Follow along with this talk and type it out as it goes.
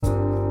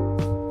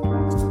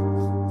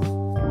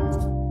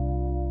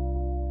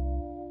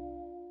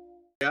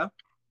Yeah?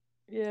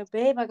 Yeah,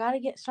 babe, I gotta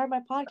start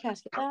my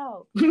podcast. Get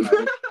out.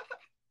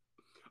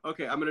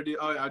 Okay,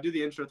 I'll do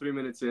the intro 3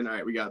 minutes in. All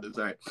right, we got this.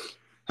 All right.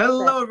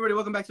 Hello, everybody.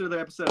 Welcome back to another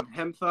episode of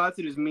Hemp Thots.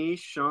 It is me,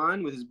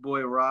 Sean, with his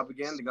boy Rob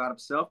again, the God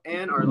himself,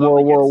 and our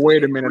lovely guest Wait a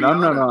today, minute. Rihanna. I'm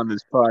not on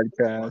this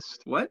podcast.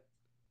 What?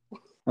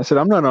 I said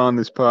I'm not on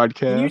this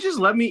podcast. Can you just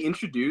let me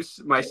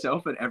introduce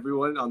myself and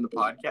everyone on the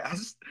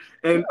podcast?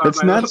 And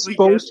it's my not lovely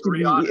supposed guest, to be.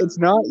 Rihanna. It's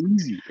not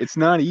easy. It's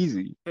not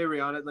easy. Hey,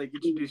 Rihanna,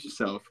 introduce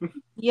yourself.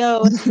 Yo,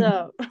 what's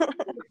up?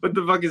 What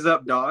the fuck is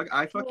up, dog?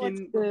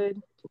 What's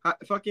good?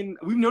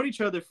 We've known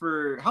each other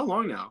for how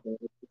long now?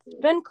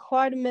 It's been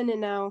quite a minute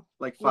now.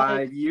 Like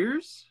 5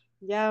 years?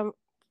 Yeah,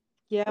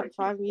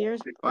 5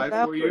 years.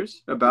 4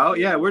 years? About?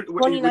 Yeah. Would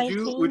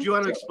you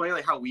want to explain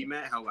how we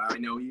met, how I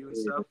know you and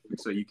stuff,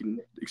 so you can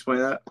explain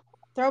that?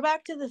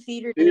 Throwback to the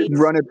theater days.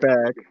 Run it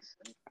back.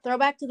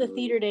 Throwback to the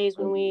theater days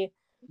when we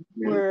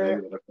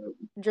were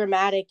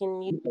dramatic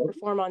and you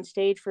perform on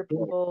stage for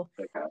people.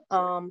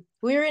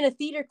 We were in a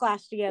theater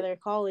class together,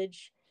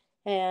 college,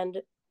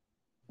 and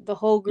the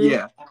whole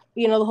group,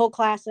 the whole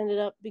class ended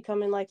up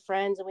becoming like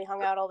friends, and we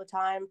hung out all the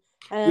time.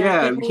 And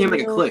it became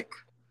like a clique.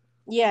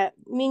 Yeah,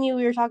 me and you,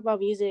 we were talking about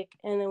music,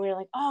 and then we were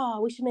like, oh,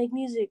 we should make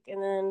music,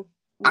 and then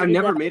I've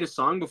never made a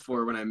song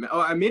before when I met. Oh,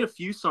 I made a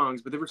few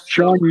songs, but they were so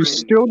Sean, you cringe.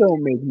 still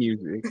don't make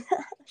music.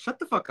 Shut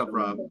the fuck up,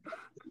 Rob.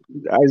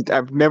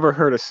 I've never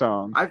heard a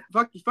song.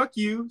 Fuck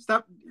you.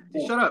 Stop.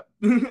 Shut up.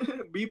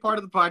 Be part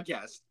of the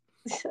podcast.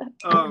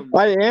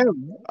 I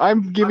am.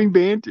 I'm giving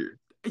banter.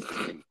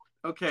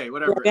 Okay,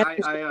 whatever.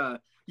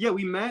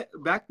 We met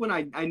back when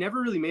I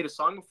never really made a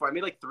song before. I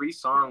made like 3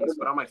 songs,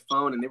 but on my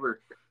phone, and they were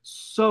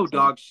so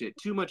dog shit.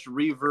 Too much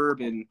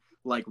reverb and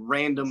like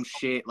random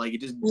shit. Like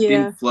it just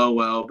didn't flow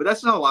well. But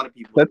that's how a lot of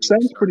people. That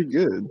sounds pretty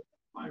good.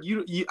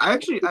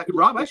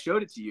 Rob, I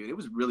showed it to you, and it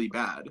was really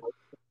bad.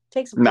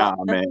 Nah,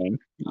 man.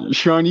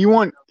 Sean, you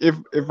want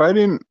if I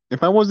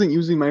wasn't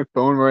using my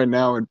phone right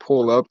now and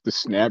pull up the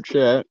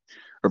Snapchat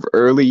of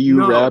early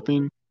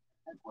rapping.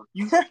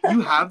 You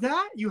have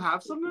that? You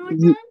have something like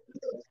that?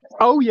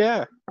 Oh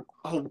yeah.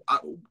 Oh,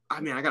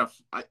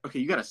 okay,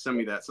 you gotta send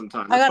me that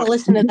sometime. I gotta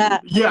listen to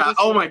that. Yeah.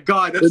 Oh my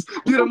god,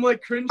 dude. I'm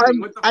like cringing.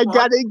 I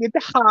gotta get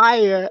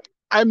higher.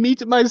 I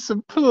meet my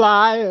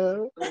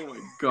supplier. Oh my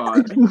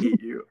god, I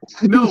hate you.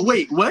 No,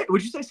 wait. What?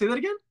 Would you say that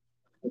again?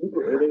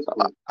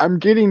 I'm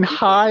getting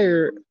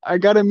higher. I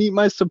gotta meet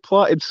my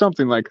supply. It's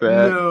something like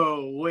that.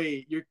 No,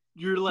 wait.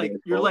 You're like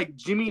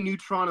Jimmy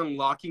Neutron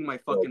unlocking my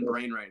fucking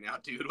brain right now,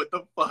 dude. What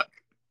the fuck?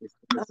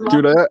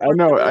 Dude, I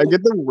know. I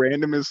get the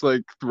randomest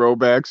like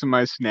throwbacks in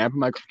my Snap. I'm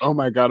like, oh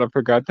my god, I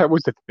forgot that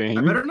was a thing.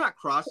 I better not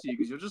cross you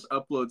because you'll just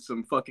upload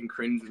some fucking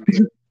cringe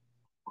video.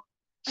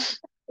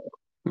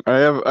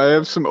 I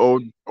have some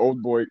old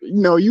boy.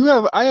 No,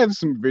 I have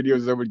some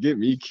videos that would get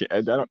me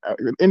kids.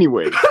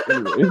 Anyway.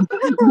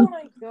 Oh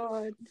my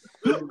god.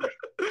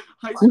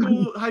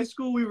 High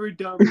school, we were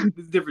dumb. It's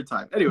a different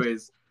time.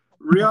 Anyways,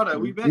 Rihanna,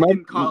 we met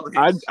in college.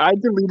 I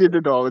deleted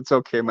it all. It's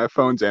okay. My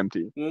phone's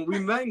empty. Well, we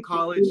met in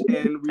college,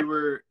 and we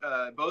were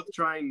both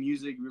trying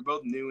music. We were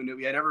both new, and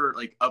we had never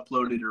like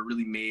uploaded or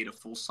really made a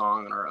full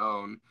song on our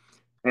own.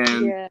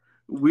 And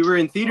we were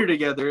in theater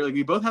together. Like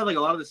we both had like a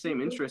lot of the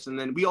same interests, and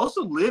then we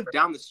also lived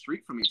down the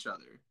street from each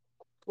other.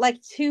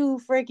 Like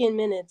 2 freaking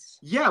minutes.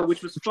 Yeah,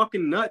 which was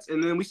fucking nuts.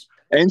 And then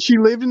and she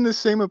lived in the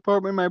same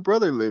apartment my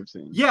brother lives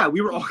in. Yeah,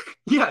 we were all.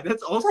 Yeah,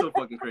 that's also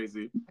fucking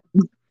crazy.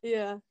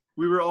 Yeah.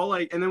 We were all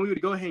like, and then we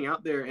would go hang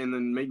out there and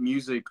then make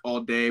music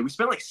all day. We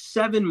spent like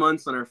 7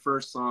 months on our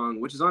first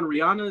song, which is on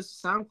Rihanna's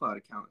SoundCloud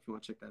account if you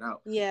want to check that out.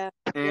 Yeah.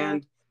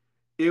 And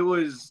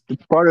it's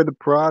part of the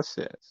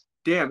process.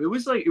 Damn, it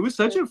was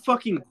such a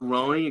fucking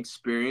growing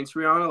experience,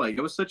 Rihanna. Like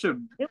it was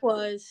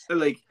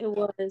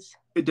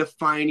a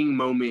defining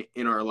moment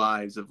in our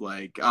lives of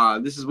like,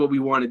 this is what we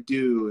want to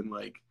do, and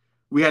like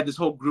we had this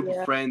whole group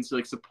of friends who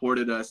like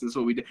supported us, and that's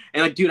what we did.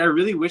 And like, dude, I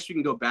really wish we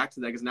can go back to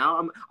that because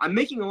now I'm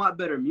making a lot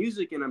better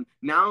music, and I'm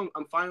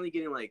finally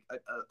getting like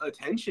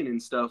attention and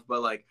stuff.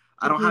 But like,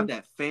 I don't have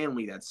that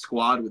family, that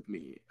squad with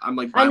me. I'm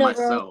like by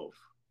myself.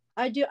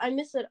 I do. I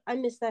miss it. I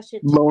miss that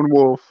shit. Lone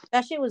wolf.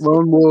 That shit was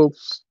lone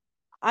wolves.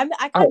 I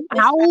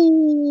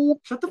ow!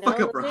 Shut the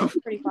fuck up, bro.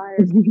 Pretty fire.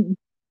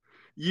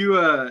 You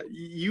were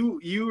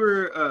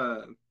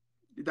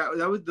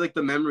that was like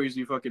the memories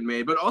we fucking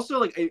made, but also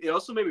like it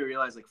also made me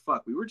realize like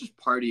fuck, we were just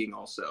partying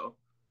also.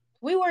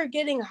 We were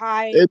getting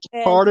high. It's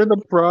part of the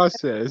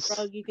process.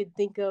 Drug you could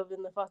think of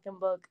in the fucking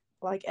book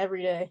like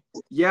every day.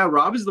 Yeah,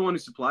 Rob is the one who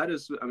supplied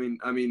us. I mean.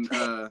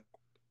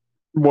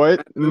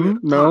 What?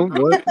 No.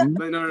 What? No.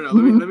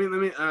 Let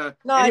me.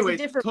 No, anyway,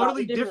 it's a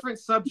totally different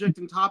subject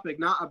and topic,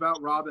 not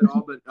about Rob at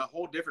all, but a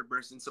whole different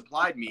person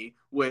supplied me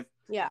with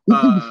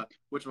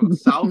which one?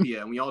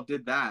 Salvia, and we all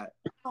did that.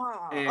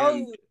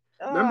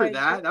 Remember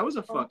that? That was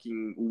a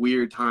fucking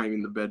weird time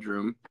in the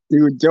bedroom.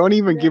 Dude, don't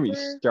even get me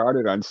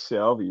started on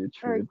salvia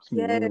trips,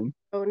 man.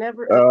 Oh,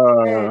 never.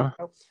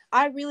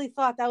 I really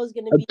thought that was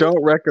going to be... I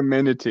don't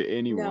recommend it to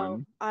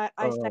anyone. No, I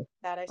said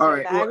that. All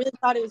right, I really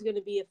thought it was going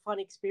to be a fun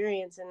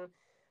experience, and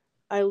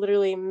I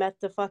literally met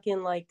the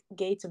fucking like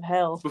gates of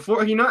hell.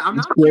 Before I'm It's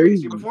not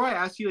curious. crazy. Before I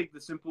ask you like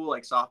the simple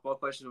like softball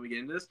questions when we get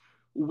into this,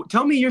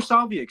 tell me your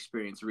salvia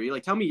experience, Ree.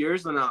 Like, tell me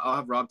yours, then I'll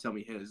have Rob tell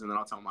me his, and then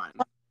I'll tell mine.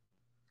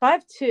 I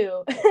have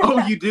 2.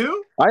 Oh, you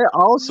do?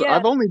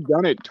 I've only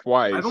done it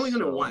twice. I've only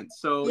done it once.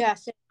 So yeah,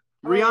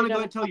 Rihanna, go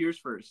ahead, tell yours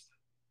first.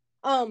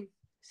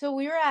 So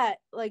we were at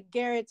like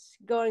Garrett's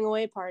going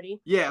away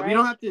party. Yeah, right? We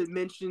don't have to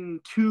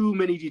mention too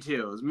many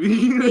details.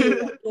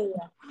 yeah.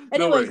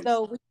 Anyways,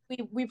 No though,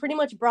 we pretty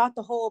much brought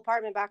the whole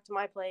apartment back to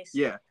my place.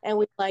 Yeah. And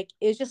we like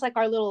it was just like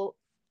our little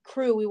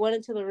crew. We went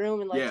into the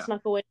room and like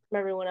snuck away from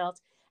everyone else,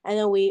 and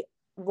then we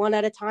one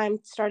at a time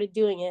started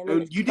doing it.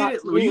 And you did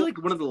it. Were you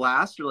like one of the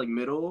last or like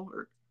middle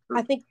or?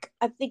 I think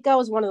I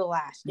was one of the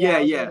last.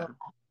 Yeah.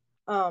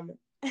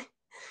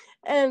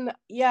 And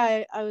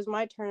yeah, I was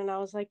my turn, and I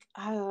was like,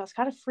 I was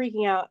kind of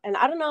freaking out, and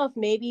I don't know if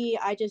maybe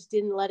I just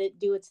didn't let it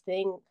do its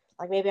thing,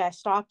 like maybe I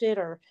stopped it,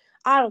 or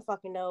I don't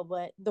fucking know,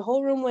 but the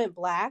whole room went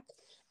black,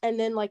 and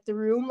then like the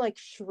room like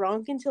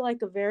shrunk into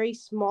like a very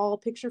small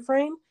picture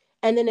frame,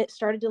 and then it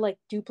started to like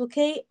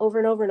duplicate over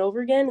and over and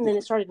over again, and then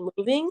it started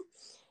moving,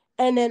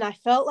 and then I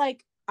felt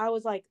like it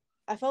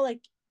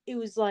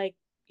was like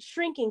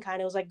shrinking kind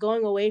of, it was like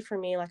going away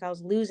from me, like I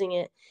was losing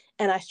it,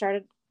 and I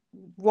started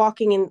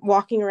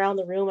walking around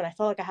the room, and I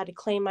felt like I had to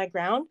claim my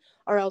ground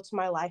or else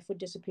my life would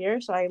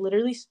disappear. So I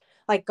literally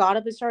like got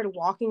up and started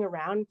walking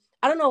around.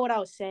 I don't know what I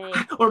was saying.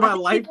 Or my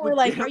life would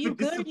like, "Are you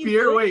good?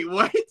 disappear?" Are Wait, you good?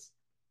 what?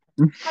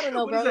 I don't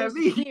know, what bro. Does that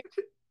mean?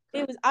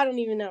 It was I don't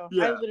even know.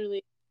 Yeah. I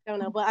literally don't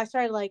know. But I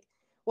started like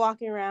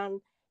walking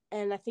around,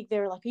 and I think they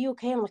were like, "Are you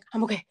okay?" I'm like,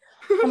 "I'm okay.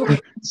 I'm okay.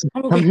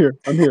 I'm here.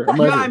 Yeah,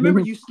 I remember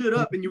you stood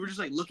up and you were just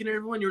like looking at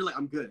everyone. You were like,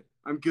 I'm good.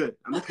 I'm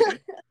okay.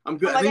 I'm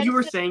good. I think you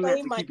were saying that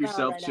to keep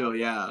yourself chill.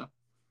 Yeah.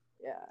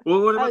 Yeah.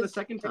 Well, what about the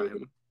second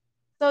time?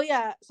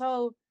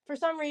 So for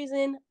some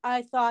reason,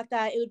 I thought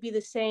that it would be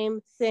the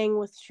same thing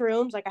with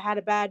shrooms. Like I had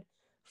a bad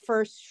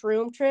first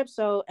shroom trip.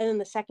 So, and then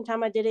the second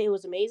time I did it, it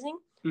was amazing.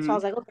 Mm-hmm. So I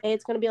was like, okay,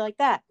 it's going to be like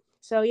that.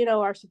 So,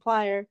 our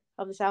supplier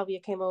of the salvia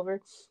came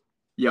over.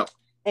 Yep.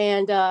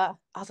 And I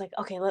was like,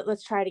 okay,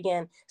 let's try it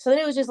again. So then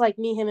it was just like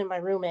me, him, and my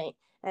roommate.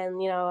 And,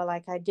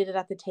 like I did it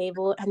at the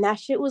table, and that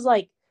shit was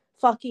like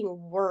fucking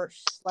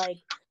worse. Like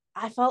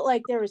I felt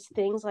like there was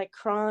things like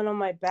crawling on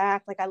my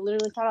back. Like I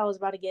literally thought I was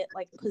about to get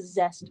like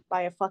possessed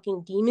by a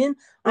fucking demon.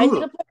 I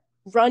ended up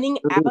running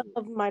out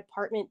of my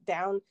apartment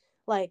down.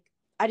 Like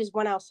I just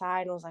went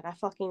outside and was like, I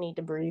fucking need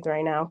to breathe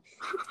right now.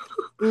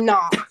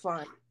 Not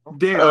fun.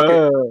 Damn.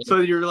 Okay. So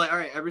you're like, all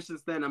right, ever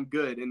since then I'm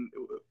good. And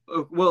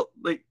well,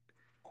 like,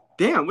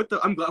 damn,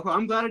 I'm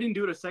glad I didn't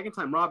do it a second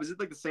time. Rob, is it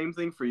like the same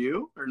thing for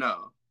you or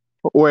no?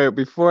 Wait,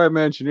 before I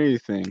mention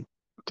anything,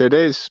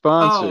 today's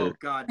sponsor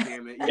God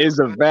damn it. is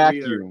a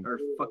vacuum. Or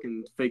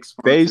fucking fake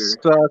sponsor. They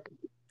suck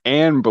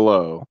and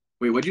blow.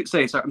 Wait, what'd you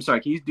say? Sorry, I'm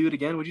sorry. Can you do it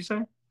again? What'd you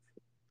say?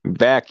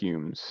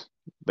 Vacuums.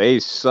 They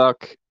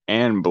suck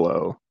and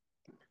blow.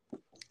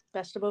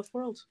 Best of both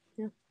worlds.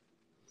 Yeah.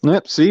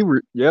 Yep. See,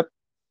 we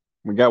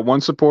got one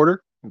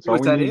supporter. That's all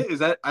we need. It? Is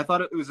that? I thought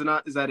it was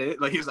not. Is that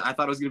it? Like I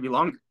thought it was gonna be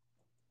longer.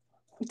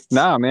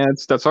 Nah, man.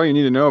 That's all you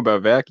need to know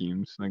about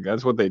vacuums. Like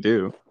that's what they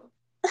do.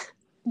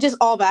 Just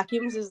all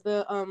vacuums is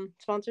the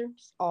sponsor.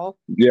 Just all.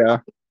 Yeah,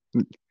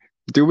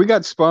 dude, we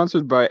got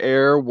sponsored by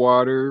Air,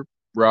 Water,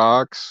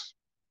 Rocks.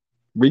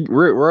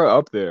 We're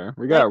up there.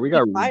 We got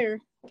fire.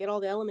 Get all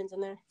the elements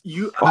in there.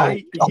 He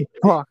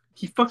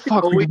fucking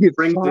always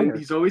brings in.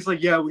 He's always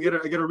like, yeah,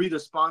 I gotta read the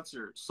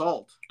sponsor.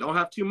 Salt. Don't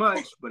have too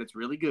much, but it's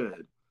really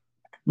good.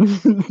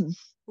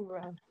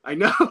 I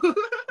know.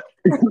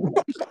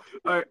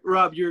 All right,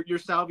 Rob, your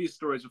salvia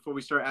stories before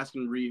we start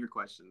asking Ree your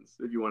questions,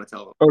 if you want to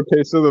tell them.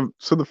 Okay, so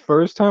the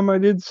first time I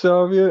did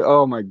salvia,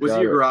 oh my god, was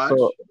it your garage?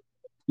 So,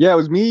 yeah, it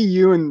was me,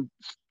 you, and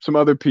some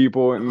other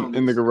people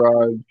in the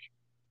garage.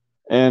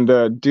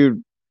 And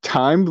dude,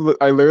 I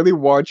literally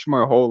watched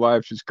my whole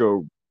life just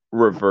go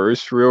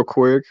reverse real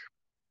quick.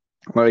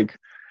 Like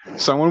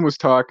someone was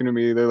talking to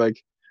me, they're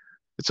like,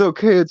 it's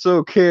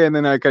okay, and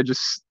then like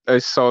I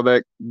saw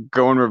that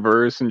go in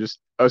reverse and just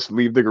us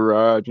leave the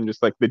garage, and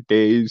just like the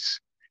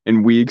days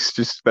and weeks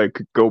just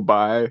like go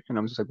by, and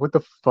I'm just like, what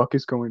the fuck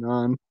is going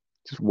on?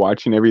 Just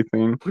watching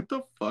everything. What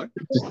the fuck?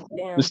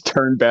 Just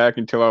turned back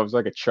until I was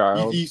like a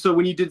child. So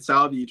when you did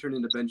salvia, you turned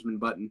into Benjamin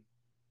Button.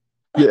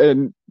 Yeah,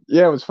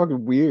 it was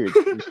fucking weird.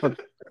 It was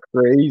fucking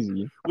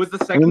crazy. Was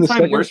the second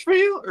time worse for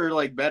you or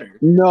like better?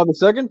 No, the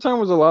second time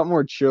was a lot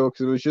more chill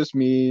because it was just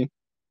me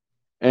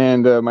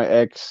and my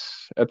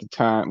ex at the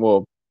time.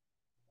 Well,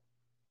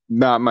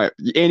 not my.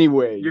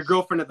 Anyway, your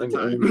girlfriend at the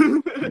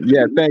time.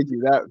 Yeah, thank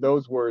you.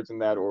 Those words in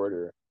that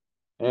order,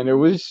 and it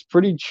was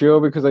pretty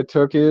chill because I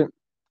took it,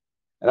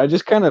 and I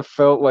just kind of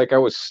felt like I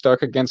was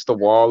stuck against the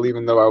wall,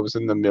 even though I was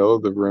in the middle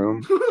of the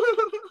room.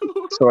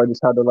 So I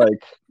just had to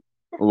like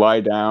lie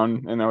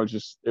down, and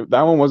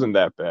that one wasn't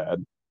that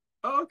bad.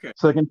 Oh, okay.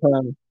 Second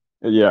time,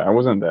 yeah, it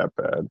wasn't that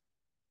bad.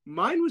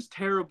 Mine was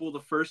terrible the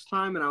first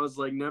time, and I was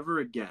like, never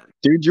again.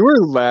 Dude, you were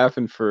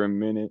laughing for a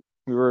minute.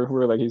 We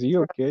were like, is he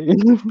okay?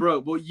 Bro,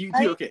 well,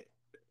 okay.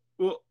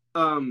 Well,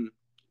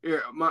 Yeah,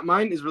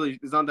 mine is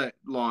it's not that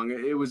long.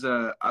 It was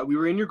we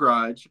were in your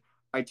garage.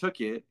 I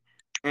took it,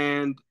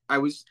 and it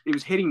was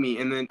hitting me,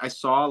 and then I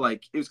saw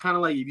like it was kind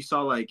of like if you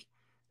saw like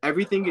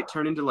everything get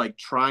turned into like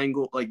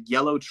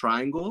yellow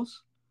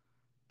triangles,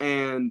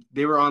 and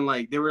they were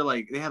like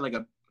they had like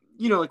a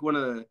like one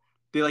of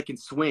they like can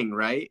swing,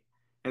 right,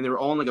 and they were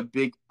all in like a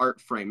big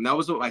art frame. That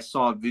was what I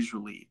saw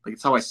visually. Like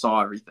it's how I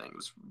saw everything. It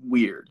was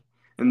weird,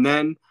 and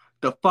then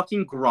the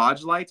fucking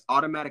garage lights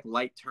automatic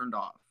light turned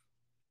off.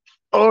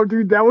 Oh,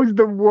 dude, that was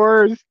the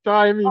worst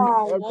timing.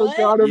 Oh, I what?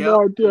 forgot Yep,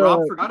 about Rob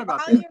that. forgot about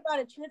How that. you're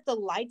about to trip, the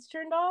lights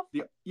turned off?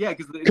 Yeah,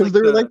 because Because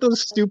they're like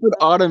those stupid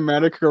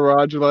automatic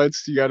garage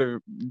lights. You gotta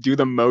do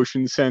the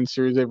motion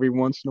sensors every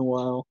once in a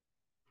while.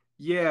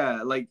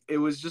 yeah, like it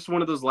was just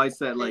one of those lights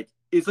that like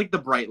it's like the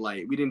bright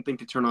light. We didn't think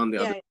to turn on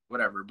the other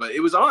whatever, but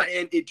it was on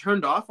and it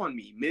turned off on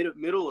me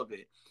middle of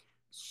it.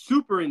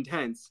 Super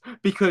intense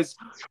because,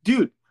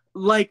 dude,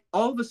 like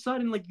all of a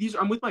sudden, like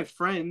I'm with my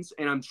friends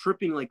and I'm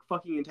tripping like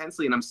fucking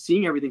intensely and I'm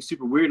seeing everything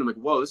super weird. I'm like,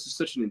 whoa, this is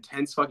such an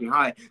intense fucking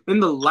high. Then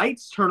the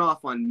lights turn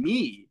off on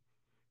me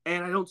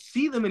and I don't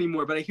see them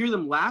anymore, but I hear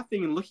them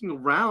laughing and looking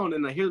around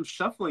and I hear them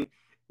shuffling.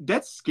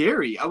 That's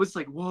scary. I was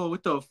like, whoa,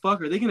 what the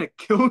fuck? Are they gonna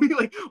kill me?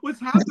 Like, what's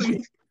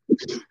happening?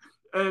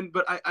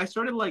 But I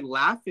started like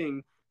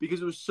laughing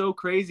because it was so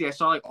crazy. I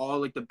saw like all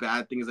like the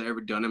bad things I ever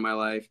done in my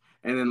life,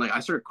 and then like I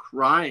started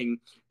crying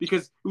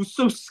because it was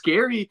so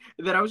scary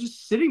that I was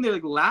just sitting there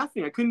like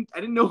laughing. I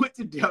didn't know what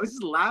to do. I was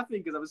just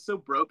laughing because I was so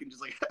broken,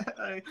 just like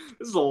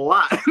this is a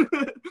lot.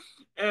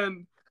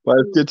 And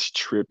Life gets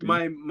trippy.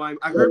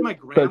 I heard my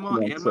grandma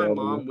and my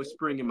mom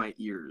whispering in my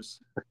ears.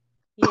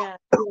 Yeah,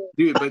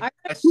 dude. But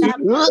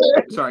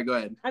sorry, go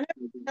ahead. I remember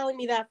you telling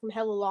me that from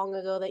hella long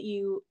ago that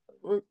you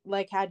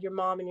like had your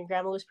mom and your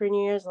grandma whisper in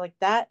your ears like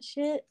that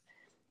shit.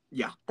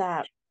 Yeah,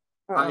 that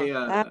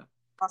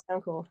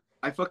sound cool.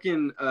 I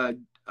fucking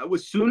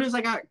as soon as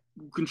I got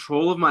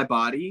control of my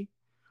body,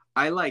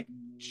 I like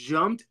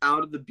jumped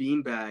out of the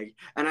beanbag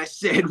and I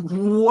said,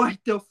 "What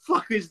the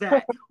fuck is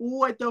that?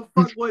 What the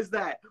fuck was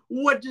that?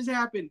 What just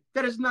happened?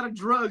 That is not a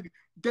drug.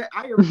 That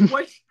I am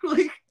what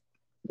like."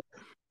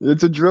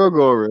 It's a drug,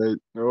 all right.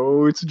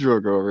 Oh, it's a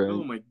drug, all right.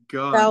 Oh my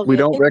god. Salvia. We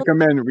don't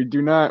recommend.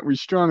 We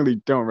strongly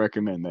don't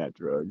recommend that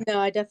drug. No,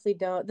 I definitely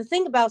don't. The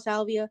thing about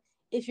salvia,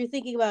 if you're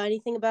thinking about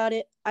anything about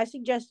it, I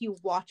suggest you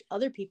watch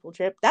other people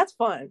trip. That's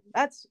fun.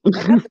 That's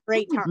a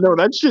great time. No,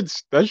 that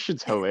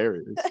shit's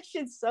hilarious. That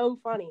shit's so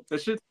funny.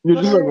 That shit.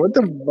 You're just like, what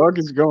the fuck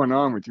is going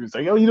on with you? It's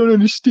like, oh, you don't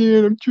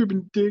understand. I'm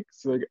tripping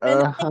dicks. Like, And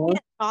then they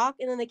can't talk,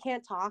 and then they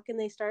can't talk, and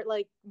they start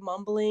like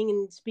mumbling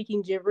and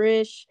speaking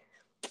gibberish.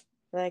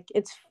 Like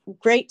it's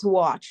great to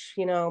watch,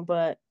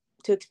 but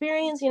to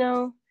experience,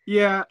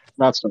 Yeah,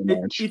 not so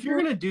much. If you're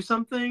gonna do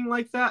something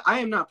like that, I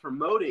am not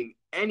promoting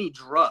any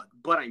drug,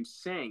 but I'm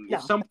saying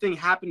if something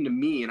happened to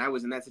me and I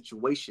was in that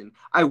situation,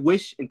 I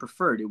wish and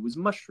preferred it was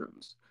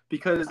mushrooms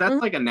because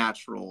that's like a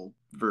natural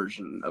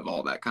version of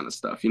all that kind of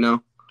stuff,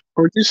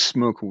 Or just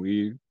smoke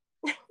weed.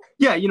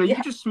 Yeah, you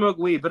can just smoke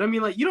weed, but I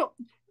mean, like,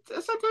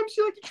 sometimes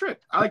you like to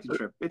trip. I like to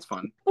trip. It's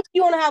fun.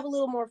 You want to have a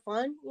little more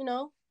fun,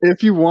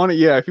 If you want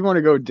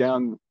to go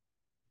down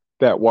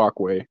that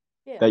walkway,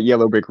 that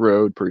yellow brick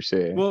road per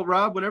se. Well,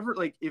 Rob, whenever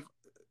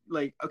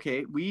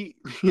okay, we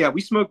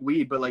smoke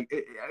weed, but like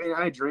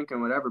I drink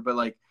and whatever, but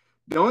like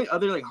the only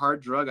other like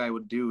hard drug I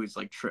would do is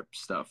like trip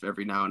stuff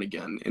every now and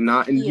again, and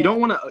you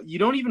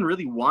don't even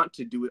really want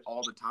to do it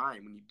all the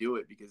time when you do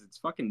it because it's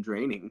fucking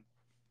draining.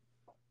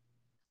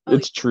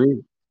 It's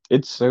true.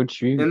 It's so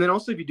true. And then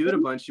also if you do it a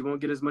bunch, you won't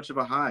get as much of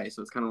a high,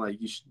 so it's kind of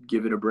like you should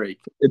give it a break.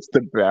 It's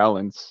the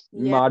balance,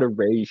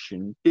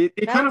 moderation.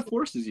 It kind of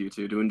forces you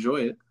to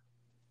enjoy it.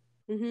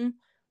 Mm-hmm.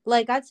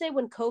 Like I'd say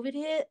when COVID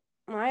hit,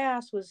 my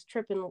ass was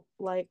tripping.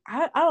 Like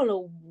I don't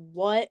know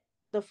what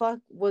the fuck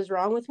was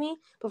wrong with me,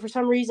 but for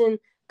some reason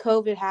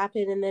COVID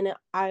happened, and then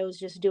I was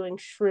just doing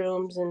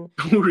shrooms and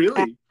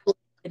really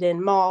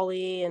and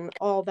Molly and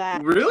all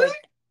that. Really?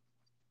 Like,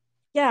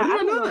 yeah, I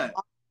didn't know that.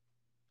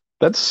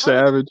 That's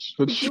savage.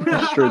 That's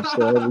straight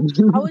savage.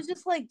 I was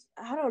just like,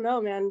 I don't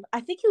know, man. I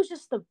think it was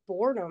just the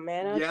boredom,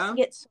 man. I just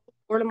get so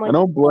bored. I'm like, I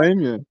don't blame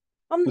you.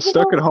 I'm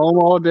stuck at home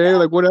all day.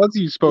 Like, what else are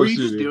you supposed to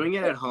do? Were you just doing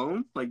it at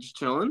home? Like, just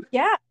chilling?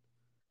 Yeah,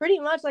 pretty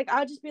much. Like,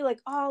 I'd just be like,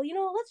 oh,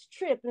 let's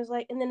trip. And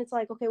then it's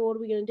like, okay, what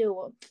are we going to do?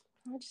 Well,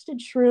 I just did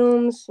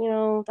shrooms.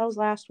 That was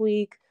last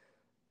week.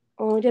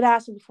 Oh, we did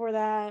acid before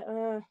that.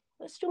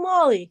 Let's do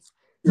Molly.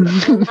 And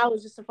that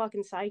was just a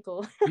fucking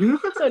cycle.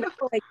 So now,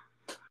 like,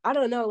 I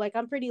don't know. Like,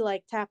 I'm pretty,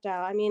 like, tapped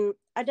out. I mean,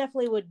 I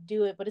definitely would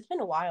do it, but it's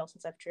been a while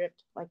since I've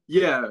tripped. Like,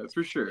 yeah,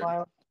 for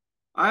sure.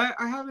 I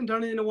haven't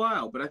done it in a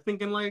while, but I'm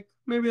thinking, like,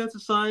 maybe that's a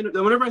sign.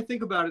 Whenever I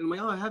think about it, I'm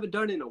like, oh, I haven't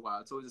done it in a while.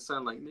 It's always a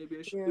sign, like, maybe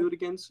I should do it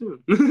again soon.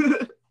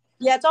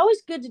 Yeah, it's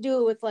always good to do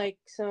it with, like,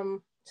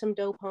 some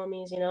dope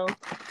homies,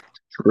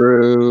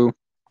 True.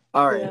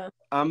 All right. Yeah.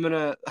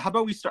 How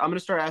about we start? I'm going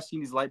to start asking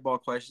these light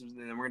bulb questions,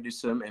 and then we're going to do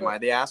some Am I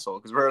the Asshole?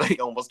 Because we're,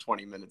 like, almost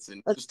 20 minutes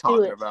in just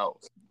talking about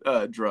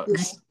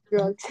drugs.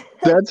 Drugs.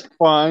 That's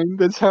fine.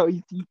 That's how,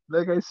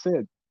 like I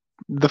said,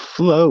 the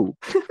flow.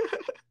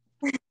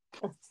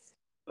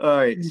 All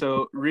right,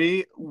 so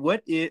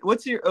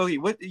what's your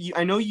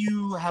I know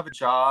you have a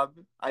job.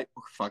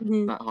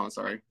 Not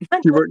sorry.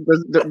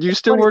 Do you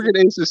still work at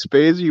Ace of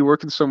Spades, or are you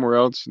working somewhere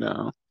else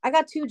now? I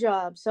got 2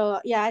 jobs, so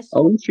yeah, I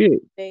still Oh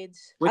shit!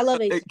 Spades. I love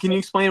Ace of Can you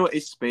Spades. explain what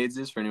Ace of Spades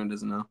is for anyone who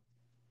doesn't know?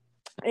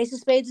 Ace of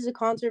Spades is a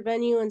concert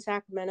venue in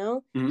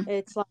Sacramento. Mm-hmm.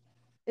 It's like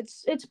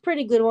it's a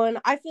pretty good one.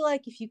 I feel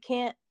like if you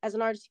can't, as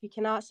an artist, if you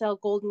cannot sell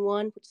Golden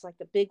One, which is like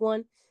the big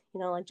one,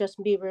 like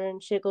Justin Bieber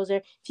and shit goes there.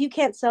 If you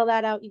can't sell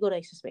that out, you go to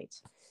Ace of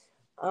Spades.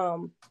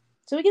 So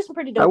we get some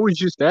pretty dope. I was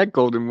just at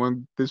Golden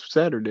One this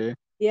Saturday.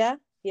 Yeah,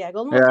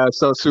 Golden One. Yeah, I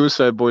saw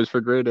Suicide Boys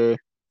for Grade A.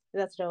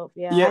 That's dope.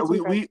 Yeah, yeah.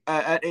 We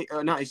at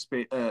not Ace of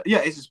Spades.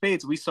 Ace of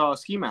Spades. We saw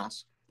Ski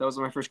Mask. That was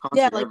my first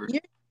concert ever.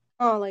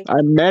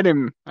 I met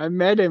him.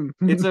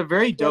 It's a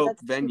very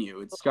dope venue.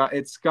 It's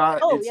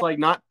like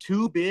not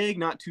too big,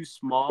 not too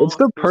small. It's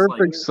the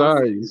perfect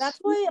size. That's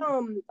why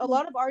a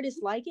lot of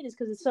artists like it, is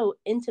because it's so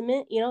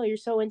intimate. You're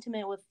so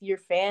intimate with your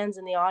fans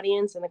and the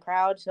audience and the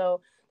crowd.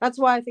 So that's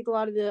why I think a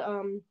lot of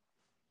the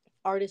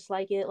artists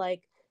like it.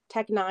 Like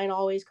Tech-9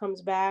 always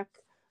comes back.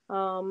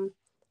 I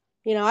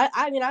mean,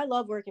 I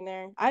love working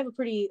there. I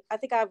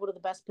think I have one of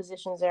the best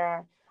positions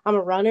there. I'm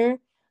a runner.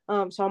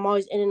 So I'm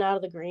always in and out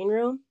of the green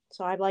room.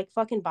 So I like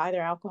fucking buy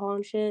their alcohol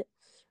and shit.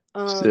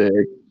 Sick.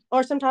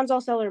 Or sometimes I'll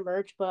sell their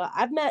merch, but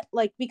I've met,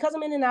 like, because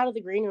I'm in and out of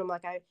the green room,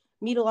 like I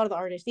meet a lot of the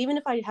artists, even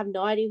if I have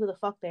no idea who the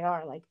fuck they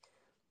are. Like,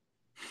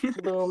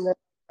 boom, they're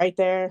right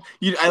there.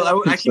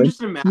 I can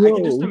just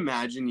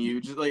imagine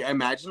you. Just like,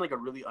 imagine like a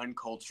really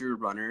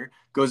uncultured runner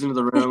goes into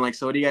the room like,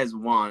 so what do you guys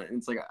want? And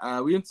it's like,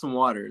 we want some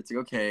water. It's like,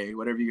 okay,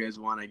 whatever you guys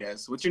want, I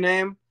guess. What's your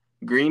name?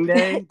 Green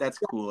Day? That's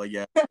cool, I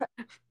guess.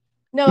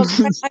 No,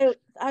 I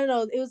don't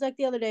know. It was like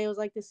the other day. It was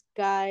like this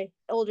guy,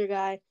 older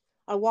guy.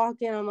 I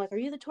walked in. I'm like, "Are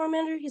you the tour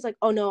manager?" He's like,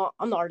 "Oh no,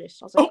 I'm the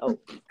artist." I was like, "Oh."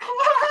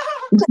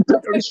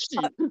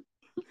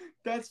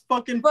 That's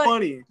fucking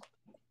funny.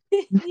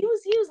 He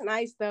was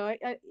nice though.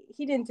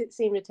 He didn't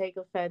seem to take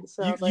offense.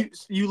 So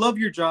you love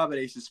your job at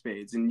Ace of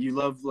Spades, and you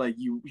love like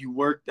you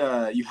work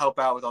you help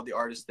out with all the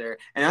artists there,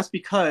 and that's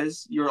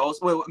because you're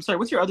also. Wait, I'm sorry.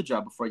 What's your other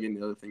job before I get into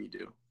the other thing you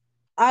do?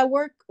 I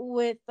work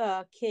with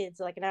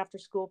kids, like an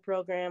after-school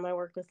program. I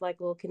work with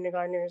like little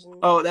kindergartners and.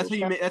 Oh, that's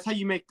how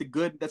you make the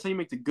good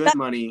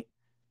money.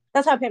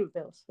 That's how I pay my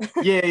bills.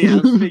 Yeah, I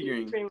was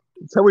figuring.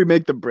 That's how we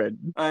make the bread.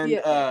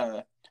 And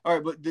all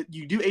right, but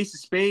you do Ace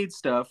of Spades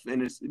stuff,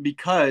 and it's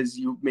because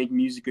you make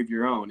music of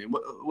your own. And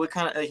what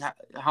kind of like,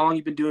 how long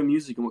you been doing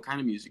music, and what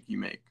kind of music you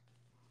make?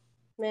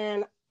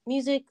 Man,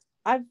 music.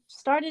 I've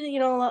started,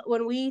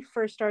 when we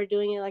first started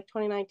doing it, like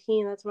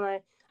 2019. That's when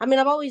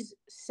I've always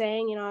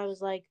sang.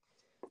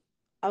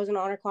 I was in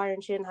honor choir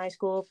and shit in high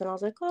school, and I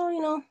was like,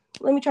 oh,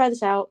 let me try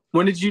this out.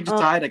 When did you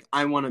decide, like,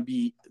 I want to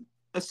be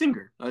a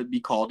singer? I'd be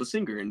called a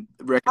singer and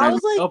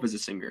recognize myself as a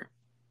singer.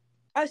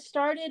 I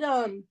started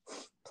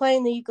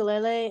playing the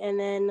ukulele, and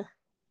then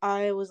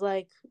I was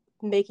like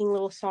making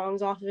little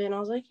songs off of it, and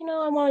I was like,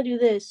 I want to do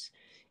this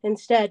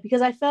instead,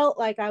 because I felt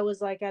like I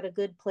was like at a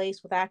good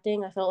place with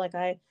acting. I felt like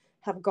I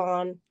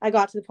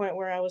got to the point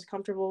where I was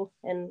comfortable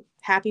and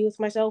happy with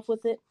myself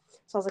with it.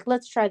 So I was like,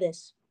 let's try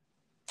this.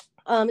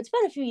 It's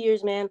been a few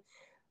years, man.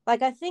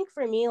 Like, I think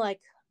for me, like,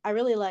 I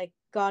really like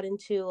got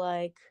into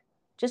like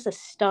just a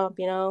stump,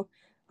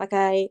 like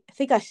I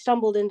think I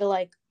stumbled into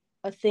like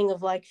a thing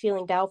of like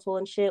feeling doubtful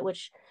and shit,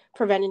 which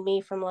prevented me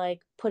from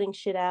like putting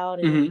shit out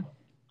and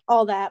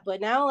all that.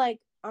 But now, like,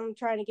 I'm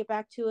trying to get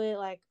back to it.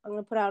 Like, I'm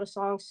gonna put out a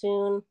song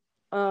soon.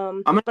 I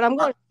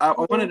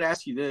wanted to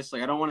ask you this.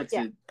 Like, I don't want it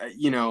to,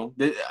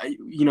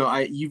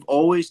 you've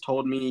always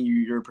told me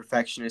you're a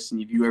perfectionist and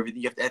you view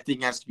everything.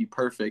 Everything has to be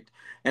perfect.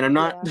 And I'm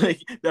not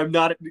I'm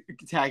not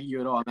attacking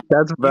you at all.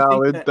 That's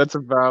valid. That's a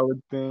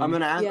valid thing. I'm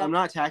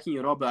not attacking you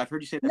at all. But I've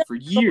heard you say that for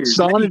years.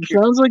 Sean, it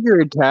sounds like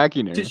you're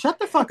attacking her. Shut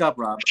the fuck up,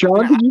 Rob.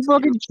 Sean, can you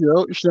fucking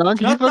chill? Sean,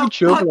 can you fucking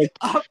chill for like?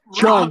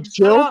 Sean,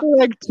 chill for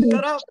like 2.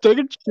 Take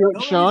a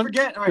chill, Sean.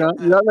 You're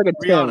not like a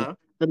 10.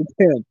 You're a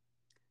 10.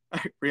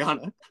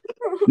 Rihanna.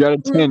 You got a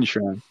 10,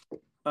 Sean.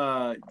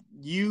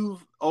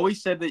 You've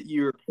always said that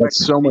you're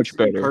so much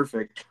better.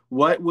 Perfect.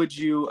 What would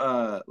you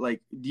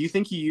like? Do you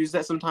think you use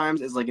that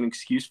sometimes as like an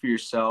excuse for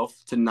yourself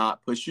to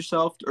not push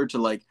yourself, or to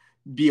like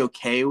be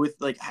okay with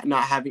like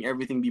not having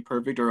everything be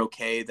perfect, or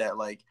okay that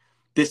like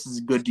this is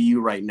good to you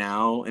right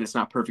now and it's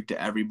not perfect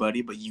to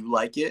everybody, but you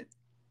like it?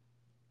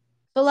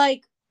 So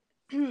like,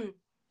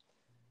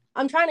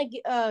 I'm trying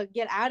to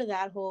get out of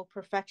that whole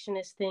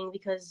perfectionist thing,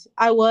 because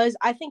I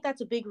think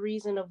that's a big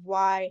reason of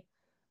why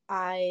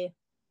I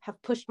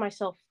have pushed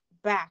myself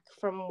back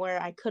from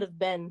where I could have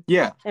been.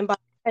 Yeah. And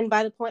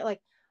by the point,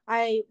 like,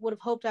 I would have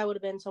hoped I would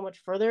have been so much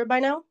further by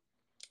now.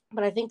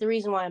 But I think the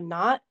reason why I'm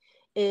not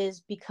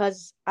is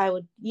because I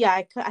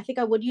think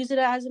I would use it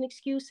as an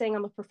excuse, saying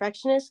I'm a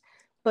perfectionist.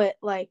 But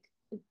like,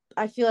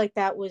 I feel like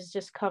that was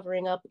just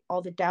covering up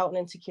all the doubt and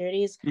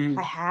insecurities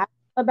I have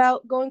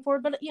about going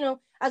forward. But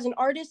as an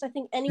artist, I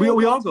think anyone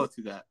we all go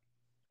through that.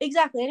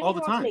 Exactly. Anyone all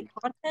who the wants to time. make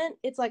content,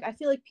 it's like I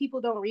feel like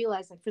people don't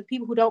realize, like for the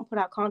people who don't put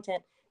out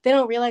content, they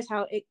don't realize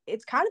how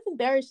it's kind of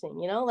embarrassing,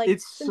 you know? Like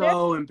It's it's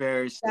so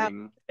embarrassing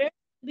embarrassing. to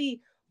be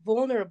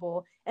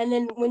vulnerable. And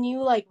then when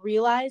you like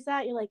realize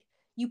that, you're like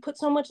you put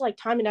so much like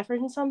time and effort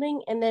in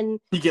something, and then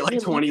You get like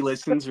you 20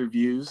 listens or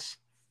views.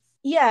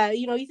 yeah,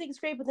 you know, you think it's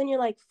great, but then you're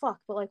like, fuck,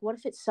 but like what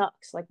if it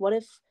sucks? Like what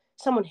if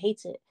someone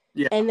hates it?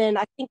 Yeah. And then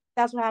I think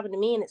that's what happened to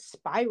me, and it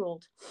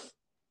spiraled.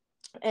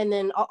 And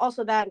then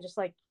also that, and just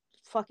like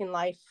fucking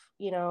life,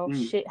 you know,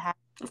 shit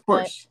happens. Of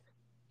course.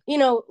 But, you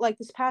know, like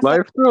this past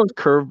Life throws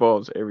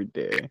curveballs every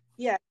day.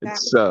 yeah, It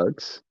exactly.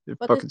 sucks. It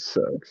But fucking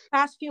sucks.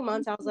 Past few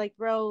months, I was like,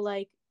 bro,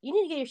 like you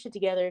need to get your shit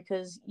together,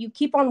 because you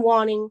keep on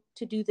wanting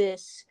to do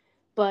this,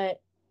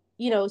 but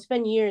you know, it's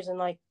been years, and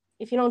like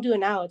if you don't do it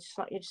now, it's just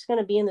not, you're just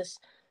gonna be in this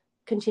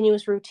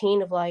continuous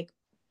routine of like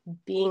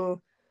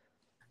being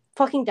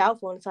fucking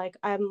doubtful. And it's like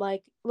I'm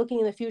like looking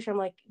in the future, I'm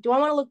like, do I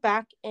want to look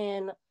back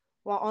and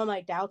want all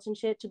my doubts and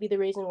shit to be the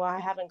reason why I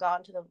haven't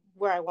gotten to the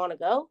where I want to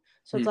go?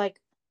 So it's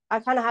like I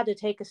kind of had to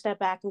take a step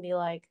back and be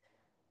like,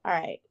 all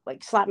right,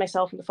 like slap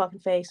myself in the fucking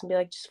face and be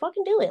like, just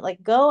fucking do it.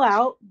 Like go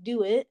out,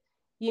 do it.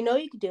 You know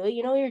you can do it.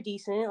 You know you're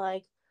decent.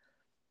 Like,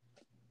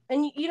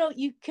 and you know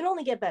you can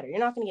only get better. You're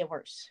not gonna get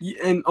worse.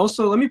 And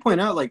also, let me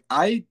point out, like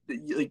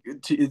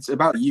it's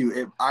about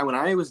you. When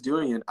I was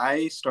doing it,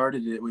 I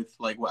started it with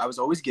like I was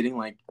always getting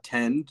like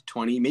 10,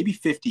 20, maybe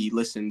 50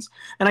 listens,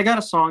 and I got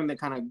a song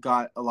that kind of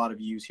got a lot of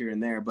views here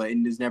and there, but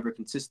it is never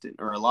consistent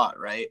or a lot,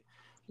 right?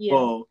 Yeah.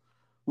 Well,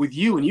 with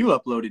you, when you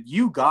uploaded,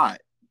 you got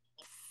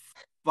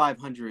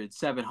 500,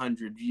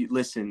 700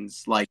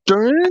 listens, like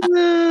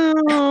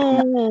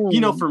you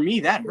know, for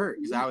me that hurt,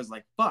 because I was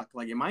like, fuck,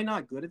 like am I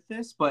not good at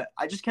this? But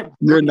I just kept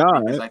You're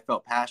not, because I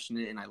felt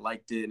passionate and I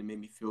liked it and it made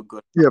me feel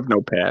good. You have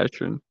no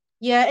passion.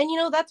 Yeah, and you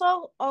know that's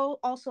all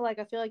also like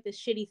I feel like the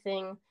shitty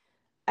thing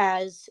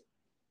as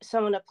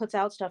someone that puts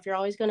out stuff, you're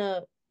always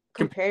gonna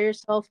compare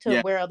yourself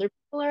to where other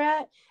people are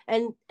at,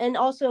 and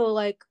also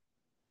like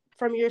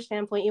from your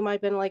standpoint, you might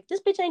have been like,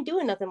 this bitch ain't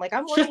doing nothing. Like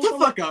I'm working. Shut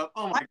the fuck up!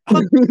 Oh my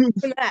god.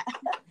 That.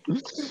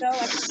 You know,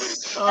 like,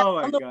 oh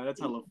my god,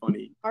 that's hella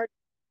funny. I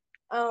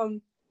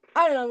don't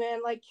know,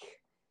 man. Like,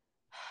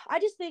 I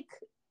just think,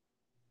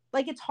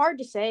 like, it's hard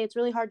to say. It's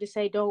really hard to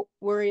say. Don't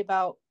worry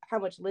about how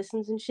much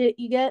listens and shit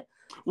you get.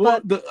 Well,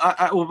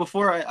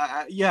 before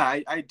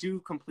I do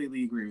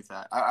completely agree with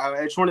that.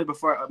 I just wanted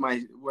before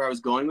where I was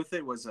going with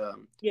it was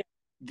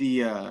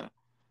the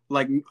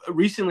like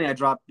recently I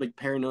dropped like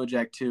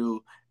Paranojack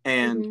 2,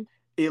 and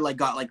it like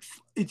got like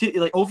it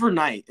like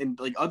overnight in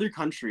like other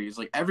countries,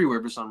 like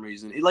everywhere for some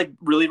reason. It like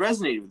really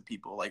resonated with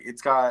people. Like it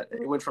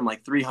went from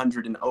like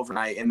 300 in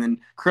overnight, and then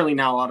currently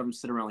now a lot of them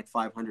sit around like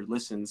 500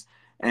 listens.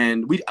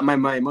 And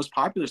my most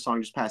popular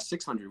song just passed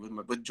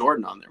 600 with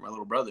Jordan on there, my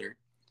little brother.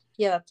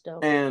 Yeah, that's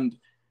dope. And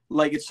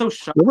like it's so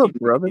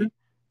shocking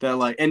that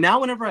like, and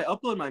now whenever I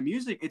upload my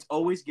music, it's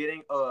always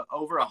getting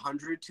over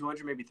 100,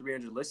 200, maybe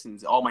 300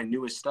 listens. All my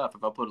newest stuff,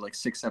 I've uploaded like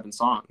 6-7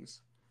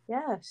 songs.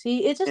 Yeah,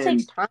 see, it just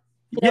takes time,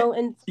 you know.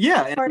 And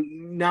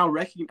and now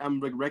I'm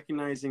like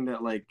recognizing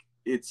that like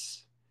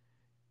it's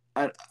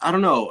I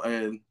don't know,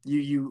 oh,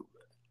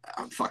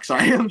 fuck,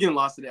 sorry, I'm getting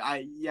lost in it.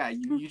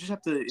 You just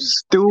have to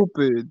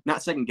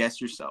not second guess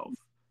yourself.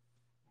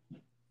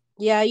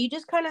 Yeah, you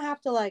just kind of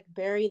have to like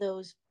bury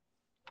those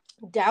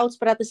doubts,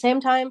 but at the same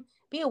time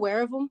be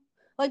aware of them.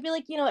 Like be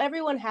like, you know,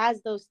 everyone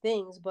has those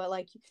things, but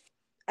like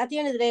at the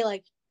end of the day,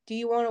 like, do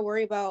you want to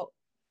worry about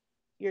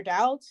your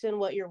doubts and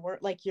what your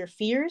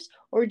fears,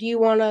 or do you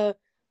want to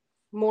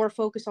more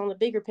focus on the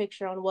bigger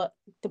picture on what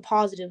the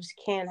positives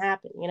can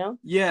happen, you know?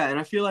 Yeah, and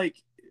I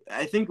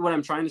think what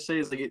I'm trying to say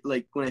is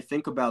like when I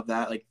think about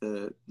that, like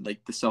the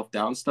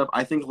self-doubt and stuff,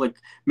 I think like,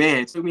 man,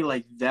 it took me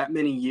like that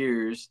many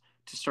years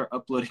to start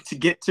uploading to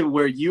get to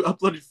where you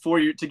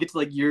uploaded to get to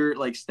like your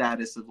like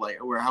status of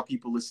like where how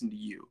people listen to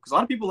you, because a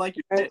lot of people like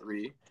your shit,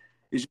 Ree.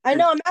 I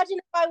know. Imagine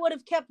if I would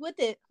have kept with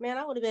it, man.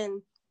 I would have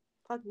been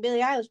fucking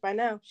Billie Eilish by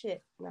now.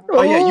 Shit. No.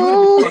 Oh yeah, you would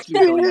have been fucking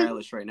Billie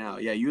Eilish right now.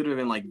 Yeah, you would have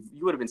been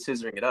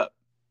scissoring it up.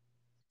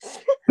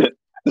 Is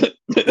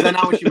that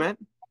not what you meant?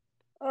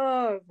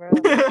 Oh, bro.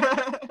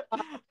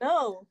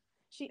 No.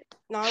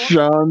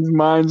 Sean's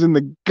mind's in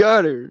the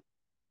gutter.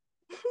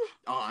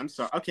 Oh, I'm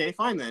sorry. Okay,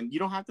 fine then. You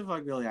don't have to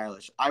fuck Billie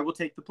Eilish. I will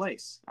take the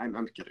place. I'm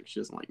kidding. She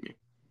doesn't like me.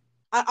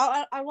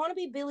 I want to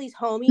be Billie's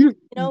homie. You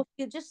know,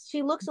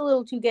 she looks a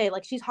little too gay.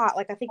 Like she's hot.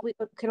 Like I think we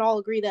can all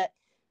agree that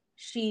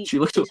she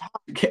looks too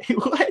gay.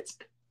 What?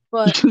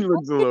 But she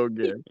looks a little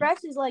gay.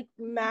 Dresses like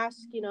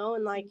mask, you know,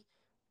 and like,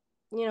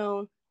 you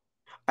know.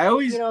 I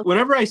always,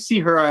 whenever I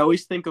see her, I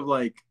always think of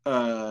like,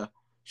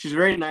 she's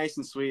very nice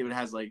and sweet, but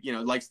has like, you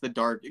know, likes the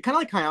dark, kind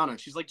of like Kayana.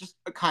 She's like just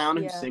a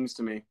Kayana who sings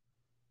to me.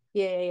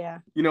 Yeah.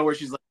 You know, where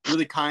she's like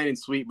really kind and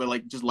sweet, but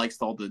like just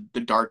likes all the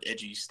dark,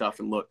 edgy stuff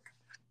and look.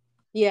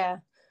 Yeah.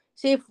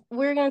 See, if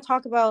we're gonna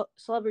talk about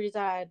celebrities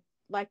that I'd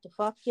like to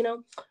fuck, you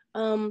know,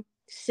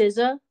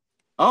 SZA.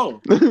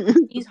 Oh,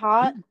 he's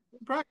hot.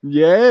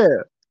 Yeah.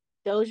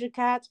 Doja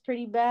Cat's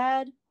pretty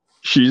bad.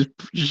 She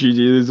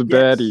is a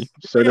baddie,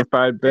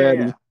 certified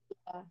baddie. Yeah.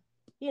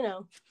 you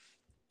know,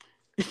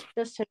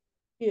 just to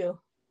you.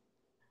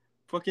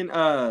 Fucking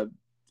how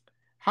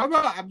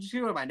about I'm just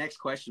gonna go to my next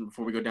question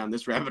before we go down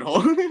this rabbit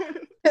hole.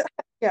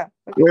 Yeah.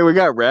 Okay. Wait, we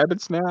got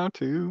rabbits now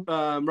too.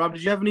 Rob,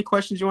 did you have any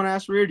questions you want to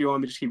ask Rhea, or do you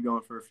want me to just keep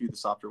going for a few of the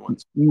softer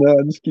ones? No,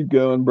 just keep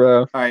going, bro.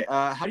 All right.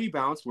 How do you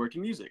balance work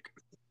and music?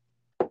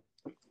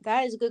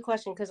 That is a good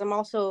question because I'm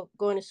also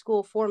going to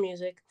school for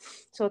music,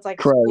 so it's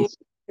like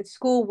it's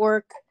school,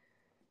 work,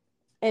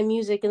 and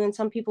music, and then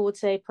some people would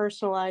say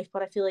personal life,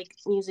 but I feel like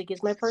music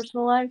is my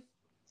personal life.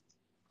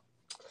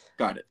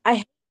 Got it.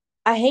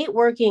 I hate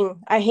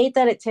working. I hate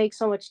that it takes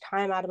so much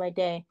time out of my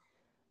day.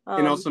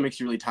 It also makes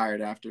you really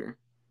tired after.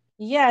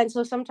 Yeah, and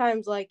so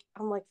sometimes like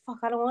I'm like, fuck,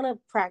 I don't want to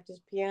practice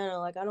piano.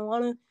 Like I don't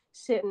want to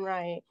sit and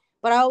write,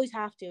 but I always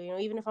have to. You know,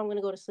 even if I'm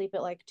gonna go to sleep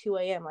at like 2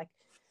 a.m., like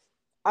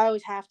I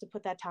always have to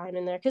put that time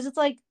in there because it's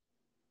like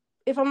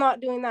if I'm not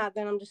doing that,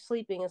 then I'm just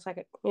sleeping. It's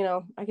like, you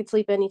know, I could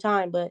sleep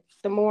anytime, but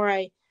the more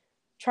I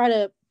try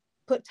to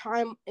put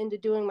time into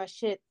doing my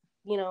shit,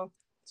 you know,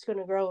 it's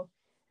gonna grow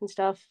and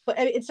stuff. But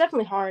it's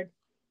definitely hard.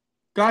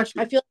 Gotcha.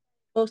 I feel like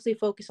I mostly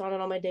focus on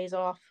it on my days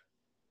off.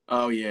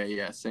 Oh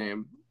yeah,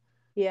 same.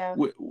 Yeah.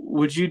 What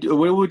would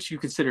you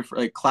consider for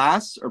like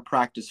class or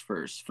practice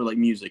first for like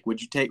music?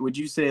 Would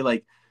you say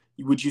like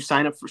should you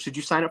sign up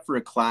for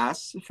a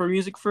class for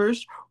music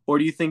first, or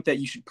do you think that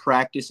you should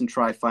practice and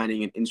try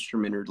finding an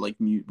instrument or like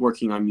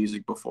working on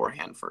music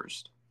beforehand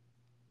first?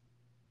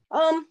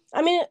 I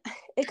mean,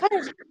 it kind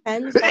of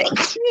depends.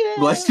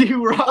 Bless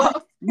you,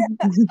 Rob.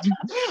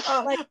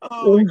 Like,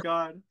 oh my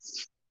god.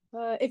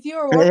 If you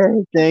were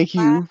wanting thank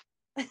you.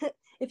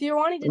 if you're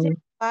wanting to take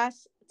a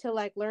class to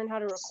like learn how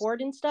to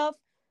record and stuff,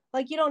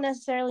 like you don't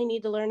necessarily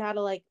need to learn how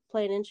to like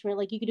play an instrument.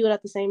 Like you could do it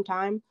at the same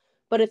time.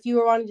 But if you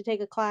were wanting to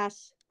take a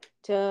class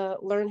to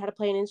learn how to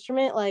play an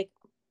instrument, like,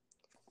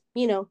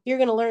 you know, you're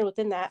gonna learn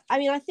within that. I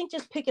mean, I think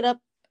just pick it up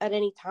at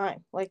any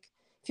time. Like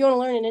if you want to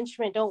learn an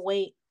instrument, don't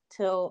wait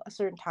till a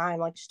certain time.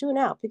 Like just do it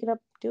now. Pick it up,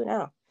 do it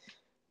now.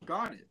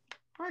 Got it.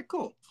 All right,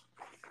 cool.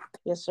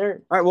 Yes,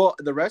 sir. All right, well,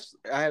 the rest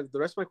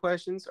of my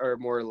questions are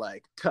more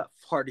like tough,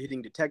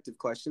 hard-hitting detective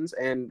questions,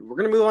 and we're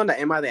gonna move on to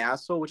Am I the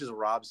Asshole, which is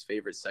Rob's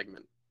favorite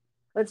segment.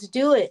 Let's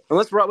do it.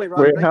 Unless Rob, wait,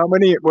 how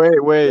many?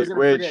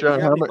 Wait, Sean.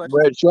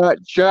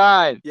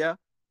 Sean. Yeah.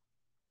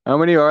 How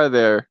many are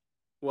there?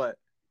 What?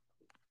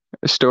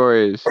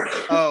 Stories.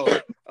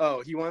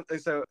 Oh, he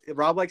wants. So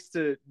Rob likes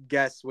to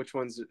guess which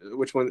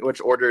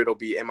order it'll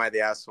be. Am I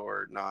the asshole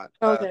or not?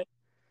 Okay.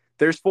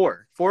 There's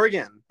four. Four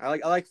again. I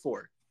like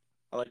four.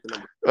 I like the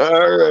number.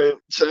 All right,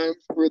 time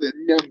for the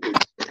numbers.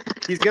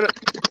 He's gonna.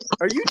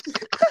 Are you?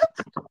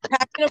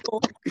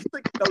 He's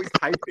like, no, he's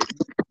typing.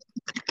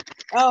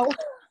 Oh.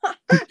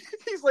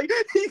 he's like,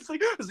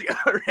 I was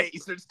like, all right. He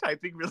starts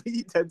typing really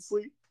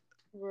intensely.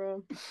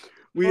 Bro.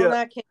 We're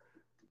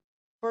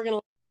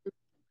gonna.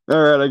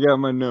 All right, I got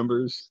my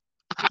numbers.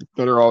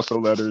 That are also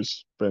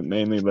letters, but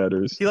mainly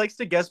letters. He likes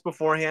to guess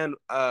beforehand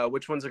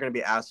which ones are gonna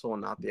be asshole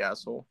and not the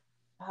asshole.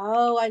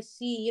 Oh, I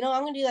see. You know,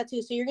 I'm gonna do that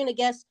too. So you're gonna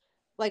guess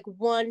like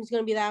 1's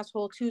gonna be the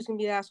asshole, 2's gonna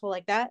be the asshole,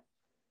 like that.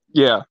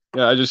 Yeah.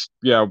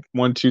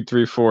 1, 2,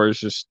 3, 4 is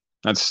just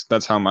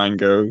that's how mine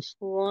goes.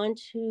 1,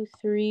 2,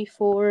 3,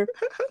 4.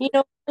 You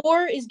know,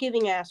 4 is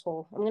giving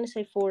asshole. I'm gonna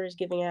say 4 is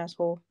giving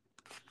asshole.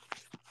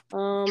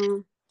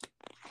 I'm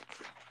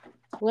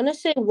gonna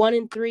say 1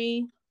 and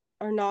 3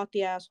 are not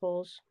the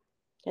assholes,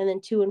 and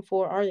then 2 and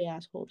 4 are the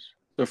assholes.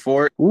 So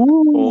 4. Ooh.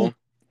 Cool.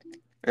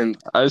 And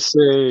I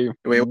say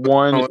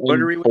 1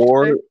 and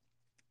 4.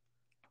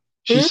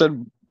 She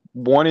said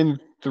 1 and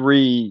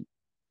 3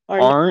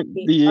 aren't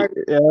the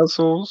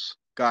assholes.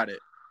 Got it.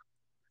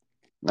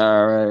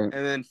 All right.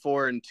 And then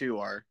 4 and 2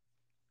 are.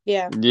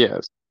 Yeah.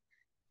 Yes.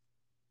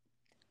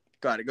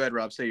 Got it. Go ahead,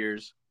 Rob. Say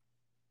yours.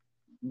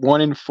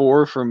 1 and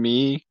 4 for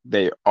me,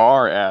 they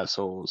are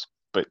assholes,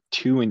 but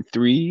 2 and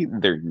 3,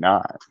 they're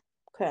not.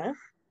 Okay.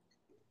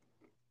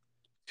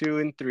 2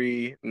 and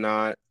 3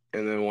 not,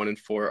 and then 1 and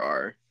 4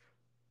 are.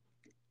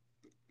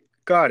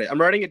 Got it. I'm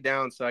writing it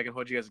down so I can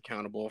hold you guys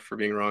accountable for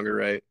being wrong or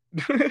right.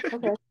 Okay.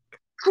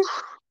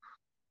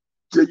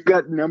 So you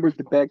got numbers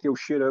to back your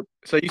shit up.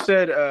 So you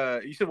said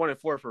 1 and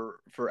 4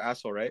 for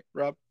asshole, right,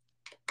 Rob?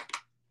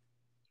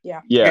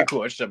 Yeah. Okay,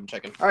 cool. I just have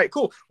checking. All right,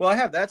 cool. Well, I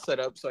have that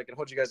set up so I can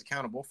hold you guys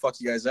accountable. Fuck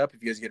you guys up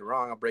if you guys get it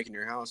wrong. I'll break into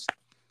your house.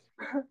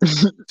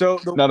 So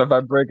not if I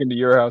break into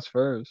your house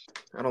first.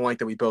 I don't like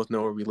that we both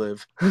know where we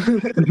live.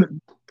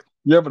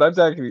 Yeah, but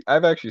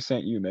I've actually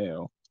sent you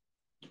mail.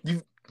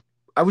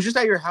 I was just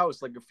at your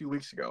house like a few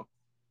weeks ago.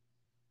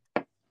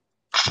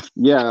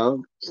 Yeah,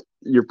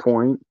 your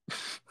point.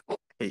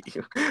 Hate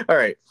you. All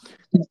right.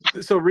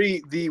 So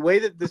the way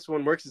that this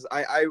one works is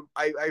I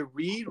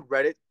read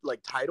Reddit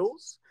like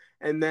titles,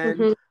 and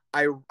then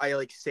I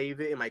like save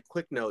it in my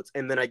quick notes,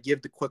 and then I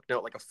give the quick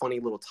note like a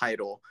funny little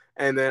title,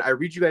 and then I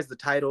read you guys the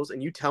titles,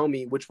 and you tell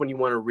me which one you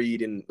want to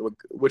read and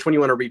which one you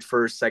want to read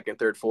first, second,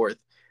 third, fourth.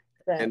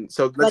 Okay. And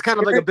so that's kind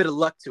of like a bit of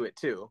luck to it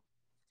too.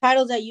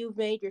 Titles that you've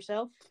made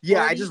yourself?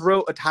 Yeah, I just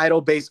wrote a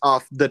title based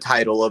off the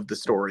title of the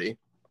story.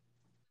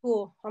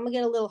 Cool. I'm gonna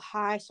get a little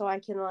high so I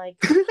can like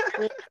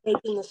really take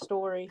in the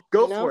story.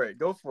 Go you know? for it.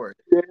 Go for it.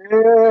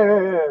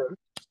 Yeah.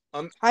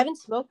 I haven't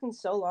smoked in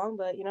so long,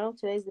 but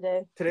today's the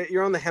day. Today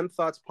you're on the Hemp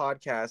Thots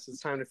podcast. It's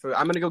time to.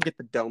 I'm gonna go get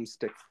the dome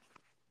stick.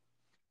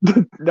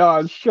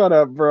 Nah, shut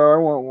up, bro. I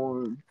want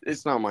one.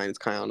 It's not mine. It's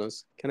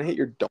Kayana's. Can I hit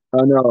your dome?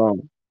 I know.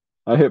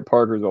 I hit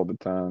Parker's all the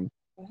time.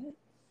 What?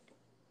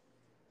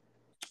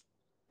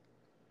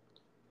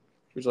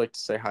 Would you like to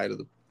say hi to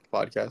the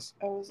podcast?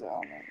 I was on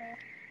right now.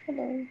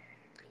 Hello.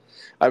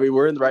 I mean,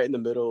 we're right in the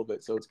middle of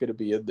it, so it's gonna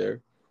be in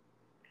there.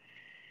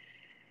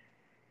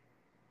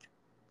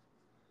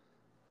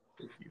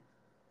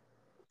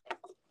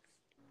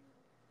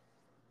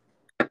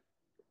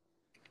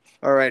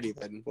 Alrighty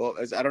then. Well,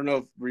 I don't know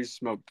if Reese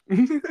smoked.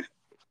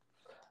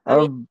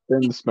 I've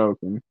been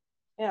smoking.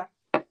 Yeah.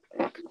 All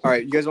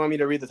right, you guys want me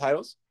to read the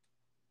titles?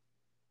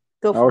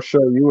 Go for I'll it.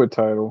 show you a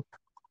title.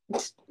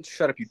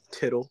 Shut up, you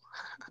tittle.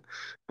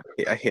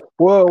 I hit.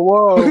 Whoa,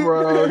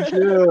 bro,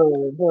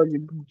 chill.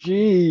 Fucking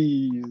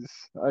jeez.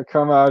 I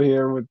come out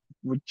here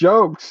with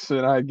jokes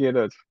and I get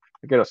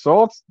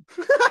assault.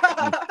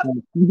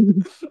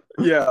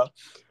 Yeah.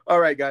 All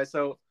right, guys.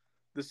 So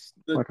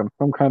Like I'm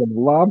some kind of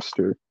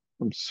lobster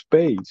from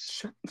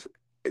space.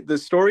 the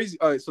stories.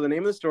 So the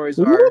name of the stories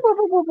are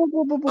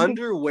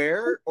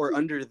Underwear or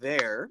Under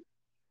There.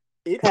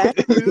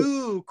 It's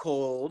too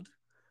cold.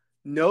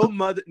 No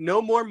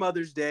more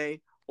Mother's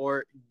Day,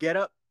 or Get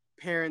Up,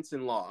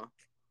 Parents-in-Law.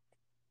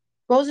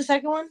 What was the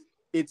second one?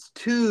 It's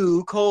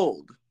too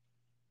cold.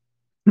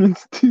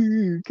 It's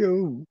too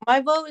cold.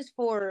 My vote is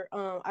for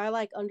I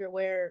like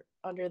Underwear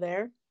Under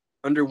There.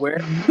 Underwear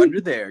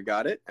Under There.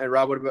 Got it. And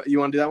Rob, what about you?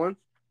 Want to do that one?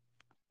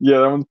 Yeah,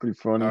 that one's pretty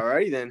funny.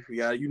 Alrighty then. We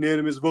got a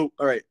unanimous vote.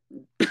 All right.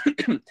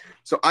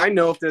 So I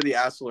know if they're the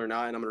asshole or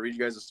not, and I'm gonna read you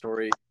guys a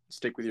story.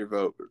 Stick with your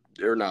vote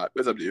or not.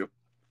 It's up to you.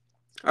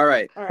 All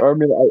right. I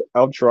mean,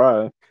 I'll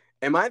try.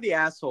 Am I the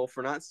asshole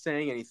for not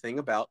saying anything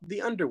about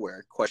the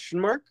underwear? Question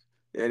mark.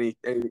 Any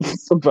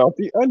It's about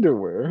the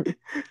underwear.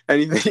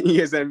 anything you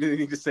guys have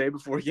anything to say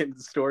before we get into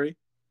the story?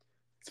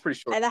 It's pretty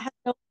short. And I have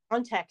no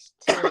context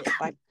to it.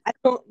 Like, I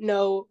don't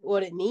know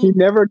what it He means.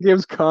 never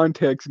gives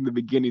context in the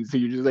beginning, so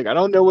you're just like, I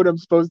don't know what I'm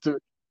supposed to.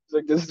 It's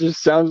like, this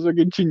just sounds like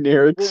a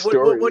generic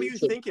story. What do you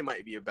think it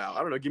might be about?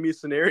 I don't know. Give me a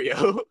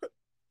scenario.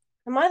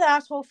 Am I the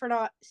asshole for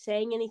not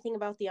saying anything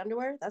about the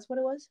underwear? That's what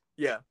it was?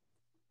 Yeah.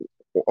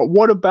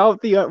 What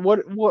about the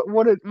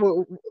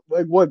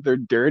like what? They're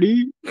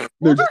dirty.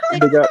 They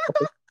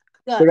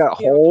got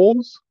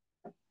holes.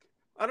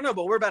 I don't know,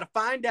 but we're about to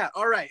find out.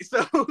 All right,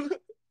 so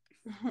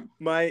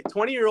my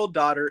 20-year-old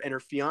daughter and her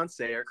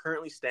fiance are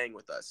currently staying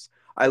with us.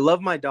 I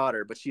love my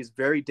daughter, but she's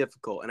very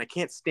difficult, and I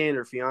can't stand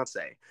her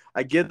fiance.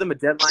 I give them a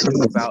deadline to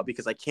move out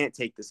because I can't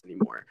take this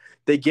anymore.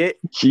 They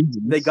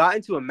got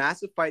into a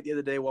massive fight the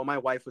other day while my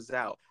wife was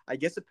out. I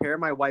guess a pair of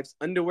my wife's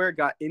underwear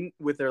got in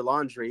with their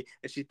laundry,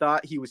 and she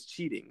thought he was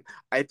cheating.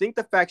 I think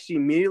the fact she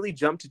immediately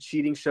jumped to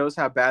cheating shows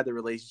how bad the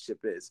relationship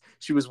is.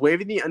 She was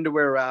waving the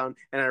underwear around,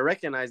 and I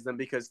recognized them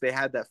because they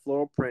had that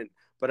floral print,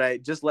 but I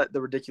just let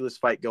the ridiculous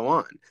fight go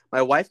on.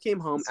 My wife came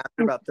home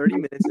after about 30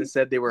 minutes and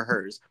said they were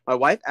hers. My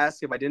wife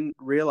asked if I didn't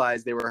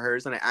realize they were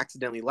hers, and I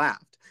accidentally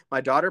laughed.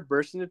 My daughter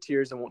burst into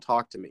tears and won't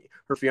talk to me.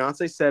 Her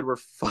fiance said we're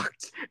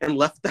fucked and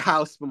left the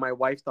house, but my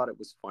wife thought it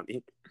was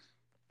funny.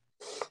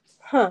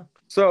 Huh.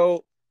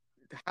 So,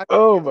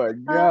 oh my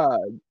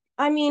god.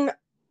 I mean,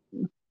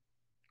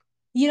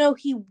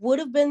 he would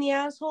have been the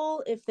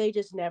asshole if they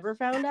just never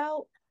found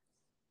out.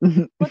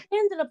 But they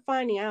ended up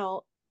finding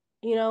out,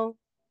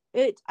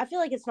 I feel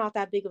like it's not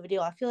that big of a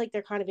deal. I feel like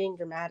they're kind of being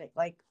dramatic.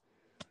 Like,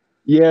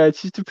 yeah,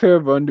 it's just a pair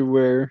of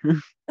underwear.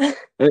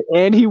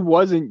 And he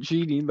wasn't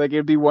cheating. Like,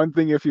 it'd be one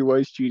thing if he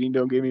was cheating,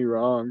 don't get me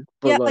wrong.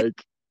 But yeah,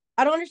 like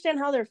I don't understand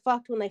how they're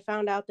fucked when they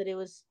found out that it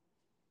was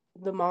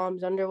the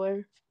mom's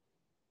underwear.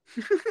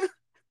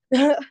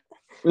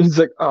 It's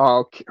like,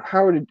 oh,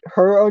 how did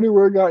her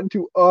underwear got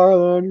into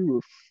our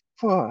underwear?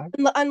 Fuck.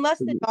 Unless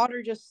the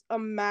daughter just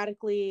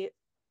automatically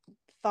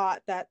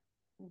thought that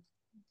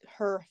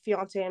her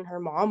fiance and her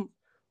mom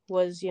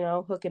was,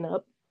 hooking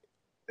up.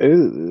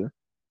 Ew.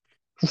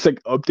 It's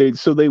like updates,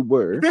 so they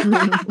were.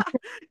 Sometimes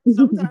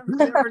you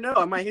never know.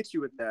 I might hit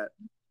you with that.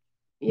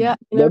 Yeah.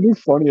 That'd be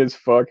funny as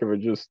fuck if it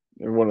just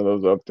in one of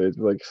those updates.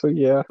 Like, so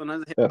yeah.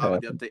 Sometimes I hit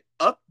the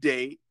update.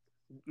 Update.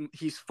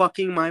 He's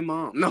fucking my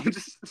mom. No,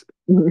 just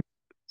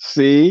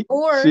see?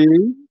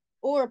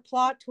 Or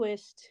plot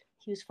twist.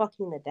 He was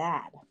fucking the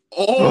dad.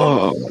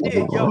 Oh,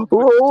 shit, yo, took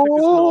this in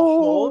a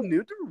whole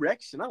new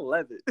direction. I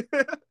love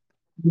it.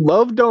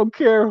 Love don't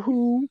care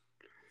who.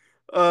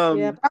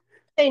 Yeah, probably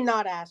say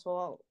not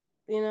asshole.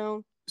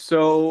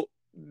 So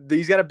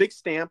he's got a big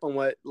stamp on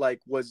what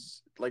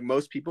was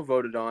most people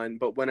voted on,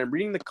 but when I'm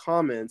reading the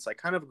comments, I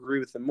kind of agree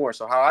with him more.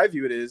 So how I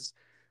view it is,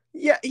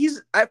 yeah,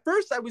 he's at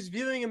first I was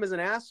viewing him as an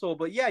asshole,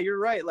 but yeah, you're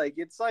right. Like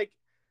it's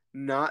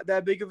not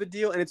that big of a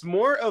deal, and it's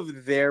more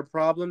of their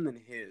problem than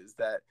his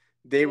that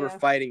they were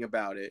fighting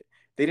about it.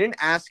 They didn't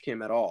ask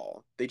him at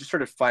all. They just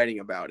started fighting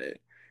about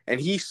it, and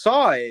he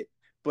saw it,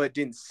 but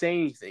didn't say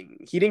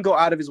anything. He didn't go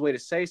out of his way to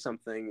say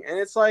something. And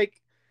it's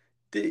like,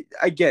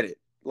 I get it.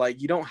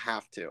 Like, you don't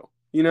have to,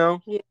 you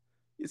know? Yeah.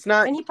 It's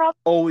not And he probably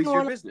always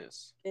your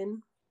business.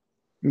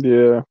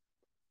 Yeah.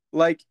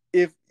 Like,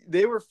 if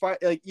they were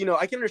like, you know,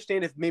 I can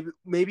understand if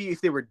maybe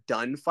if they were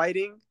done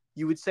fighting,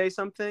 you would say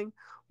something.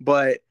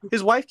 But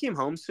his wife came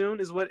home soon,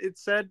 is what it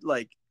said.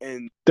 Like,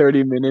 and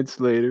 30 minutes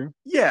later.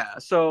 yeah,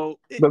 so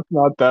That's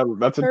not that.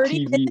 That's a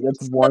 30 TV. minutes?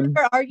 That's one.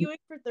 We're arguing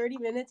for 30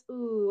 minutes.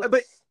 Ooh.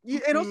 But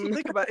and also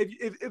think about it,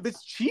 if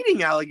it's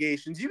cheating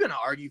allegations, you're gonna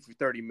argue for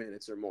 30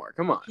 minutes or more.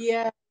 Come on.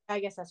 Yeah, I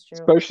guess that's true.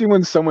 Especially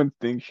when someone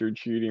thinks you're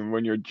cheating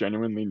when you're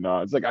genuinely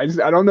not. It's like I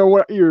don't know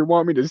what you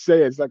want me to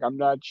say. It's like I'm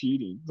not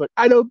cheating. It's like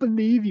I don't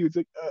believe you. It's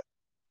like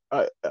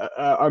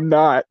I'm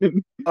not. Oh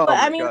but my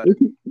I mean, God.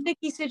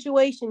 sticky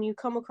situation. You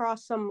come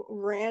across some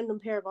random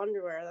pair of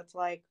underwear that's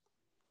like.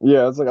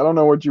 Yeah, it's like I don't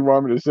know what you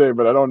want me to say,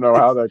 but I don't know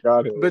how that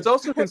got here. But it's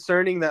also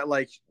concerning that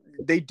like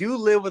they do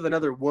live with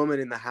another woman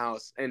in the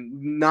house,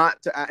 and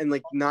not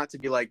to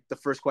be like the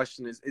first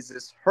question is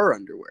this her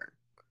underwear?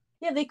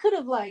 Yeah, they could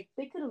have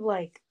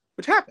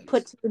Which happens.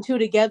 put two and two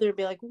together and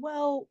be like,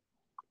 well,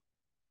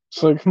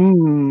 It's like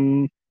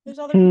there's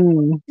other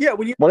people. Yeah,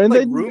 when you why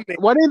like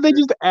didn't they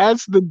just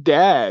ask the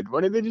dad?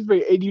 Why didn't they just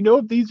be, hey, do you know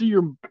if these are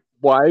your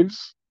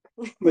wives?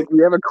 Like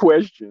we have a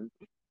question.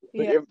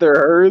 Like, Yeah. if they're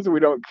hers,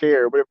 we don't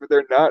care. But if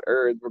they're not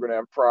hers, we're gonna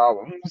have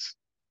problems.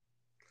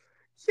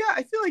 Yeah,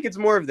 I feel like it's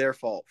more of their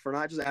fault for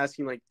not just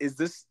asking like, does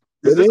They this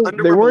didn't-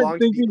 underwear they weren't belong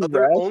to the thinking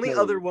only rationally.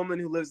 other woman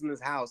who lives in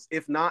this house?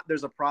 If not,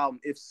 there's a problem.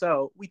 If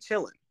so, we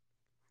chillin'.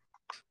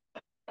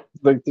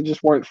 Like they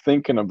just weren't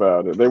thinking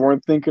about it. They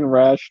weren't thinking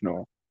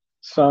rational.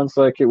 Sounds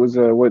like it was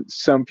what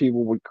some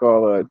people would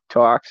call a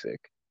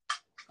toxic.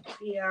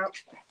 Yeah.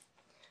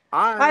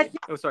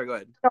 Oh, sorry. Go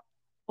ahead.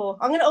 Cool.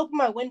 I'm gonna open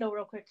my window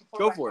real quick.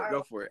 Go for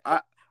it.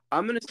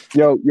 I'm gonna.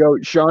 Yo,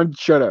 Sean,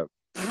 shut up.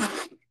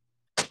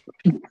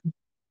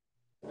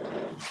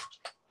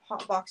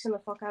 Hotboxing the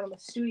fuck out of my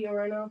studio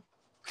right now.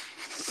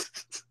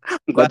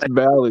 That's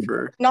valid.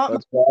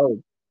 That's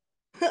valid.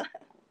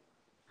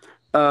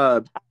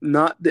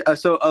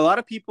 So a lot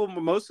of people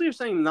mostly are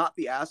saying not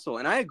the asshole,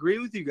 and I agree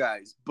with you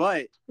guys,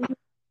 but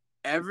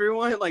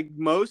everyone, like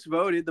the most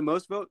vote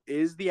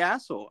is the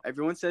asshole.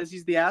 Everyone says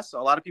he's the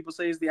asshole. A lot of people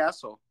say he's the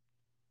asshole.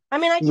 I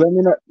mean,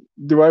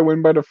 do I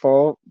win by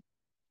default?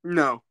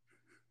 No.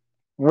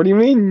 What do you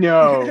mean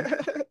no?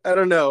 I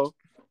don't know.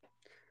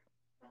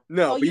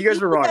 No, but you guys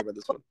were wrong about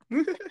this one.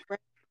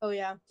 Oh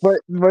yeah.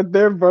 But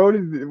their vote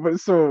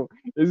is, so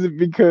is it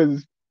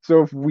because,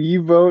 so if we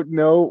vote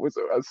no,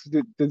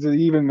 does it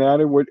even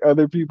matter what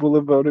other people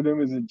have voted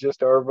him? Is it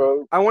just our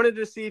vote? I wanted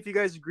to see if you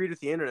guys agreed with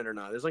the internet or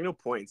not. There's like no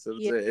points. So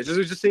Yeah. it's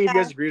just seeing if you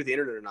guys agree with the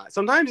internet or not.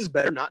 Sometimes it's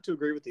better not to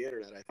agree with the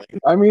internet, I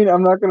think. I mean,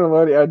 I'm not gonna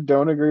lie to you, I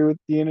don't agree with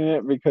the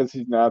internet because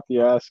he's not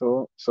the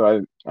asshole.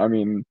 So I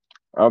mean,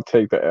 I'll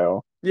take the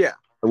L. Yeah.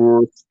 I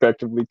will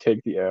respectively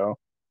take the L.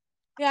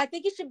 Yeah, I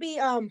think it should be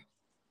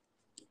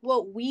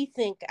what we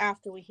think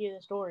after we hear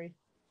the story.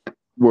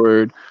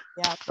 Word.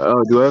 Yeah.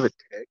 Oh, do I have a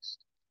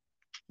text?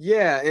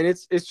 Yeah, and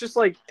it's just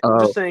like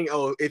just saying,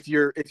 oh, if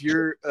you're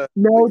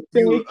no, if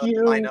thank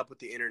you. Line up with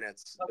the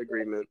internet's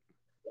agreement.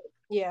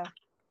 Yeah.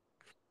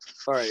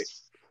 All right,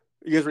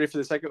 you guys ready for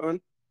the second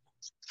one?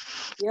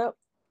 Yep.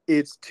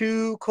 It's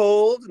too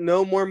cold.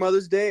 No more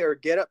Mother's Day, or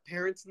get up,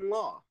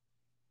 parents-in-law.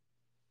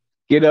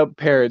 Get up,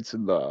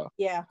 parents-in-law.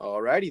 Yeah.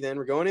 Alrighty then,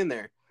 we're going in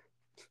there.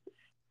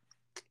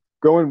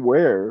 Going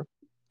where?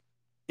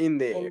 In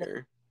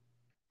there.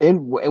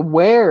 In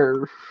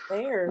where?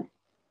 Where?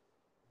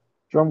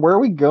 John, where are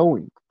we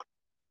going?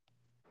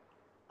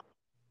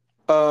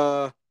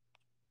 John.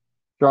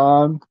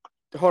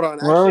 Hold on.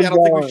 Actually, I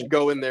don't think we should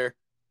go in there.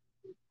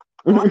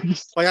 Like,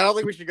 I don't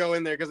think we should go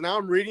in there because now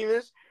I'm reading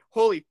this.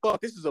 Holy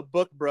fuck, this is a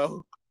book,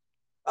 bro.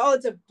 Oh,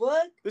 it's a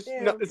book?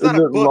 No, it's not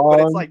a book, long?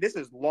 But it's like, this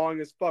is long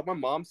as fuck. My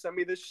mom sent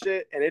me this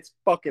shit, and it's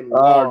fucking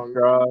long. Oh,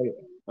 God.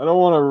 I don't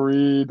want to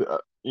read,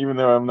 even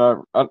though I'm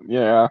not,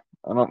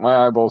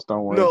 my eyeballs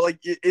don't work. No, like,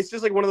 it's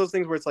just like one of those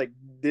things where it's like,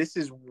 this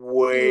is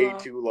way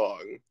too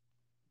long.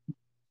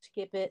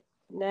 Skip it.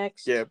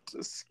 Next.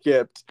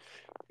 Skipped.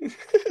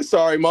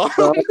 Sorry, Mom.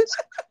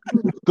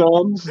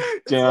 Thumbs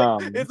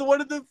down. It's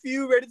one of the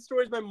few Reddit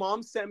stories my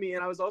mom sent me,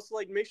 and I was also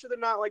like, make sure they're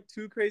not like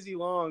too crazy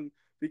long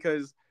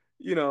because,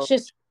 you know, it's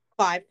just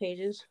 5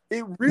 pages.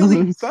 It really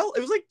it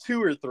was like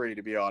 2 or 3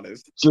 to be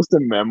honest. Just a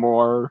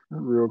memoir,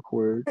 real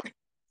quick.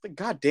 Like,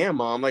 God damn,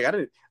 Mom, like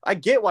I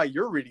get why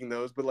you're reading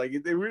those, but like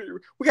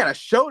we got a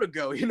show to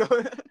go, you know.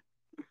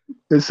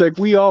 It's like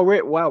we all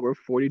read. Wow, we're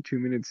 42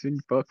 minutes in.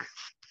 Fuck.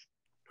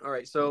 All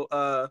right,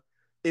 so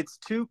it's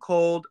too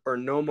cold or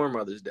no more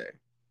Mother's Day.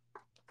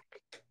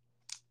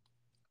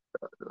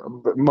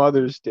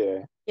 Mother's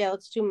Day. Yeah,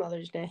 let's do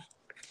Mother's Day.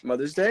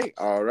 Mother's Day?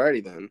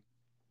 Alrighty then.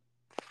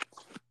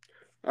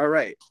 All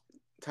right.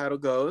 Title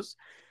goes.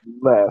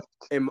 Left.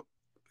 Am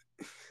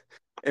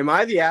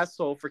I the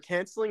asshole for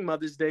canceling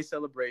Mother's Day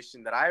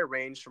celebration that I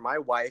arranged for my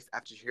wife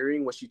after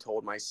hearing what she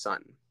told my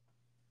son?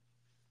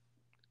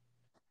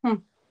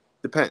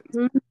 Depends.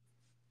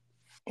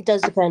 It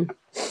does depend.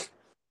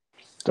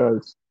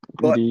 Does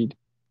But indeed.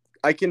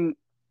 I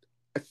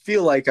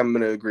feel like I'm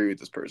gonna agree with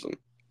this person.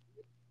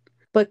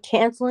 But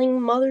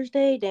canceling Mother's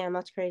Day, damn,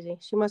 that's crazy.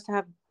 She must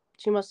have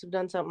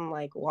done something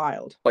like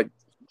wild. Like,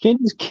 you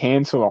can't just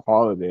cancel a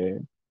holiday.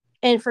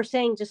 And for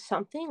saying just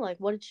something, like,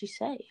 what did she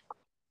say?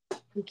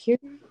 I'm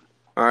curious.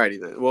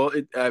 Alrighty then. Well,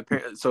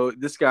 so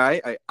this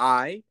guy,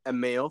 I, a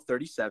male,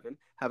 37,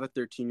 have a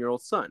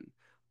 13-year-old son.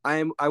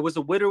 I was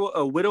a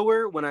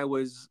widower when I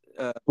was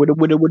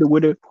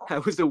Widow. I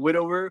was a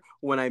widower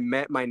when I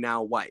met my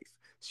now wife.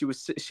 She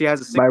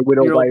has a My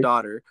widow 16-year-old wife.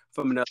 daughter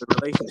from another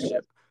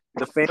relationship.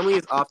 The family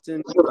is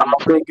often on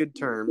pretty good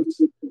terms.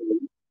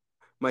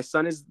 My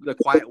son is the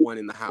quiet one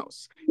in the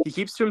house. He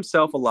keeps to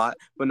himself a lot,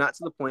 but not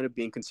to the point of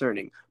being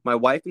concerning. My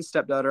wife and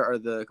stepdaughter are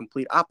the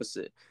complete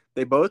opposite.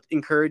 They both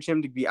encourage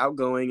him to be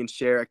outgoing and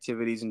share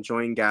activities and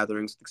join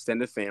gatherings with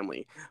extended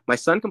family. My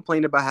son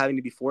complained about having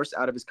to be forced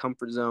out of his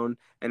comfort zone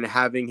and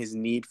having his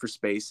need for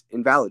space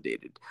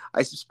invalidated.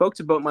 I spoke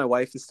to both my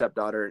wife and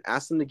stepdaughter and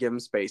asked them to give him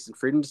space and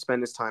freedom to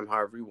spend his time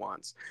however he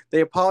wants.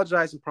 They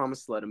apologized and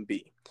promised to let him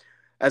be.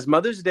 As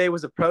Mother's Day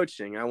was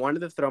approaching, I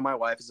wanted to throw my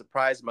wife a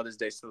surprise Mother's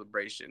Day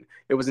celebration.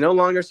 It was no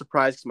longer a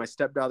surprise because my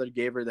stepdaughter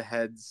gave her the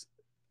heads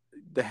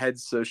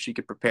so she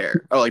could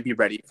prepare. Oh, like be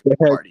ready for the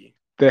party.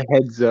 The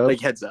heads up. Like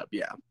heads up,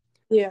 yeah.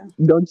 Yeah.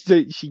 Don't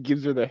say she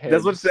gives her the heads.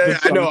 That's what said.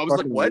 I know. I was like,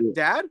 fucking what, weird.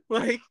 Dad?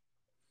 Like,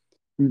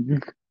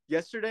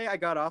 yesterday I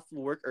got off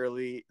work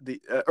earlier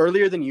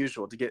than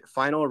usual to get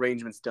final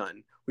arrangements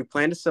done. We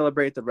planned to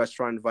celebrate at the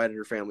restaurant and invited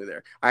her family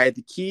there. I had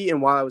the key,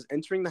 and while I was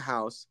entering the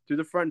house through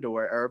the front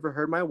door, I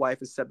overheard my wife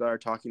and stepdaughter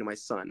talking to my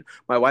son.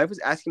 My wife was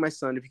asking my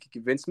son if he could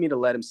convince me to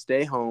let him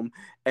stay home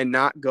and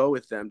not go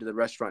with them to the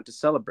restaurant to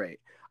celebrate.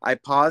 I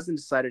paused and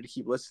decided to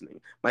keep listening.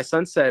 My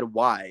son said,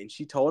 "Why?" And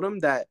she told him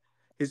that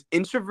his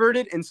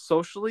introverted and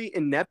socially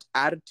inept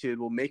attitude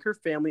will make her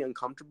family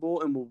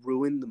uncomfortable and will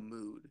ruin the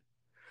mood.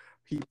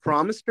 He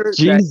promised her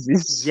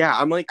Jesus.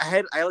 I'm like,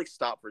 I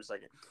stopped for a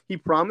second. He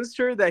promised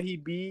her that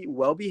he'd be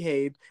well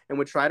behaved and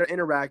would try to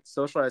interact,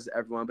 socialize with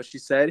everyone, but she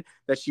said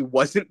that she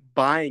wasn't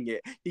buying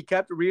it. He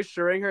kept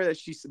reassuring her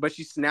but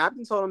she snapped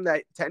and told him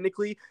that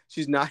technically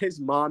she's not his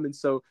mom, and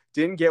so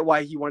didn't get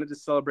why he wanted to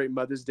celebrate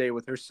Mother's Day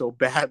with her so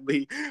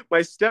badly.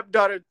 My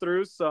stepdaughter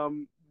threw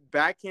some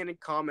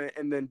backhanded comment,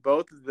 and then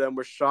both of them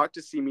were shocked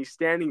to see me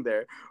standing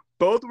there.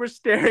 Both were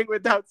staring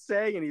without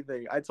saying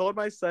anything. I told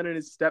my son and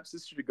his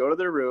stepsister to go to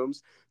their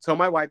rooms, told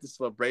my wife the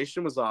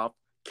celebration was off,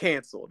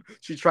 canceled.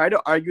 She tried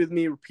to argue with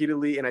me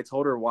repeatedly, and I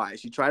told her why.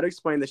 She tried to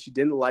explain that she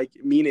didn't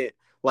mean it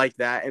like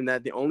that, and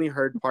that they only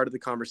heard part of the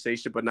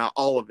conversation, but not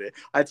all of it.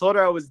 I told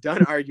her I was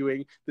done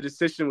arguing. The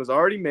decision was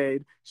already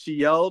made. She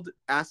yelled,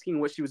 asking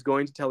what she was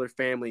going to tell her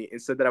family,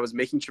 and said that I was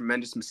making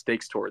tremendous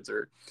mistakes towards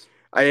her.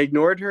 I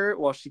ignored her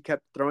while she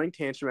kept throwing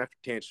tantrum after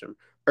tantrum.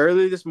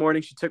 Early this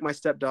morning, she took my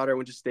stepdaughter and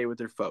went to stay with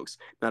her folks.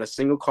 Not a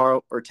single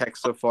call or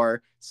text so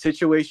far.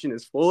 Situation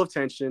is full of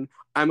tension.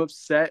 I'm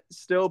upset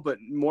still, but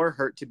more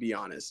hurt, to be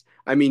honest.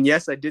 I mean,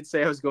 yes, I did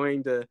say I was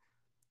going to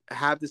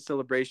have this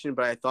celebration,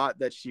 but I thought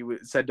that she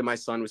said to my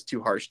son was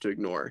too harsh to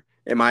ignore.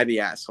 Am I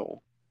the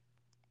asshole?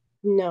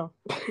 No.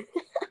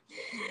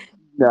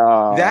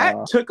 Nah.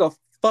 That took a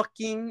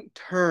fucking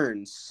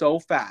turn so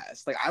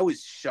fast. Like, I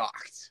was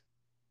shocked.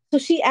 So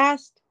she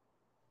asked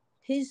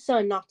his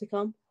son not to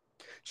come?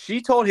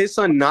 She told his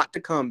son not to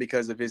come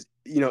because of his,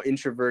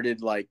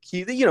 introverted, like,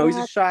 he's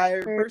a shy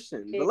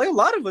person. But like a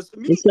lot of us,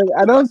 it's like,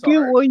 I don't get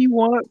why you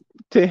want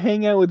to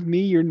hang out with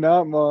me. You're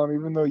not mom,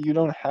 even though you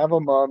don't have a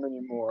mom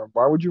anymore.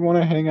 Why would you want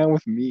to hang out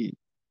with me?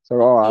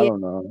 So, I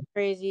don't know.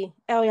 Crazy.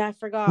 Oh, yeah, I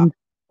forgot.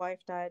 Wife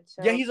died.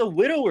 So. Yeah, he's a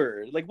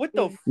widower. Like, what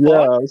the fuck?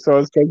 Yeah, so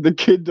it's like the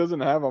kid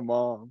doesn't have a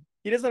mom.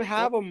 He doesn't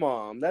have a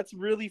mom. That's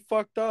really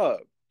fucked up.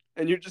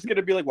 And you're just going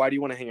to be like, why do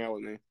you want to hang out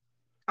with me?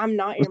 I'm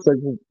not your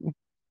mom.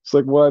 It's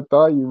like, well, I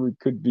thought you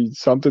could be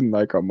something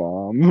like a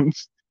mom.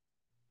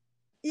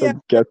 Yeah. I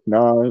guess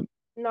not.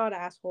 Not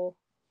asshole.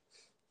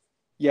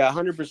 Yeah,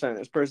 100%.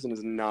 This person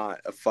is not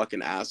a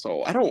fucking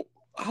asshole.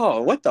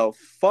 What the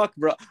fuck,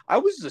 bro? I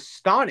was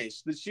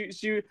astonished that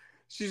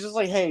she's just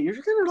like, hey, you're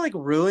gonna like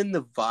ruin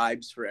the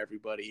vibes for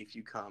everybody if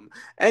you come.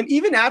 And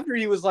even after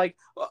he was like,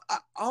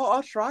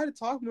 I'll try to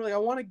talk more. Like, I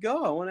want to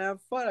go. I want to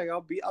have fun. Like,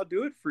 I'll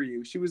do it for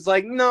you. She was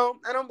like, no,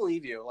 I don't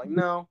believe you. Like,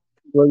 no.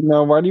 Like,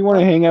 no, why do you want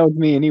to hang out with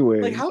me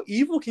anyway? Like, how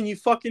evil can you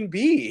fucking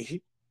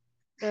be?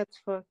 That's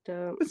fucked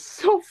up. It's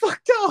so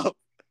fucked up.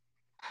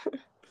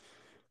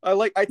 I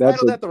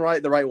titled that the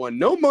right one.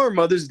 No more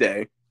Mother's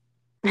Day.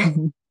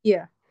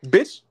 Yeah.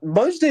 Bitch,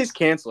 Mother's Day is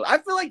canceled. I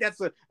feel like that's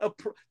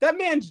that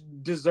man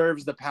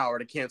deserves the power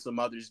to cancel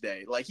Mother's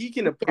Day. Like, he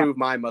can approve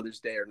my Mother's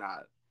Day or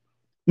not.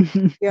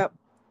 Yep.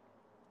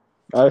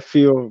 I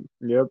feel,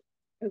 Agreed.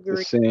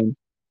 the same.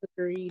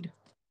 Agreed.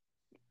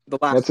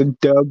 That's a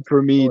dub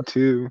for me,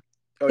 too.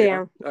 Oh,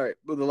 yeah. All right.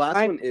 Well, the last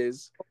one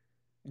is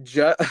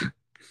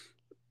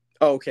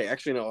oh, okay.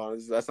 Actually, no,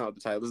 that's not the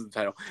title. This is the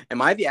title.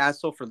 Am I the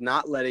asshole for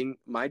not letting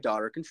my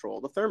daughter control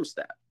the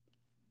thermostat?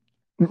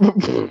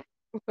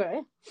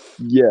 Okay.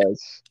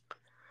 Yes.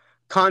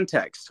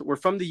 Context: we're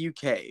from the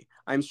UK.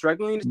 I'm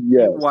struggling to see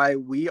Yes. why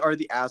we are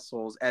the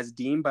assholes as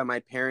deemed by my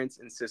parents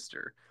and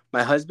sister.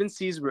 My husband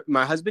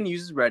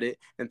uses Reddit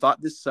and thought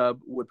this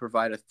sub would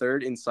provide a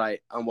third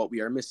insight on what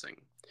we are missing.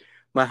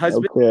 My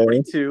husband, Okay.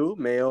 42,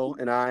 male,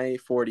 and I,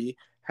 40,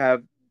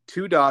 have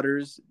 2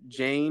 daughters,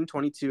 Jane,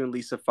 22, and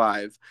Lisa,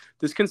 5.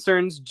 This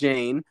concerns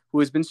Jane, who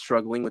has been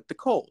struggling with the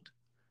cold.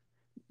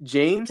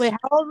 James. Wait,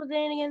 how old was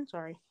Jane again?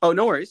 Sorry. Oh,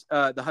 no worries.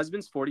 The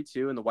husband's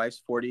 42 and the wife's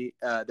 40.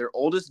 Their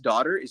oldest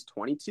daughter is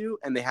 22,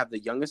 and they have the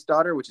youngest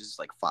daughter, which is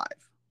like 5.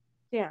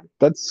 Yeah.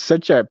 That's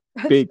such a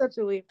big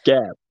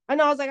gap. I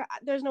know. I was like,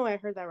 there's no way I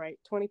heard that right.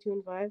 22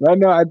 and 5. I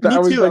know. I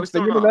was too, like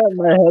thinking of that in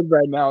my head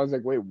right now. I was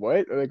like, wait,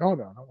 what? Like, hold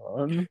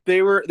on.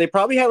 They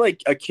probably had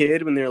like a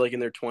kid when they were like in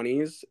their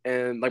 20s,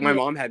 and like my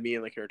mom had me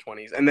in like her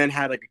 20s, and then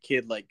had like a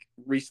kid like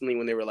recently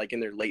when they were like in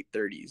their late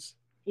 30s.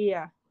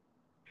 Yeah.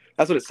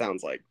 That's what it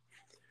sounds like.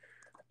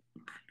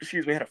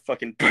 Excuse me, I had a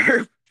fucking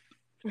burp.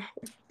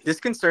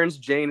 This concerns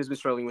Jane, who's been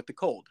struggling with the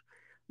cold.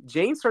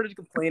 Jane started to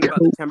complain about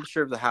the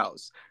temperature of the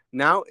house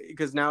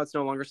because now it's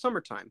no longer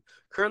summertime.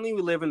 Currently,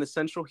 we live in the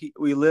central heat.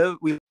 We leave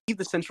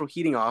the central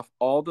heating off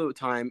all the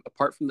time,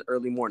 apart from the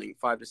early morning,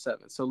 5 to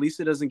 7. So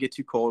Lisa doesn't get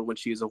too cold when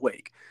she is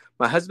awake.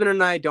 My husband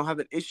and I don't have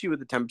an issue with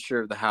the temperature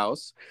of the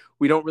house.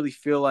 We don't really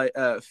feel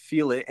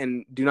it,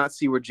 and do not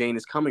see where Jane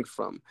is coming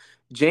from.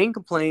 Jane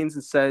complains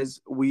and says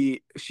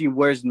she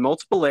wears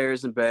multiple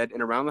layers in bed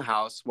and around the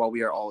house while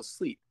we are all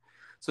asleep.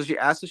 So she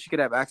asked if she could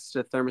have access to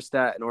a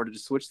thermostat in order to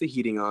switch the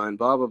heating on,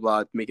 blah, blah,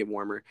 blah, to make it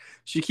warmer.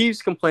 She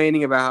keeps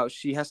complaining about how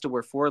she has to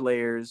wear 4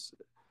 layers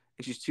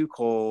and she's too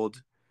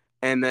cold.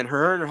 And then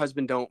her and her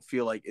husband don't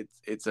feel like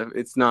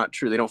it's not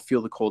true. They don't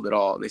feel the cold at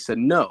all. They said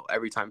no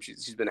every time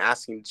she's been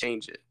asking to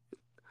change it.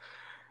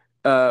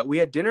 We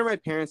had dinner at my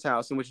parents'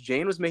 house in which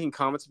Jane was making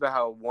comments about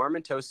how warm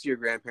and toasty your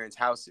grandparents'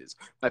 house is.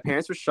 My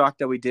parents were shocked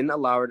that we didn't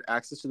allow her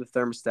access to the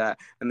thermostat,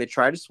 and they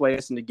tried to sway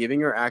us into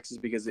giving her access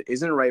because it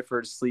isn't right for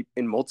her to sleep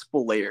in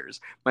multiple layers.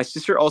 My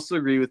sister also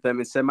agreed with them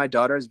and said my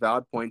daughter has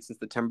valid points since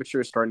the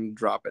temperature is starting to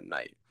drop at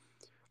night.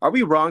 Are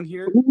we wrong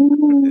here?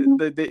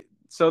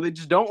 So they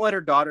just don't let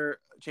her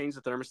daughter change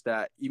the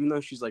thermostat, even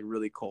though she's like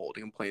really cold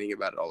and complaining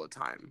about it all the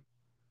time.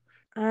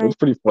 That's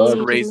pretty fun.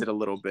 Just raise it a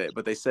little bit,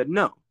 but they said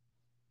no.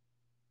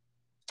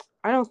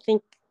 I don't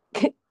think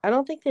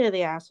they're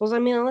the assholes. I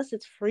mean, unless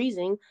it's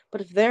freezing.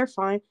 But if they're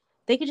fine,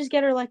 they could just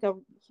get her like a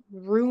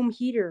room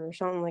heater or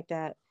something like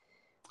that.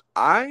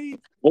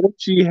 What if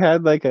she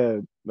had like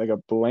a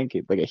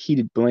blanket, like a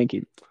heated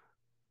blanket?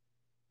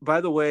 By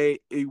the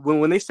way,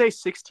 when they say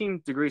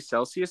 16 degrees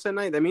Celsius at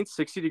night, that means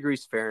 60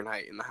 degrees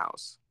Fahrenheit in the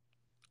house.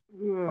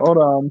 Hold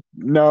on.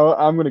 No,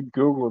 I'm going to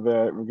Google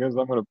that because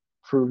I'm going to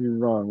prove you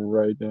wrong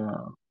right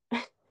now.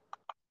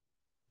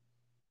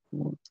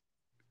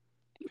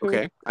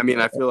 Okay. I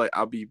mean, I feel like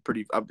it'd be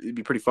pretty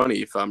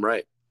funny if I'm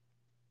right.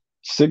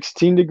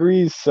 16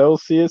 degrees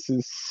Celsius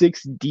is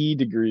 6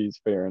 degrees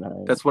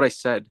Fahrenheit. That's what I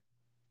said.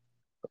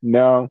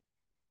 No.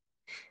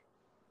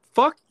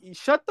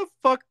 Shut the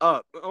fuck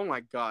up. Oh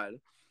my god.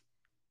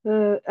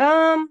 I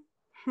don't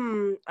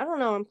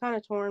know. I'm kind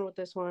of torn with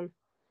this one.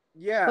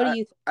 Yeah. What do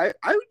you think?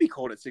 I would be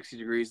cold at 60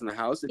 degrees in the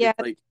house. Yeah.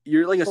 Like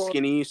you're like a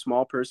skinny,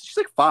 small person. She's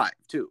like 5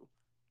 too.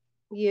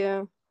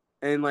 Yeah.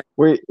 And like,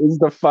 wait, is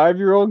the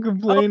 5-year-old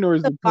complaining or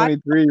is the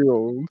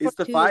 23-year-old? It's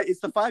the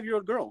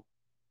 5-year-old girl.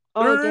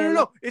 Oh,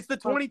 no. It's the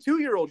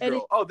 22-year-old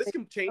girl. Oh, this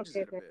can change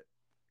it a bit.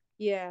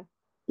 Yeah.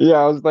 Yeah,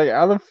 I was like,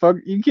 how the fuck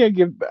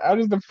how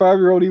does the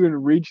 5-year-old even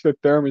reach the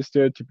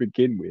thermostat to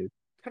begin with?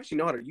 How does she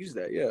know how to use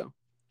that? Yeah.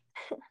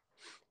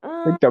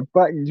 Like the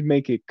buttons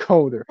make it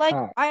colder. Like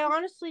hot. I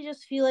honestly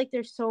just feel like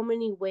there's so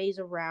many ways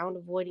around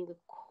avoiding the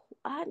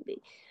cold.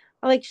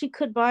 Like she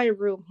could buy a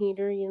room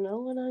heater, you know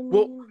what I mean?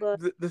 Well,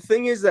 but the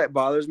thing is that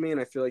bothers me, and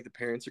I feel like the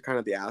parents are kind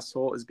of the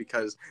asshole, is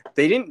because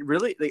they didn't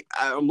really.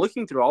 I'm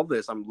looking through all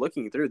this.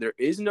 There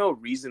is no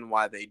reason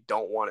why they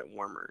don't want it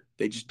warmer.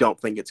 They just don't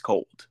think it's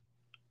cold.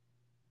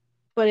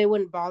 But it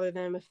wouldn't bother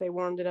them if they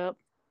warmed it up.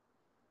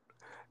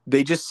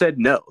 They just said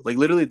no. Like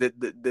literally,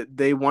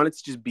 they wanted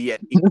to just be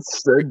at.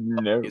 Said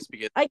no.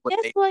 Because I what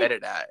guess they like set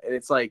it at, and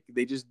it's like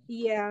they just.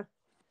 Yeah.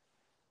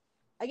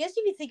 I guess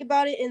if you think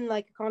about it in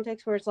like a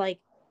context where it's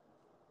like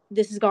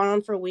this has gone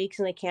on for weeks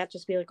and they can't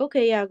just be like,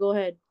 okay, yeah, go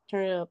ahead,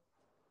 turn it up.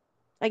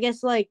 I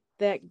guess like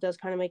that does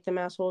kind of make them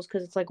assholes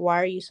because it's like,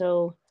 why are you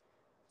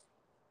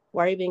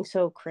being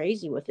so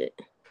crazy with it?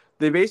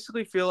 They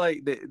basically feel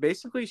like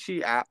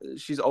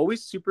she's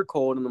always super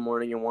cold in the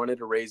morning and wanted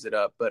to raise it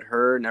up, but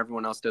her and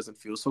everyone else doesn't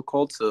feel so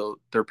cold, so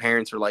their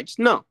parents are like, just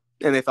no,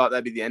 and they thought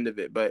that'd be the end of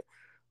it. But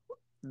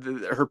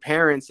her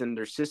parents and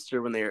her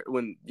sister,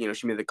 when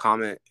she made the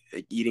comment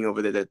like, eating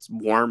over there that's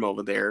warm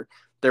over there,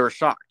 they were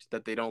shocked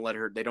that they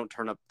don't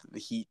turn up the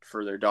heat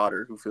for their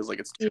daughter who feels like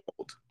it's too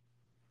cold.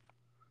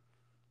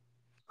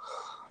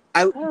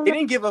 They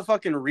didn't give a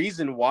fucking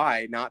reason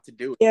why not to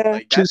do it. Yeah,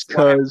 like that's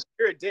why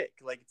you're a dick.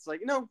 Like it's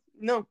like no,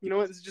 you know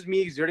what? This is just me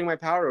exerting my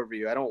power over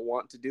you. I don't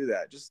want to do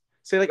that. Just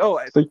say like, oh,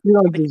 it's like you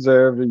don't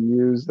deserve to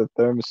use the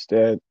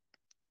thermostat.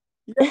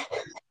 Yeah.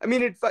 I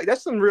mean, it's like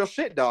that's some real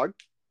shit, dog.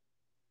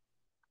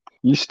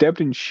 You stepped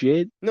in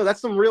shit? No,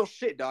 that's some real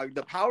shit, dog.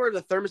 The power of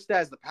the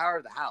thermostat is the power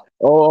of the house.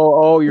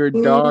 Oh, you're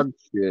dog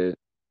shit.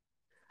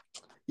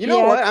 You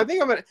know what? I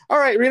think I'm gonna. All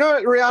right, you know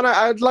what, Rihanna?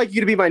 I'd like you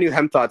to be my new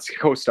Hemp Thots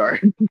co-star.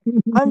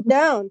 I'm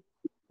down.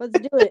 Let's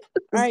do it.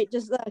 All right,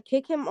 just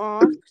kick him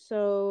off.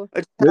 So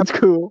that's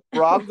cool.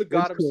 Rob the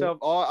God himself.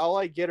 Cool. All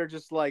I get are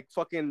just like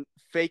fucking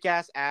fake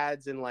ass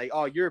ads and like,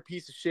 oh, you're a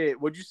piece of shit.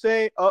 What'd you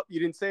say? Oh, you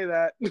didn't say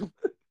that.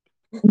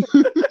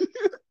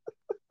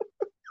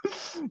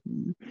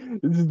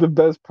 This is the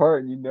best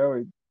part, you know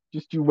it.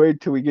 Just you wait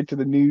till we get to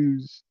the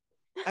news.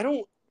 I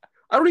don't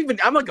even.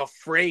 I'm like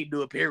afraid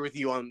to appear with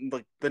you on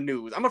like the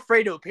news. I'm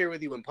afraid to appear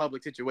with you in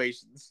public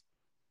situations.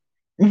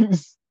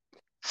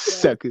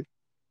 Sucker.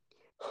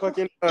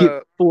 Fucking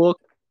get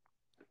fucked.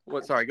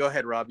 What? Sorry, go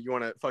ahead, Rob. You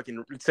want to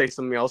fucking say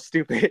something else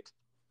stupid?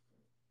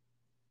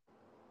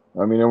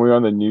 I mean, are we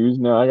on the news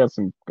now? I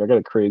got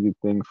a crazy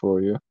thing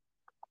for you.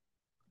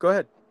 Go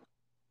ahead.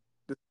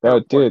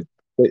 Oh,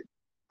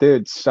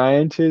 dude,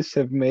 scientists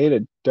have made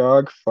a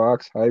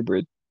dog-fox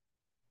hybrid.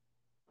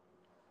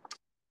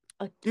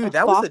 Dude,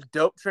 that was a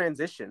dope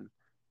transition.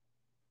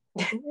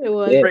 It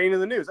was. Right into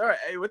the news. All right,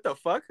 hey, what the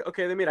fuck?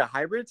 Okay, they made a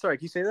hybrid. Sorry,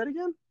 can you say that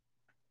again?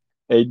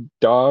 A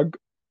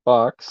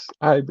dog-fox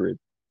hybrid.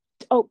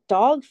 Oh,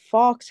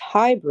 dog-fox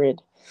hybrid.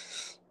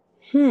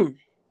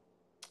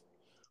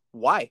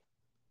 Why?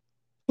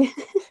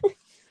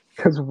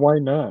 Because why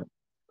not?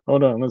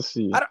 Hold on, let's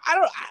see. I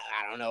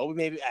don't know.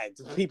 Maybe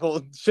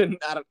people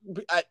shouldn't.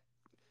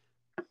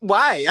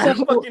 Why?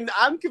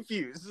 I'm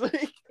confused.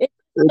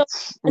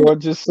 It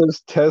just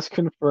says test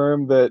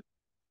confirmed that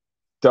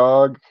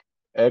dog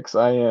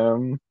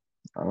XIM.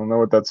 I don't know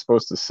what that's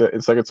supposed to say.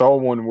 It's like it's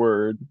all one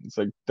word. It's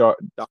like DOG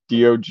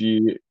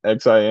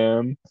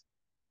XIM.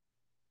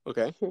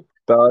 Okay.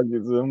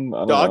 Dogism.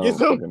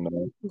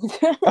 Dogism.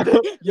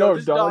 Yo,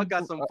 this dog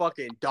got some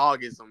fucking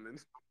dogism.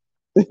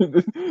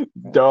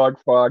 Dog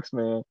fox,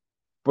 man.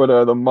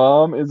 But the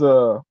mom is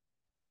a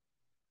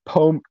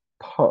papa's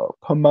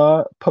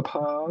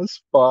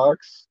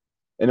fox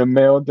and a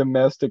male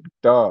domestic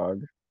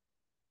dog.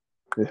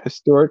 The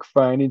historic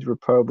findings were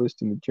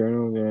published in the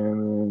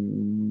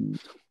journal.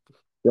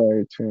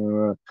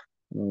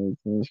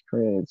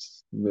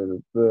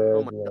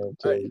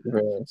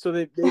 So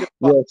they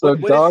so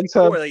dogs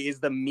have. Like, is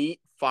the meat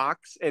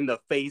fox and the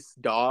face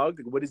dog?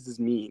 What does this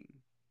mean?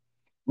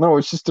 No,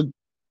 it's just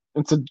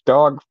it's a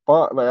dog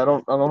fox. Like I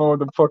don't know what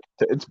the fuck.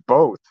 It's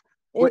both.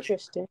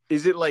 Interesting.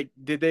 Is it like?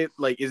 Did they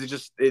like? Is it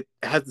just it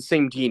has the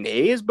same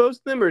DNA as both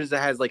of them, or does it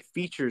has like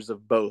features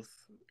of both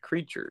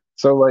creatures?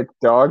 So like,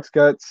 dog's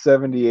got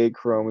 78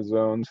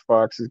 chromosomes.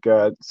 Fox has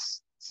got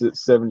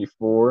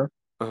 74.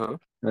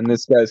 And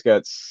this guy's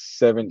got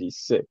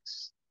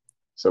 76.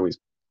 So he's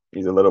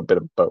a little bit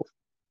of both.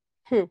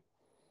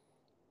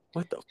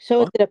 What the?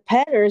 So fuck? Is it a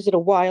pet or is it a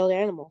wild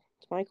animal?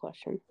 That's my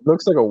question. It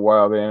looks like a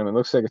wild animal. It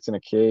looks like it's in a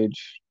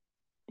cage.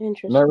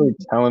 Interesting. Not really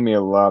telling me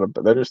a lot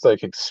about. They're just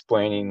like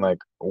explaining like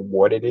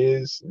what it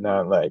is,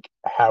 not like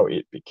how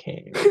it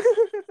became.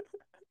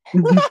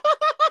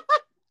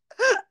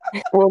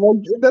 Well,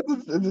 like that's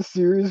a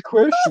serious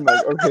question.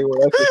 Like, okay, well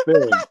that's the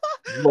thing.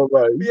 But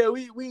like, yeah,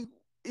 we we're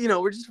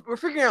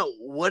figuring out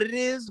what it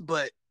is,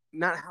 but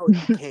not how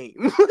it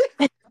became.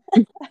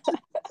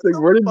 It's like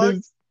where did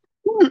this?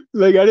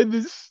 Like, how did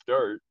this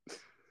start?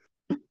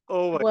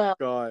 Oh my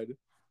god!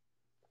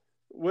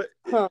 What?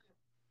 Huh.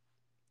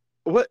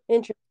 What?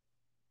 Interesting.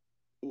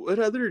 What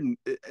other?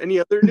 Any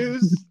other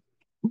news?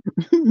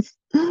 Dude,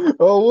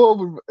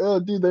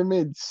 they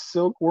made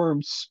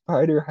silkworm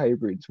spider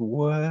hybrids.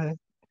 What?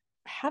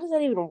 How does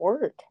that even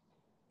work?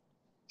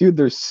 Dude,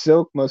 their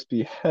silk must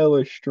be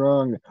hella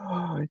strong.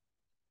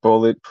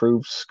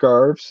 Bulletproof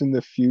scarves in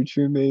the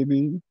future,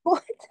 maybe.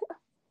 What?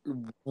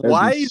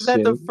 Why is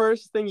that the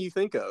first thing you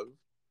think of?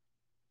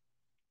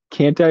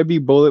 Can't I be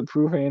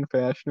bulletproof and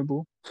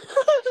fashionable?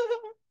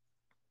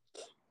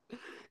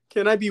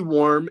 Can I be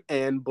warm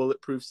and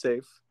bulletproof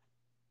safe?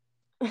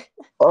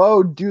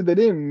 Oh, dude, they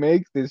didn't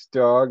make this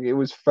dog. It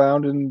was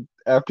found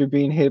after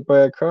being hit by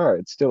a car.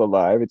 It's still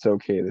alive. It's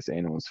okay. This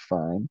animal's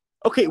fine.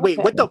 Okay, wait,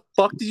 what the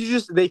fuck did you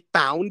just... They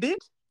found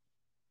it?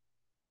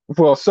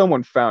 Well,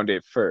 someone found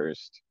it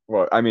first.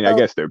 Well, I mean, I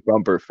guess their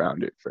bumper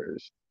found it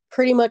first.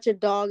 Pretty much a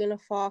dog and a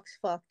fox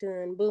fucked, and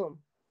then boom,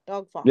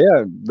 dog fox.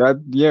 Yeah,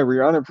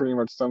 Rihanna pretty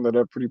much summed it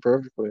up pretty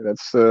perfectly.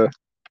 That's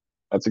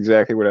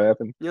exactly what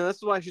happened. Yeah,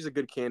 that's why she's a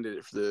good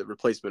candidate for the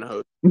replacement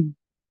host.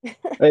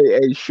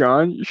 Hey,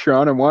 Sean,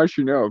 I want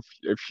you to know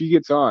if she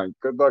gets on,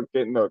 good luck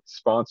getting the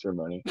sponsor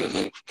money.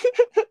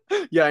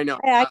 Yeah, I know.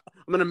 I'm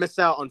gonna miss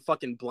out on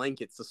fucking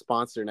blankets to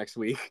sponsor next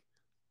week.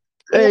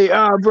 Hey,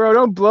 bro,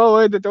 don't blow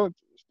it. Don't.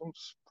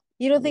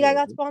 You don't think I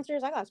got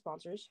sponsors? I got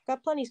sponsors.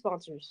 Got plenty of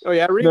sponsors. Oh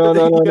yeah, you got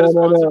a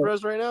sponsor for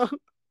us right now?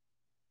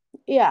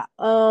 Yeah.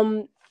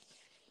 All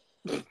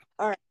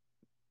right.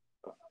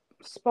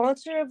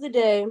 Sponsor of the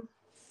day.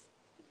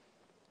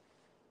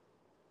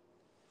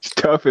 It's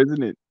tough,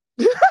 isn't it?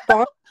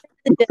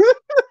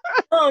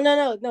 Oh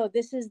no.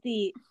 This is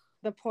the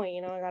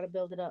point. I got to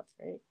build it up,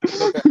 right?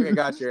 Okay,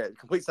 got you.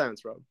 Complete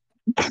silence, Rob.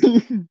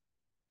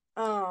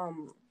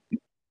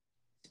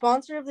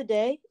 Sponsor of the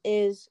day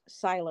is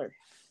Siler.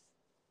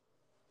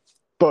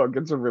 Fuck,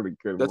 it's a really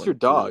good That's one. your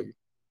dog.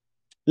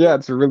 Yeah,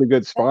 it's a really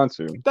good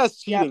sponsor.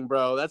 That's cheating,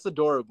 bro. That's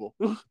adorable.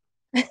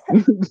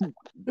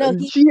 No,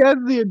 she has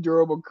the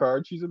adorable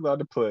card. She's allowed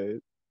to play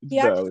it. It's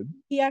valid.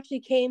 He actually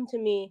came to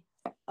me.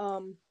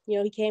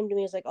 He came to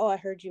me. He's like, "Oh, I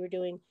heard you were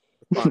doing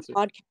Sponsor.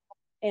 podcast,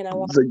 and I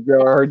want." He's like, "Yo,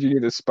 I heard you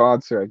need a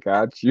sponsor. I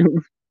got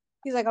you."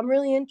 He's like, "I'm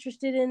really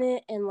interested in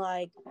it, and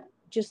like,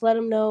 just let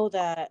him know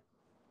that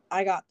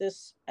I got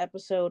this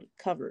episode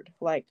covered.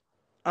 Like,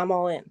 I'm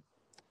all in."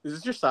 Is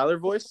this your Siler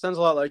voice? Sounds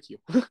a lot like you.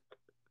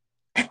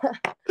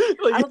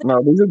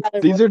 No,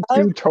 these are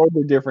two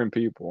totally different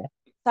people.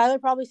 Tyler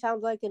probably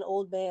sounds like an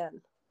old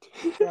man.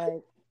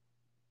 Like,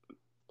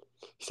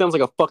 he sounds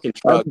like a fucking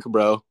truck,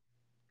 bro.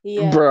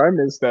 Yeah. Bro, I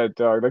miss that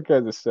dog. That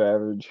guy's a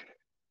savage.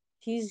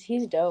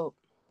 He's dope.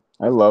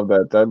 I love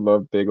that. I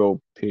love big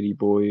old pity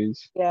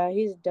boys. Yeah,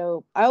 he's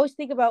dope. I always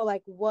think about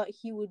like what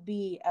he would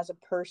be as a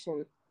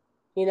person,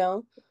 you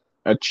know?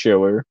 A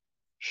chiller.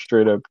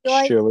 Straight up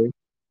chiller.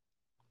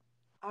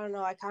 I don't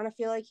know. I kind of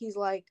feel like he's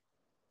like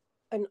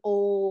an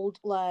old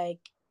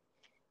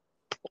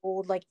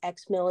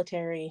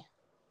ex-military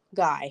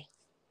guy.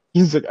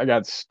 He's like, I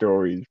got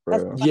stories,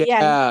 bro.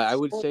 Yeah, I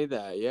would say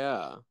that.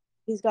 Yeah.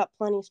 He's got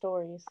plenty of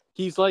stories.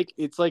 He's like,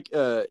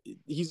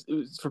 he's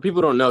for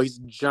people who don't know, he's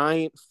a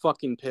giant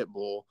fucking pit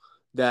bull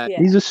that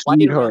he's a white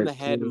sweetheart around the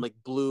head and like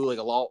blue like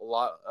a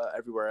lot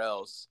everywhere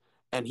else,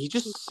 and he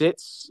just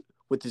sits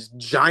with his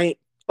giant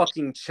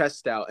fucking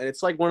chest out, and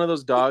it's like one of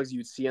those dogs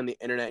you'd see on the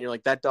internet, and you're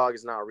like, that dog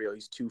is not real.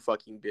 He's too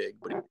fucking big,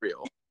 but he's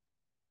real.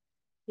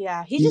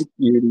 Yeah, he's just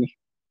beauty.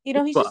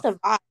 He's just a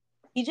vibe.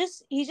 He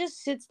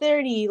just sits there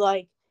and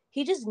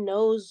he just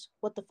knows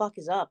what the fuck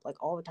is up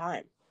like all the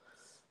time.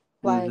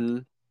 Like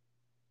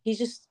he's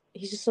just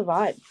a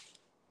vibe.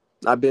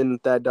 I've been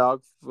that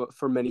dog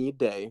for many a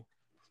day.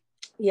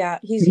 Yeah,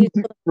 he's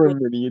for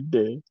many a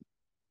day.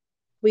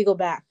 We go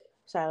back,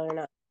 Siler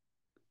and I.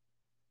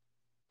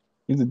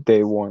 He's a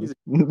day one.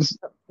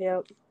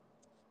 Yep.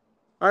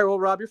 All right, well,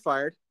 Rob, you're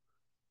fired.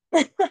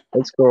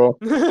 That's cool.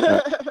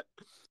 No.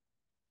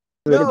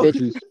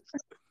 Bitches.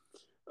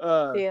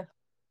 Yeah.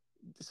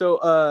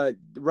 So,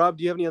 Rob,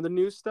 do you have any other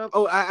news stuff?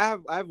 Oh, I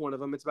have one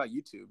of them. It's about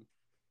YouTube.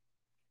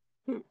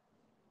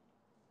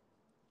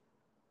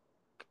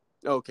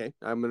 Okay,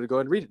 I'm gonna go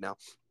ahead and read it now.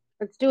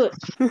 Let's do it.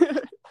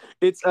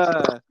 It's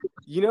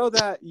you know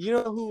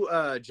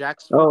who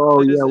Jack's?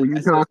 Oh yeah, were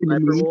you talking to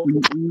me? Were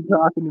you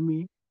talking to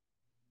me?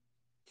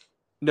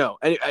 No.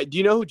 Do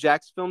you know who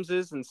Jack's Films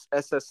is and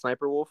SS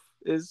Sniper Wolf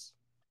is?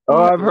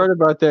 Oh, I've heard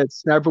about that.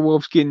 Sniper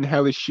Wolf's getting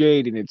hella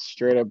shade, and it's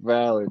straight up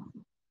valid.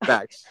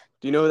 Facts.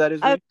 Do you know who that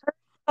is? I've heard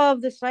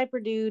of the sniper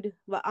dude,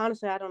 but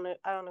honestly, I don't know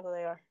who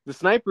they are. The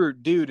sniper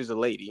dude is a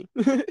lady.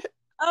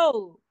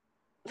 Oh.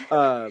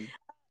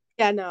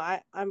 Yeah, no,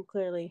 I'm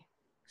clearly.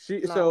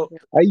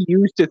 I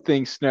used to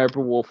think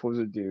Sniper Wolf was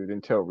a dude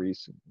until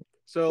recently.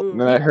 So and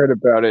then I heard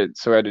about it,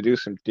 so I had to do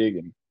some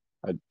digging.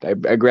 I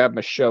grabbed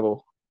my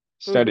shovel,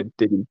 started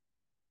digging.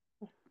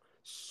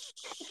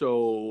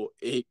 So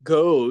it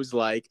goes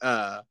like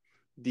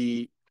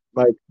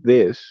like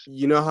this.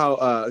 You know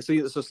how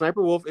so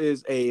Sniper Wolf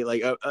is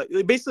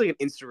basically an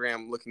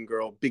Instagram looking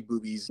girl, big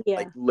boobies,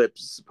 like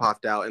lips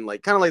popped out, and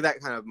like kind of like that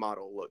kind of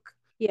model look.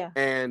 Yeah.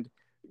 And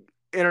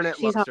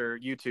internet loves her.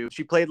 YouTube.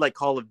 She played like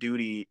Call of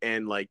Duty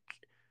and like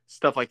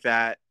stuff like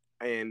that,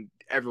 and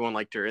everyone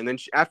liked her. And then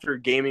after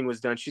gaming was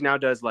done, she now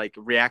does like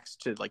reacts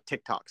to like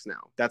TikToks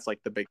now. That's like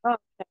the big. Oh,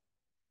 okay.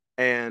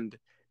 And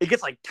it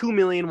gets like 2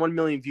 million, 1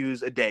 million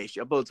views a day. She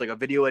uploads like a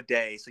video a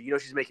day, so you know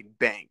she's making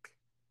bank,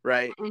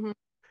 right? Mm-hmm.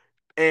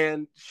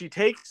 And she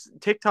takes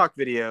TikTok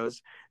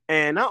videos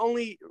and not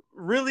only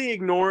really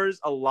ignores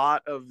a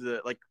lot of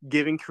the like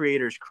giving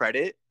creators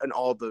credit and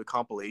all the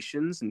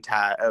compilations and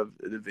of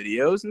the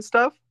videos and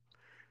stuff.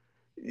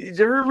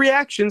 Her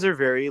reactions are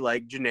very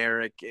like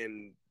generic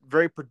and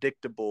very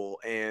predictable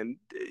and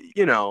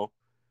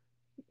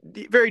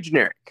very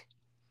generic.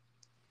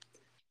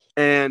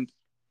 And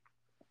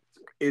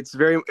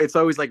it's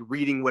always like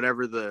reading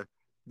whatever the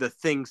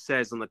thing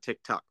says on the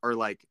TikTok, or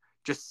like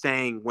just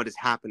saying what is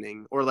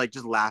happening, or like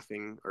just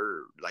laughing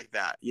or like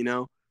that,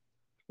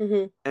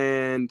 Mm-hmm.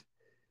 And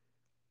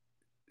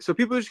so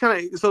people just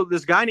kind of, so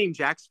this guy named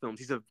Jack's Films,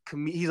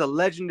 he's a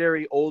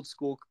legendary old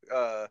school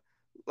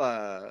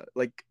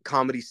like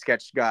comedy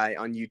sketch guy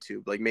on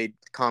YouTube, like made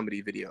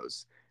comedy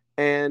videos,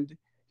 and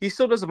he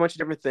still does a bunch of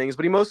different things,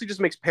 but he mostly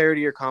just makes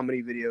parody or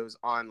comedy videos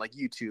on like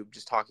YouTube,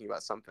 just talking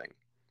about something,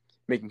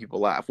 making people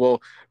laugh. Well,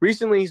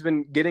 recently he's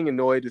been getting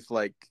annoyed with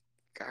like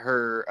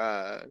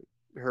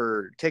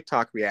her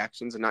TikTok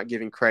reactions and not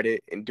giving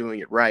credit and doing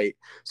it right.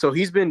 So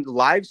he's been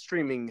live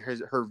streaming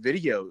her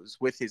videos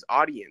with his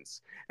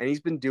audience, and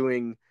he's been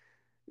doing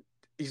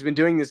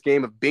this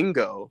game of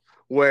bingo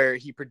where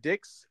he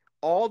predicts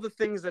all the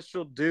things that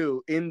she'll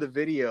do in the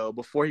video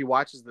before he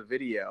watches the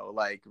video,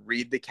 like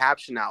read the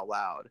caption out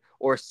loud,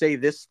 or say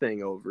this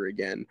thing over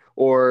again,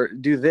 or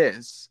do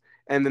this.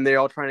 And then they're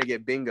all trying to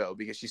get bingo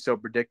because she's so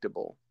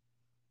predictable.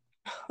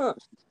 Huh.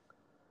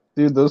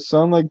 Dude, those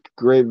sound like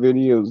great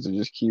videos to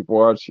just keep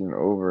watching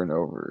over and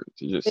over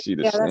to just see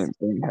the same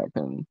thing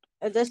happen.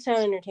 It does sound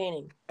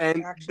entertaining.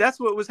 And that's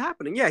what was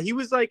happening. Yeah, he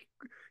was like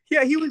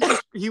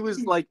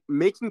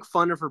making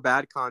fun of her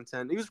bad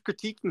content. He was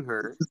critiquing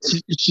her.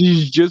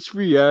 She's just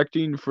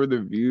reacting for the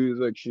views.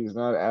 Like, she's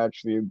not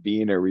actually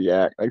being a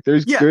react. Like,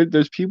 there's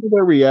people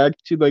that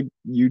react to like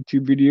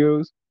YouTube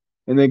videos,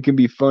 and they can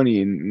be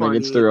funny and like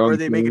it's their own. Or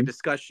they make a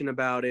discussion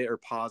about it or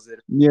pause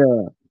it.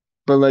 Yeah,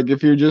 but like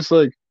if you're just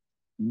like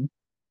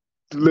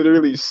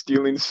literally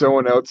stealing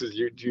someone else's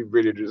YouTube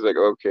video, just like,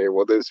 okay,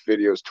 well, this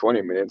video is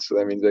 20 minutes, so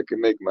that means I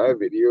can make my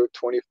video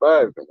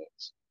 25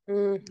 minutes.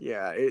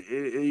 Yeah,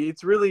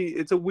 it's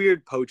a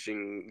weird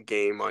poaching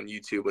game on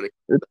YouTube when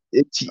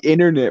it's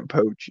internet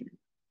poaching.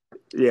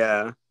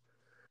 Yeah,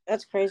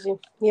 that's crazy.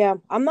 Yeah,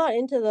 I'm not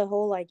into the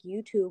whole like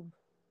YouTube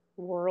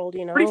world,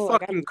 you know. Pretty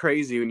fucking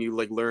crazy when you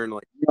like learn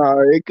like.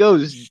 No, it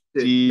goes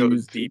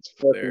deep. It's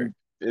there.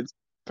 It's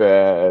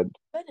bad.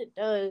 But it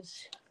does.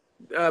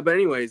 But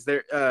anyways, he's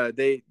been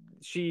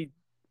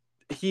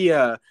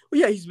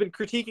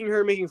critiquing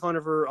her, making fun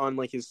of her on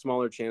like his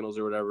smaller channels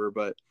or whatever.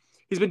 But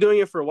he's been doing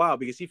it for a while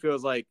because he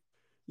feels like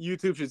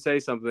YouTube should say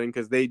something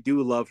because they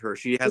do love her.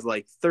 She has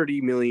like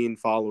 30 million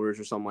followers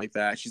or something like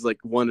that. She's like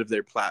one of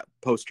their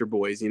poster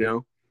boys, you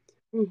know.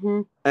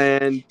 Mm-hmm.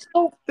 And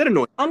so that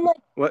annoys. I'm like,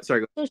 what?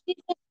 Sorry. So she's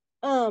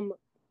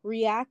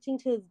reacting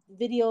to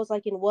videos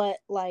like in what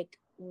like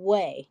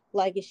way?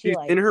 Like is she's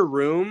like in her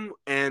room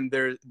and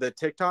the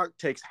TikTok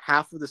takes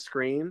half of the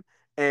screen,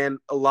 and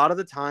a lot of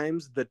the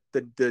times the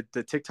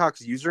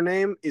TikTok's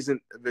username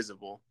isn't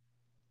visible.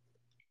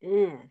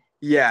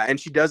 Yeah, and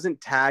she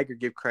doesn't tag or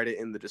give credit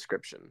in the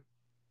description.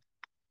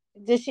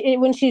 Does she,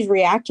 when she's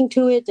reacting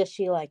to it, does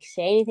she like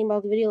say anything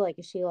about the video? Like,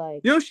 is she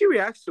like? She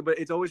reacts to it, but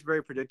it's always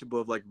very predictable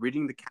of like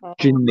reading the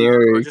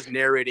generic or just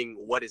narrating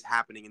what is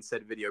happening in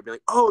said video. Be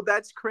like, oh,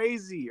 that's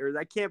crazy, or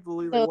I can't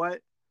believe it.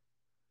 What?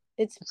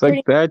 It's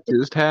like that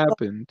just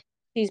happened.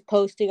 She's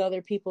posting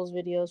other people's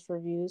videos for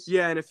views.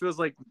 Yeah, and it feels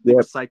like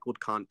recycled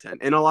content,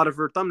 and a lot of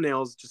her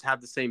thumbnails just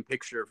have the same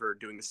picture of her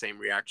doing the same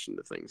reaction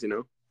to things, you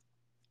know.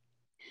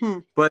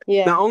 But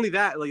not only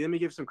that, like, let me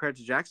give some credit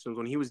to Jackson.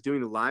 When he was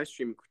doing the live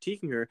stream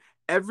critiquing her,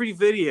 every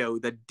video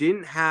that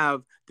didn't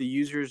have the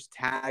user's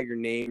tag or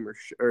name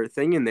or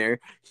thing in there,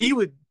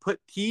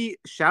 he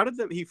shouted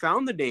them, he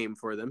found the name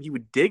for them, he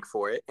would dig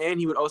for it, and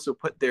he would also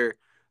put their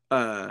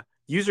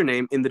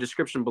username in the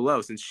description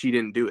below since she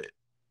didn't do it.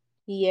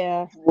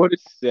 Yeah. What a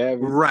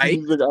savage. Right?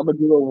 He's like, I'm gonna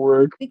do the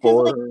work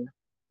for her.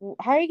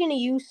 How are you gonna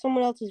use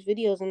someone else's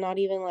videos and not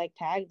even like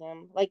tag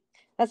them? Like,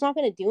 that's not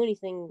gonna do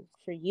anything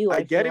for you.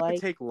 I get it would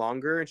take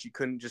longer, and she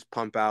couldn't just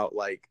pump out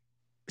like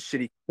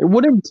shitty. It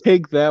wouldn't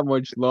take that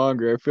much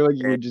longer. I feel like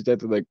you would just have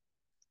to like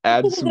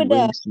add some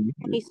links.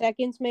 20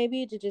 seconds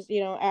maybe to just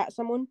at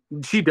someone.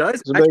 She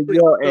does. So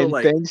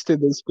like, thanks to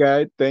this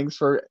guy. Thanks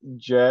for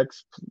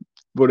Jax,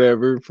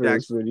 whatever for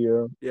this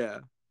video. Yeah.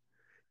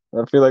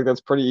 I feel like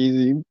that's pretty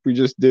easy. We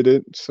just did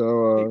it,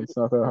 so it's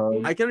not that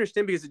hard. I can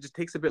understand because it just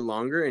takes a bit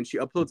longer, and she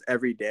uploads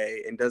every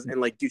day and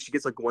like, dude, she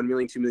gets like 1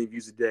 million, 2 million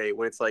views a day.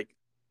 When it's like,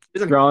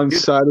 John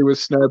siding with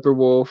Sniper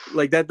Wolf.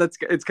 Like that.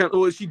 It's kind of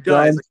what she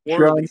does.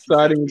 John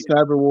siding with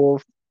Sniper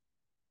Wolf.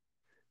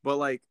 But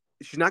like,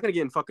 she's not gonna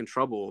get in fucking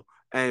trouble,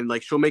 and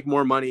like, she'll make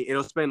more money.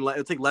 It'll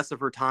take less of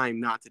her time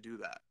not to do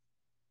that.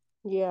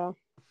 Yeah.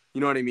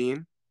 You know what I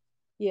mean?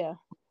 Yeah.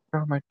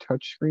 How my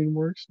touchscreen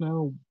works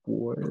now,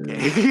 boy.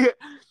 Okay.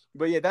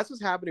 But yeah, that's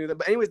what's happening with it.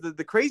 But anyways,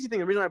 the crazy thing,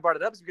 the reason I brought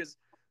it up is because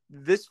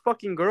this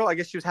fucking girl, I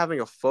guess she was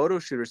having a photo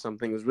shoot or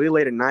something. It was really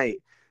late at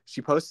night.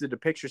 She posted a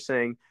picture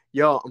saying,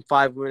 "Yo, I'm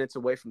 5 minutes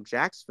away from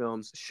Jack's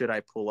films. Should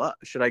I pull up?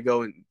 Should I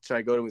go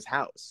to his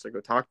house? Should I go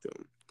talk to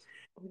him?"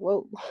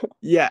 Whoa.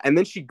 Yeah, and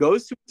then she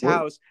goes to his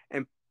house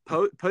and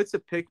takes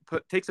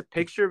a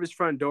picture of his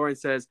front door and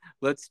says,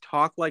 "Let's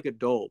talk like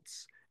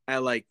adults."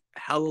 At like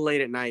hella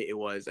late at night it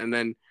was, and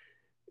then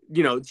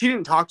she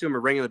didn't talk to him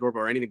or ring on the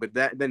doorbell or anything, but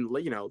then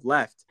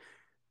left.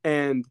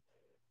 And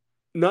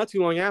not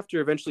too long after,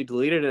 eventually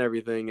deleted and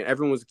everything. And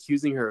everyone was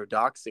accusing her of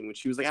doxing when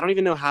she was like, I don't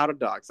even know how to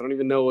dox. I don't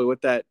even know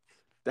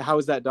how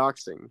is that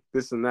doxing?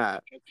 This and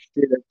that.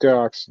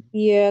 Doxing.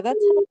 Yeah,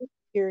 that's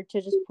weird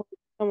to just put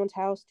someone's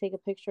house, take a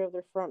picture of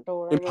their front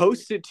door, and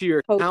post it to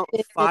your account.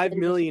 5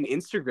 million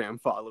Instagram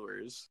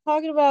followers.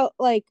 Talking about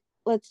like,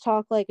 let's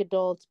talk like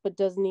adults, but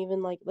doesn't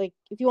even like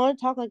if you want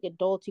to talk like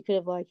adults, you could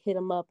have like hit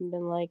him up and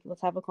been like,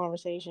 let's have a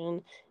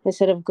conversation,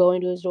 instead of going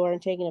to his door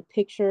and taking a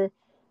picture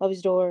of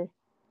his door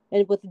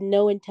and with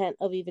no intent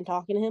of even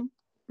talking to him.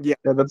 Yeah,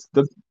 this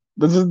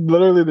is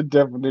literally the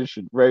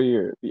definition right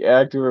here. The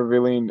act of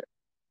revealing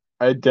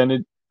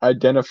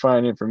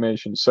identifying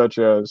information such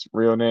as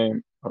real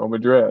name, home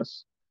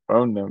address,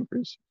 phone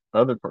numbers,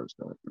 other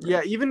personal information.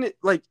 Yeah, even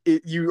like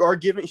you are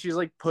giving. She's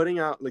like putting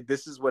out like,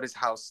 this is what his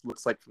house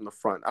looks like from the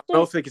front. I don't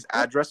know if like his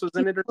address was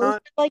in it or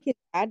not. Like his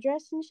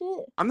address and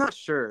shit. I'm not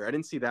sure. I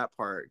didn't see that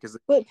part because a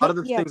lot of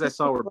the things I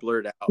saw were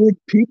blurred out. Like,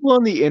 people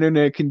on the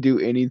internet can do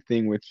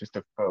anything with just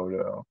a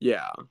photo.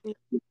 Yeah.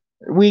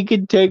 We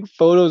could take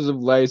photos of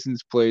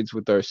license plates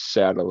with our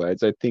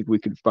satellites. I think we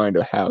could find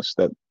a house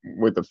that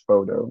with a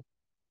photo.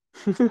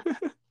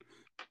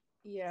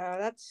 Yeah,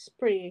 that's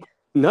pretty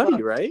Nutty,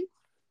 fucked. right?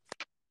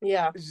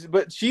 Yeah.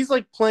 But she's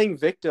like playing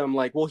victim.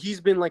 Like, well,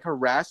 he's been like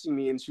harassing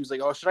me, and she was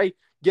like, "Oh, should I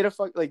get a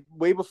fuck?" Like,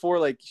 way before,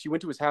 like, she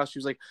went to his house. She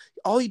was like,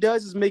 "All he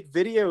does is make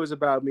videos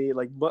about me,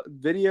 like,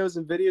 videos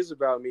and videos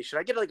about me. Should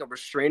I get like a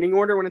restraining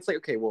order?" When it's like,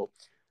 okay, well,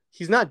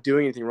 he's not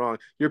doing anything wrong.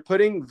 You're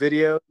putting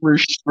video on the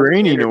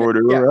Restraining internet.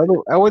 order? Yeah,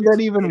 How would that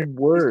he's even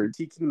work?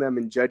 critiquing them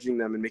and judging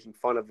them and making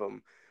fun of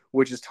them,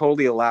 which is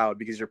totally allowed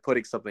because you're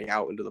putting something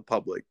out into the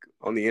public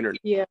on the internet.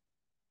 Yeah.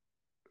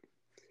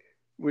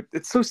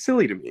 It's so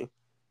silly to me.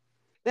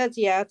 It's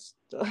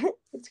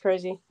it's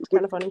crazy. It's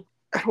kind of funny.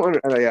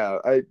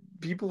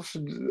 People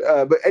should.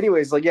 But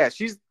anyways, like, yeah,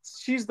 she's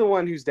the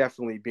one who's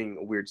definitely being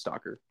a weird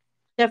stalker.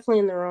 Definitely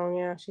in the wrong.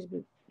 Yeah,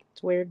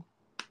 it's weird.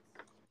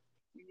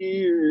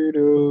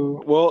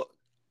 Weirdo. Well,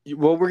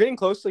 we're getting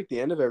close to like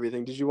the end of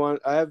everything. Did you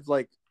want? I have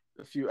like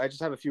a few. I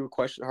just have a few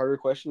harder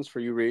questions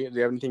for you, Ree. Do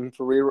you have anything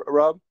for Ree,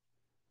 Rob?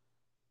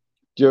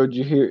 Joe, did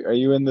you hear? Are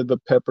you into the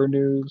pepper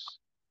news?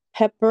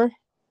 Pepper?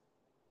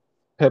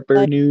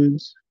 Pepper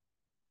news?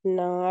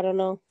 No, I don't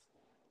know.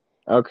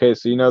 Okay,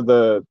 so you know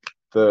the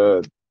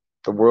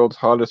world's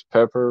hottest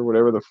pepper,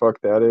 whatever the fuck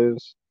that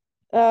is.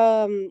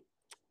 Carolina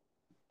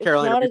it's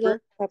not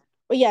Reaper? a pepper.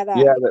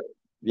 That.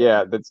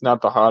 Yeah, that's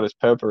not the hottest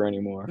pepper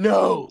anymore.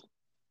 No.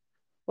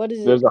 What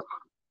is it?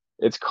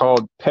 It's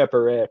called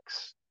Pepper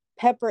X.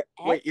 Pepper X?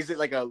 Wait, is it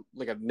like a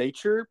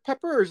nature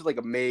pepper or is it like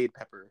a made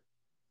pepper?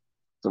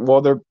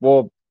 Well,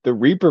 the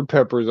Reaper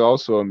pepper is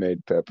also a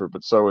made pepper,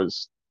 but so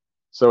is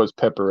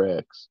Pepper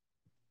X.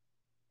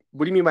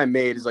 What do you mean by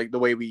made? Is like the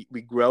way we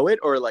grow it,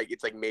 or like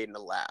it's like made in a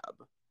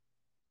lab?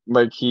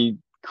 Like he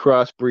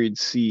crossbreeds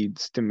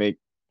seeds to make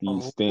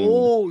these things.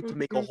 Oh, to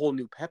make a whole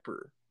new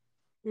pepper.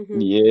 Mm-hmm.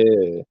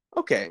 Yeah.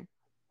 Okay.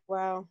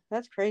 Wow,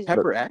 that's crazy.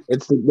 Pepper X.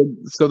 It's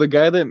the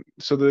guy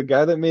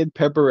that made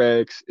Pepper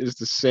X is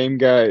the same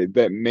guy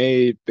that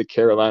made the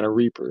Carolina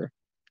Reaper.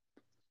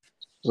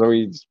 So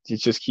he's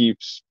just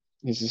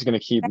gonna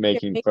keep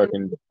making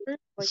fucking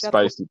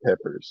spicy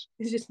peppers.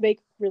 He's just make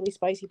really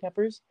spicy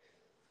peppers.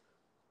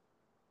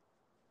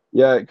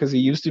 Yeah, because he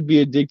used to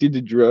be addicted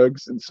to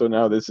drugs, and so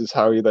now this is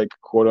how he like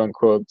quote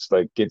unquote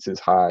like gets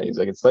his high. He's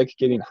like, it's like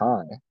getting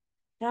high.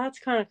 That's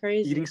kind of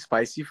crazy. Eating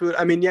spicy food.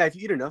 I mean, yeah, if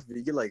you eat enough,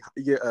 you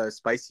get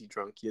spicy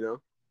drunk. You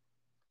know.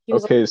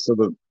 Okay, so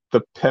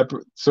the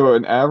pepper. So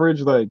an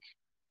average like,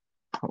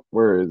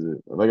 where is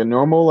it? Like a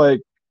normal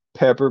like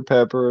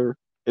pepper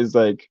is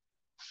like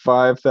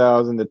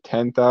 5,000 to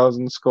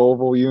 10,000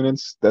 Scoville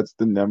units. That's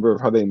the number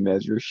of how they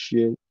measure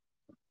shit.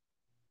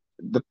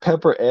 The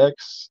Pepper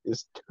X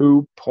is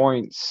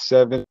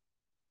 2.7.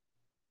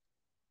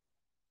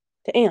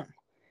 Damn.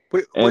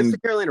 Wait, what's the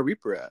Carolina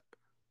Reaper at?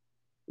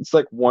 It's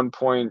like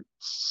 1.7,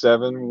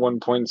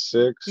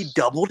 1.6. He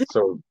doubled it?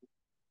 So,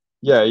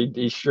 yeah,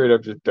 he straight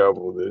up just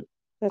doubled it.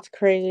 That's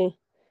crazy.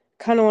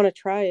 Kind of want to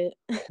try it.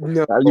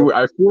 No.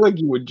 I feel like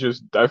you would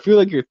just. I feel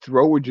like your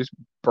throat would just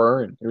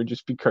burn. It would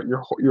just become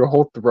your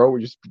whole throat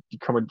would just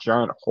become a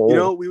giant hole. You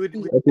know, it would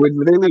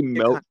literally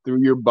melt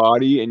through your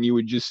body, and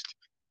you'd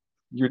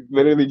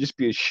literally just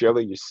be a shell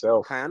of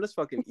yourself. Kayana's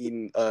fucking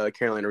eaten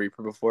Carolina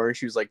Reaper before, and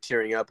she was like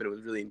tearing up, and it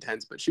was really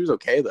intense. But she was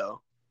okay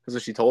though. That's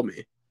what she told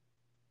me.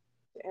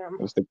 Damn.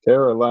 Because the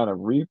Carolina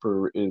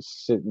Reaper is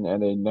sitting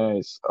at a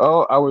nice.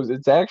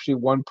 It's actually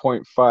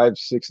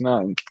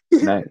 1.569.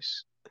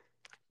 Nice.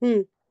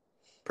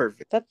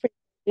 Perfect. That's pretty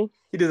crazy.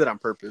 He did that on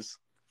purpose.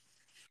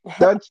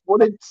 That's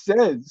what it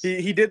says.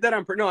 He did that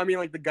on purpose. No, I mean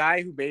like the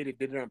guy who made it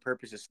did it on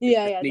purpose. Just sneak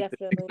definitely.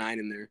 the 6'9"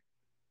 in there.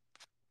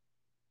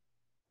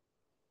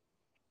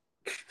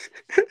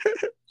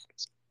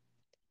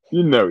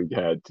 You know he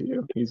had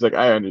to. He's like,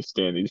 I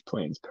understand these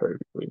planes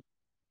perfectly.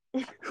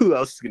 Who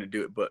else is gonna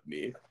do it but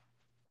me?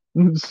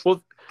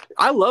 Well,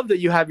 I love that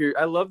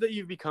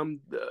you've become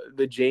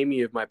the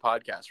Jamie of my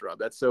podcast, Rob.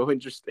 That's so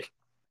interesting.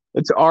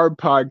 It's our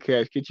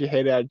podcast. Get your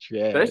head out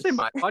your ass. Did I say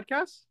my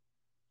podcast?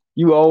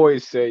 You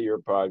always say your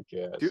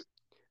podcast. Dude,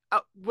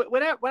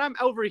 when I'm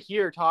over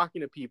here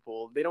talking to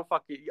people, they don't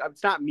fucking.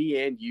 It's not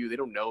me and you. They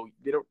don't know.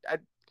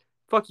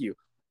 Fuck you.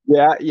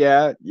 Yeah.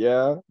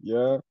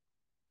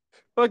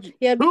 Fuck you.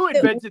 Yeah, who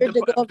invented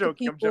the? I'm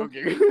joking.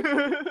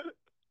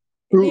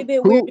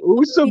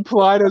 Who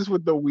supplied us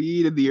with the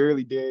weed in the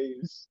early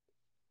days?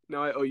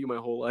 Now I owe you my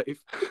whole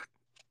life.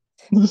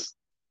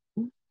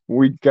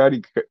 We got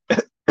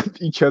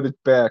each other's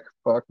back.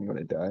 Fuck, I'm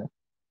gonna die.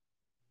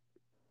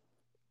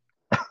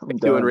 How you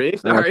doing, Ray?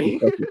 Sorry.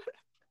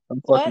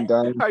 I'm fucking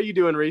dying. How are you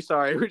doing, Ray?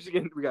 Sorry, we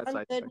got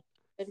sidetracked.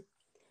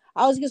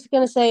 I was just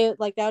gonna say,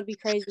 like, that would be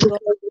crazy.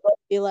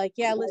 Be like,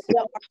 yeah, listen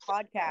to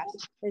our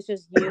podcast. It's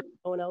just you.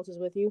 No one else is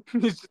with you.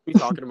 It's just me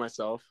talking to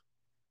myself.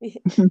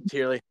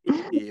 Here,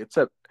 it's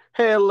up.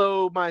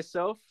 Hello,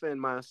 myself.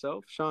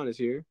 Sean is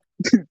here.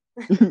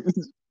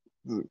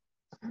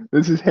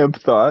 This is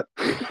Hemp Thot.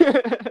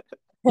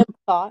 Hemp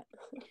Thot.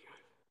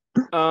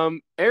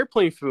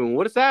 Airplane food.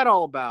 What is that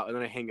all about? And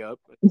then I hang up.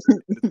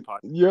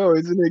 Yo,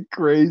 isn't it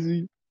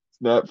crazy?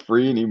 It's not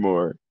free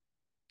anymore.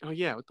 Oh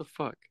yeah, what the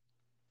fuck?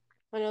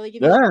 I know they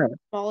give you the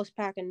smallest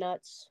pack of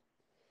nuts.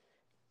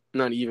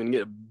 Not even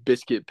get a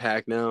biscuit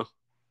pack now.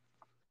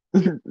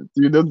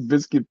 Dude, those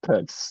biscuit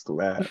packs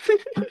slap.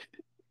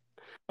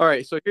 All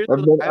right, so here's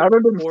I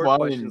haven't been 4 flying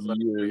questions in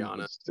left, years.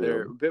 Brianna.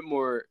 They're a bit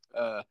more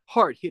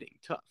hard hitting,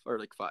 tough, or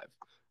like 5.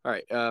 All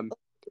right,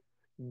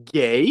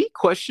 gay?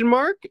 Question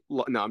mark?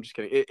 No, I'm just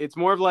kidding. It's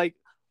more of like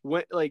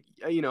when, like,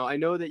 you know, I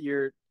know that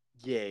you're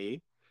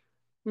gay.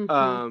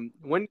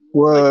 When?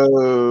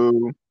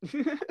 Whoa.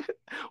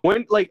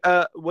 Like,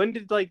 when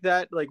did like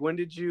that? Like, when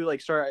did you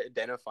like start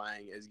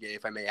identifying as gay,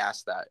 if I may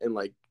ask that? And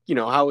like, you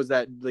know, how was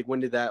that? Like, when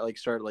did that like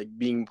start like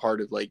being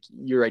part of like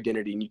your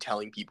identity and you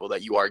telling people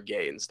that you are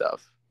gay and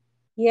stuff?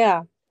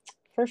 Yeah,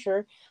 for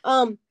sure.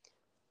 You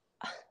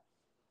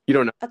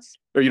don't know,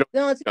 or you don't?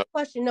 No, it's a good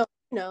question.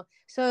 No.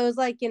 So it was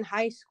like in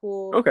high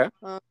school. Okay.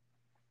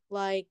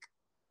 Like,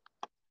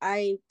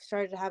 I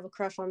started to have a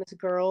crush on this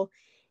girl,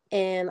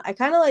 and I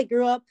kind of like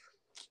grew up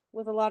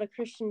with a lot of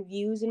Christian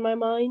views in my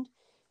mind.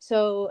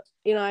 So,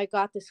 you know, I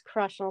got this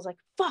crush, and I was like,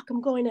 "Fuck,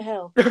 I'm going to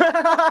hell." But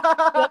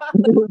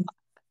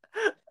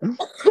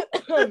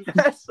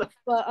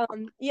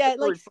yeah, it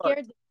like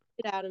scared the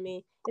shit out of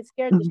me. It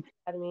scared the shit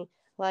out of me.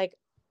 Like,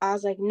 I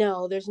was like,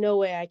 no, there's no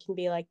way I can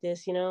be like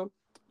this, you know?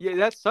 Yeah,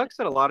 that sucks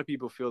that a lot of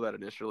people feel that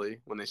initially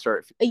when they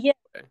start. Yeah.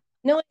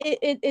 No,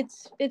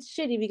 it's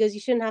shitty because you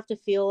shouldn't have to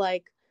feel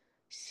like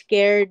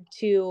scared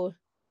to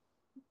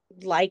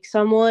like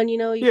someone, you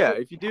know? Yeah,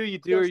 if you do, you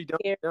do, or you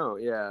scared.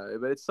 don't. Yeah,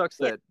 but it sucks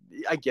that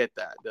I get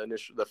that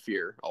the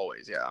fear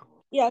always. Yeah.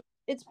 Yeah,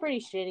 it's pretty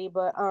shitty,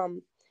 but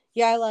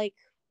yeah, I like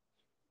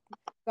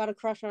got a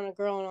crush on a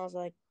girl, and I was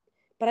like,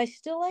 but I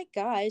still like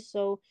guys,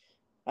 so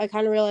I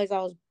kind of realized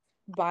I was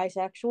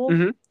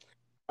bisexual.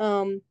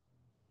 Mm-hmm.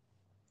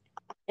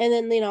 And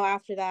then, you know,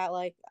 after that,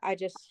 like, I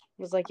just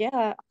was like,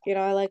 yeah, you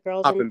know, I like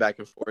girls. Hopping back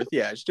and forth.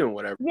 Yeah, just doing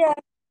whatever. Yeah.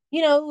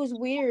 You know, it was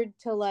weird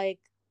to, like,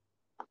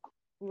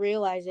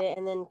 realize it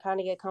and then kind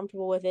of get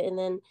comfortable with it. And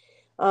then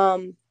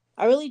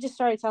I really just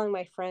started telling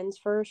my friends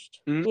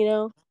first, you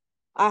know.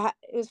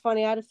 It was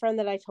funny. I had a friend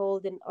that I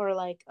told,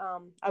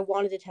 I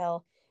wanted to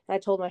tell. And I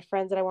told my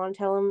friends that I wanted to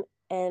tell him.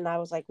 And I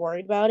was, like,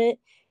 worried about it.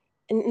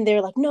 And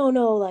they're like, no,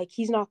 like,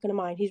 he's not going to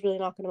mind. He's really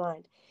not going to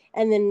mind.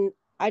 And then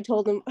I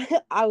told him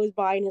I was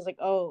bi, and he's like,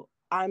 oh,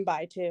 I'm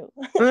bi too.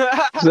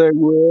 Say,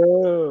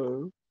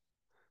 whoa.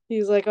 He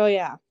was like, oh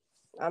yeah,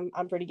 I'm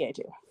pretty gay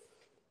too.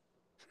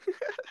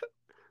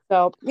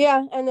 So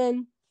yeah, and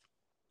then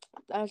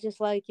I was just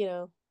like, you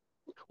know,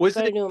 was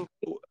it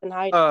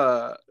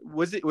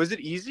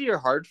easy or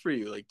hard for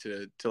you like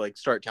to like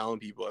start telling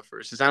people at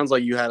first? It sounds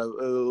like you had a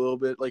little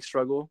bit like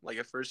struggle. Like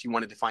at first you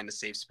wanted to find a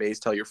safe space,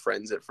 tell your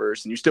friends at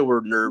first, and you still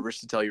were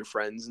nervous to tell your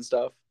friends and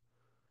stuff.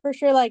 For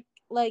sure, like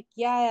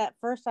yeah, at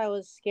first I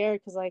was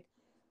scared because, like,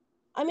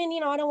 I mean, you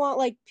know, I don't want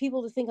like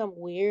people to think I'm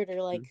weird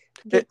or like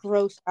get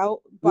grossed out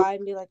by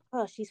and be like,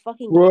 oh, she's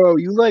fucking gay. Whoa,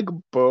 you like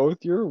both?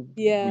 You're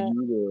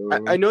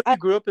I know you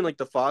grew up in like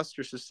the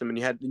foster system, and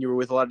you were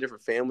with a lot of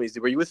different families.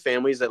 Were you with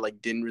families that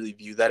like didn't really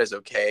view that as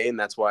okay, and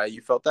that's why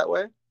you felt that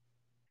way?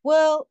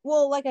 Well,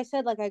 like I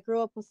said, like I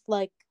grew up with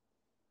a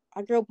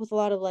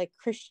lot of like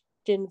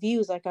Christian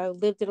views. Like I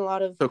lived in a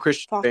lot of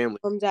Christian families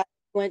that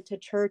went to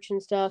church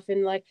and stuff.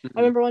 And like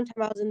I remember one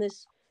time I was in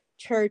this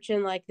church,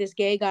 and like this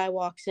gay guy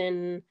walks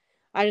in.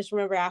 I just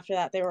remember after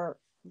that they were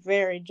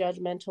very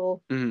judgmental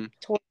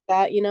towards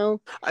that, you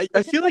know.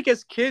 I feel like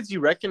as kids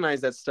you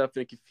recognize that stuff,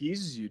 and it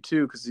confuses you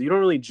too, because you don't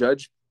really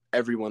judge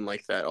everyone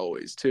like that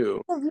always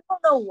too. You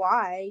don't know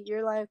why.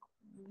 You're like,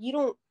 you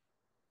don't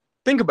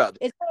think about it.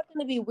 It's not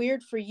going to be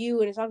weird for you,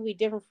 and it's not going to be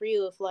different for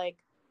you if, like,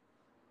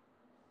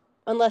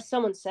 unless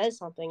someone says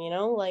something, you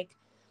know, like,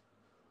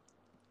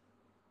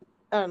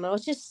 I don't know.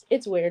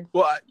 It's weird.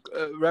 Well,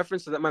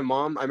 reference to that, my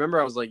mom, I remember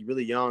I was like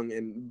really young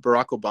and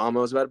Barack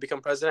Obama was about to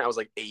become president. I was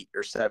like 8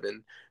 or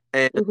 7.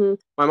 And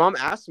my mom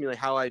asked me like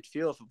how I'd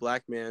feel if a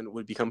black man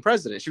would become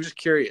president. She was just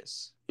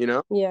curious, you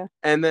know? Yeah.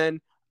 And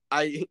then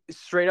I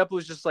straight up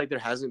was just like, there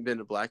hasn't been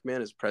a black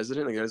man as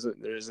president. Like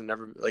there's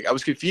never, like, I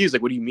was confused.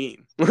 Like, what do you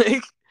mean?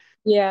 Like,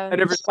 yeah. I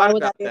never thought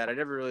about that. I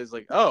never realized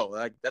like, oh,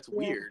 like that's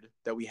weird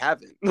that we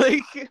haven't.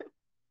 Like,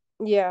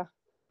 yeah.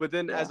 But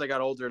then as I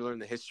got older and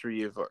learned the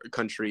history of our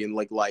country and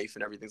like life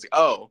and everything, it's like,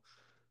 oh,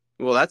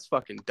 well, that's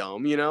fucking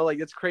dumb, you know? Like,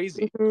 it's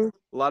crazy. A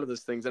lot of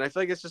those things. And I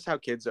feel like it's just how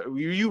kids are.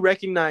 You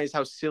recognize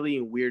how silly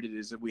and weird it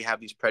is that we have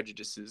these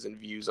prejudices and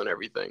views on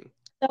everything.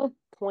 So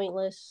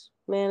pointless,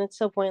 man. It's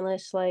so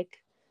pointless. Like,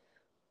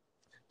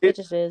 it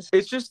just is.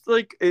 It's just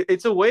like,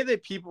 it's a way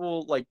that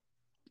people, like,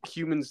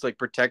 humans, like,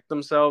 protect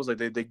themselves. Like,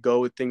 they go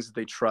with things that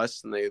they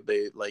trust and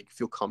they like,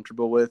 feel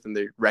comfortable with and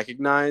they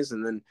recognize.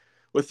 And then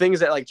with things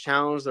that like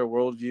challenge their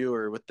worldview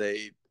or what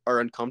they are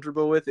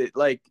uncomfortable with, it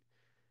like,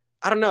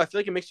 I don't know. I feel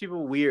like it makes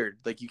people weird.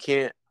 Like you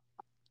can't,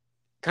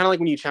 kind of like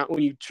when you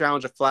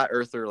challenge a flat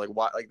earther, like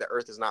why, like the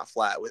earth is not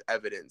flat with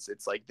evidence.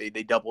 It's like they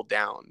double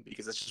down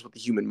because that's just what the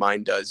human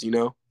mind does, you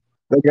know?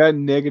 They got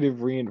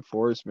negative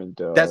reinforcement,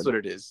 That's dog. what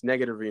it is.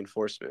 Negative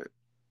reinforcement.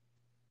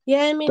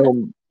 Yeah, I mean,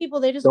 Don't people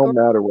they just don't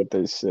matter what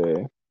they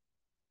say.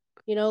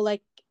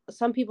 like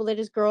some people they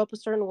just grow up a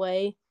certain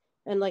way,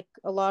 and like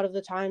a lot of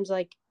the times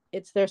like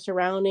it's their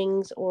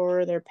surroundings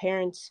or their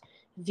parents'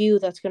 view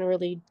that's going to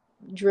really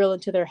drill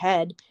into their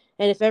head.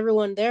 And if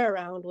everyone they're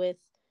around with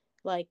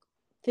like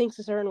thinks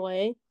a certain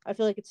way, I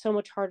feel like it's so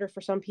much harder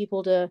for some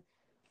people to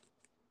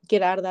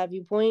get out of that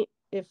viewpoint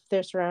if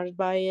they're surrounded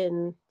by it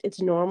and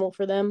it's normal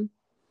for them.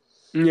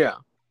 Yeah.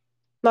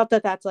 Not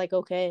that that's like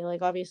okay,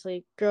 like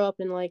obviously grow up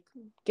and like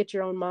get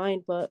your own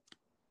mind, but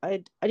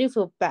I do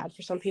feel bad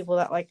for some people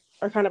that like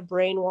are kind of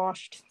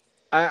brainwashed.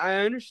 I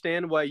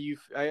understand why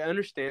I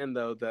understand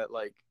though that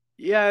like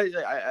yeah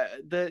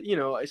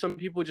that some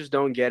people just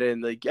don't get it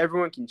and like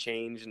everyone can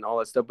change and all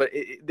that stuff, but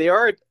they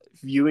are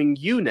viewing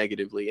you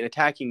negatively and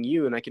attacking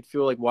you, and I could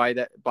feel like why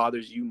that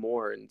bothers you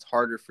more, and it's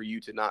harder for you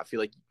to not feel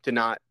like to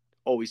not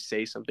always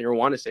say something or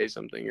want to say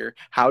something or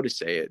how to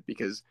say it,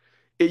 because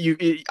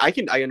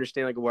I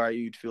understand like why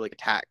you'd feel like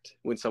attacked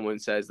when someone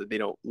says that they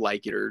don't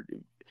like it or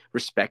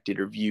respect it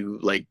or view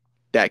like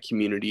that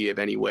community of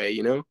any way,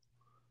 you know?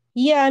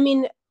 Yeah, I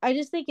mean, I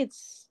just think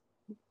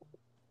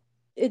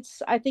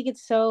I think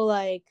it's so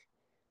like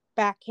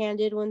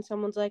backhanded when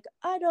someone's like,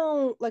 I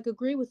don't like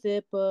agree with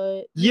it,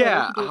 but we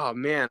Yeah. could do it Oh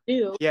man.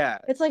 too. Yeah.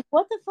 It's like,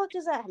 what the fuck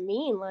does that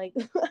mean? Like,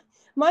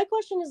 my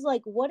question is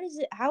like, what is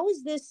it? How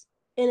is this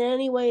in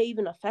any way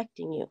even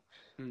affecting you?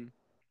 Hmm.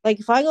 Like,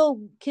 if I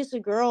go kiss a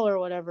girl or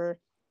whatever,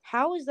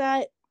 how is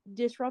that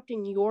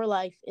disrupting your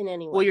life in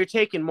any way? Well, you're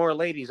taking more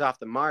ladies off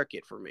the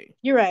market for me.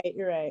 You're right.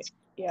 You're right.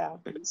 Yeah.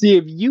 See,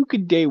 if you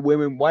could date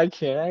women, why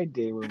can't I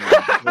date women?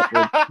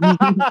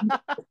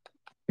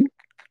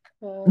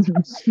 Uh,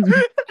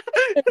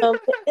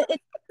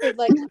 it's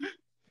like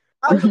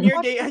I How was come just you're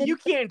watching date? this. You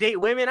can't date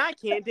women. I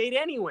can't date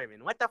any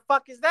women. What the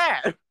fuck is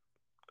that?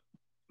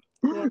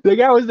 Like,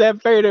 how is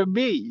that fair to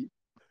me?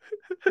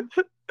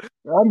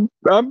 I'm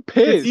It's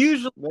pissed.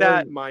 usually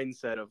that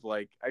mindset of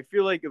like I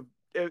feel like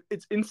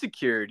it's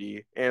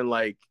insecurity and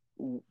like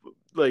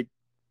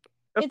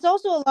It's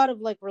also a lot of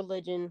like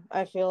religion.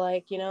 I feel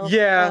like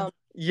yeah.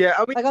 Yeah,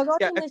 I mean, like I was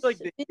yeah, watching I feel like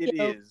this it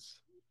video. is.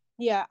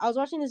 Yeah, I was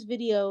watching this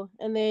video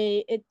and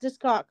it just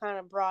got kind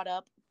of brought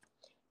up,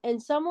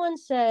 and someone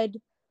said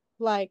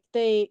like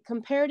they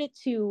compared it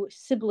to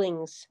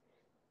siblings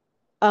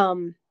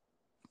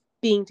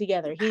being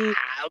together.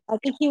 I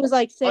think he was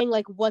like saying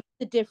like what's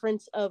the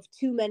difference of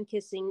two men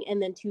kissing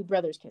and then two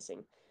brothers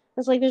kissing.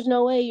 It's like there's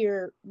no way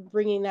you're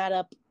bringing that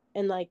up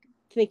and like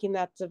thinking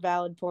that's a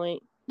valid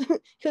point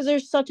because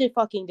there's such a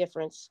fucking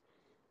difference.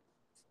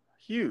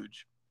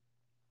 Huge.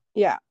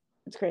 Yeah,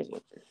 it's crazy.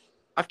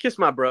 I've kissed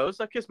my bros.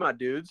 I've kissed my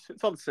dudes.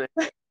 It's all the same.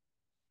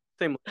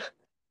 Same.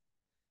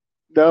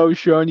 No,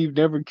 Sean, you've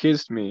never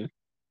kissed me. You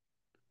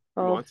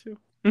Oh, want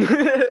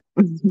to?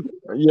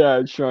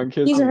 Yeah, Sean,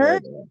 kiss he's me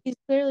hurt. right now. He's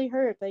clearly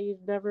hurt that you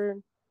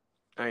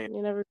I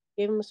never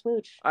gave him a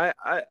smooch. I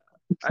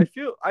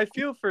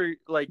feel for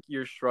like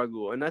your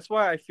struggle, and that's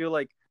why I feel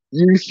like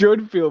You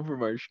should feel for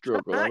my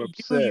struggle. not I'm you,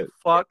 you upset.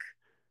 fuck.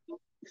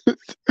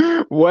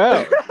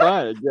 Well,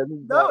 fine. I guess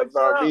it's No, not it's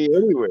about not. me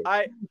anyway.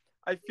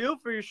 I feel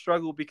for your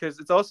struggle because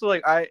it's also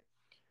like I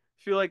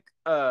feel like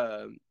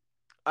I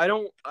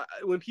don't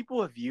when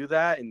people view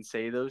that and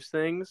say those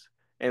things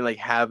and like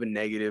have a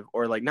negative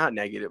or like not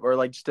negative or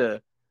like just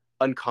a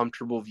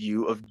uncomfortable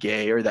view of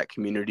gay or that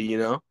community, you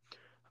know.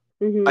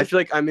 Mm-hmm. I feel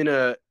like I'm in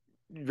a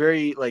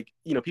very like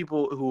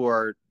people who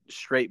are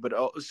straight but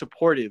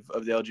supportive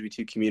of the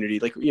LGBT community,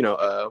 like what do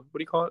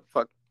you call it?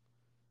 Fuck,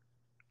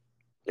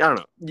 I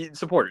don't know,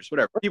 supporters,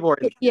 whatever. People are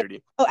in the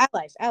community. Oh,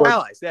 allies.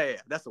 Allies. Yeah,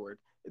 that's the word.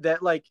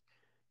 That like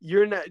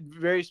you're in a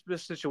very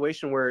specific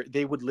situation where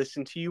they would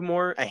listen to you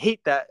more. I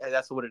hate that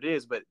that's what it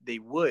is, but they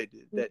would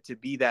that to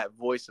be that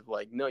voice of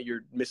like, no,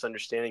 you're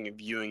misunderstanding and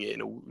viewing it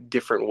in a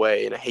different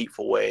way, in a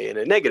hateful way, in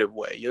a negative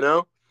way, you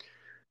know?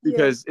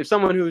 Because if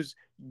someone who's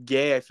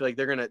gay, I feel like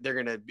they're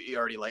gonna be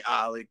already like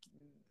like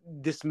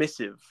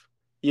dismissive,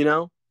 you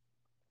know?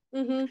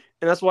 Mm-hmm. And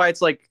that's why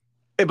it's like,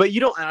 but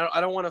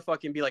I don't want to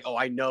fucking be like, oh,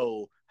 I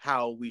know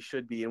how we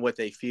should be and what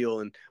they feel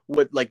and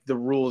what like the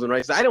rules and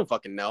rights. I don't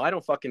fucking know. I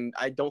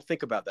don't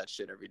think about that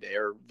shit every day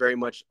or very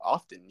much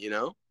often, you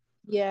know?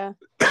 Yeah.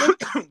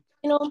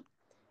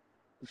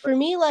 For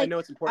me, like I know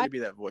it's important to be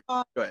that voice.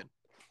 Go ahead.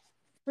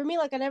 For me,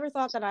 like I never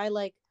thought that I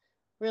like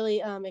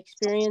really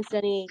experienced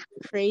any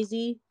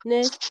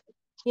craziness,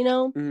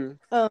 Mm-hmm.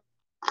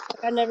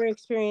 I never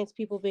experienced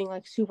people being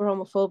like super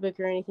homophobic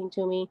or anything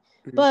to me,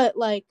 Mm-hmm. but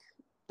like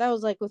that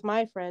was like with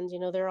my friends,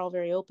 they're all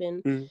very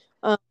open.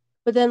 Mm-hmm.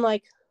 But then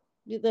like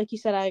you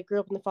said, I grew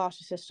up in the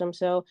foster system,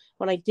 so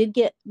when I did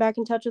get back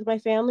in touch with my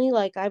family,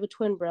 like I have a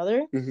twin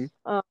brother.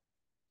 Mm-hmm.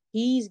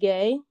 He's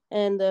gay,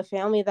 and the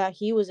family that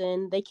he was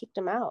in, they kicked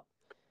him out.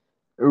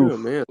 Oof. Oh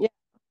man. Yeah,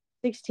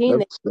 16.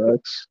 That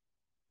sucks.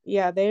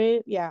 Yeah.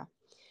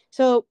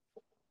 So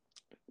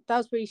that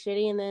was pretty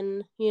shitty. And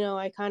then,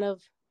 I kind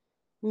of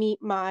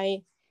meet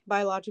my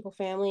biological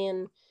family,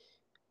 and,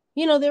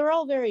 they were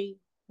all very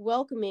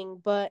welcoming,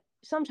 but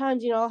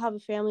sometimes, I'll have a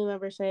family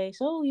member say,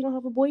 "So you don't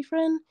have a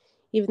boyfriend?"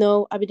 Even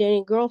though I've been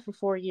dating a girl for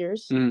 4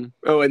 years. Mm.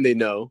 Oh, and they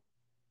know.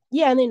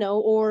 Yeah, and they know.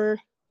 Or,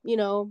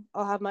 I'll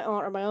have my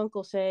aunt or my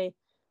uncle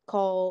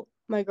call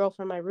my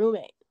girlfriend my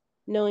roommate,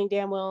 knowing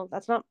damn well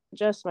that's not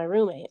just my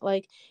roommate.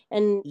 Like,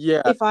 and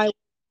Yeah. if I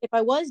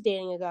was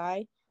dating a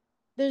guy,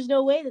 there's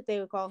no way that they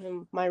would call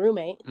him my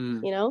roommate,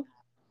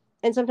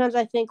 And sometimes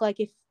I think, like,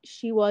 if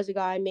she was a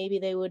guy, maybe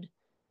they would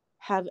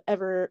have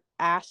ever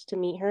asked to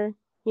meet her,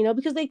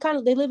 because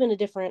they live in a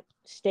different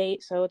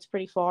state, so it's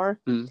pretty far.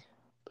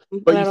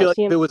 But you feel like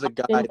if it was a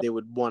guy, they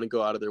would want to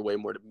go out of their way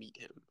more to meet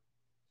him.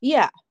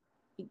 Yeah.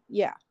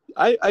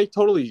 I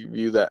totally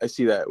view that. I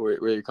see that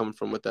where you're coming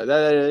from with that.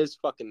 That is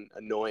fucking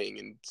annoying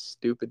and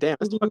stupid. Damn,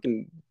 it's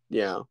fucking,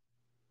 yeah.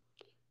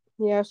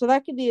 Yeah, so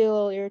that could be a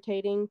little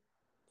irritating,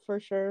 for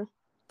sure.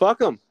 Fuck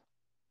them.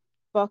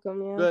 Fuck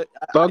them, yeah. But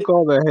fuck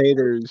all the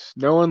haters.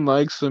 No one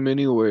likes them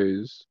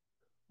anyways.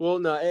 Well,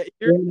 no,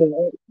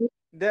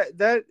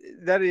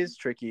 that is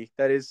tricky.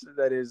 That is.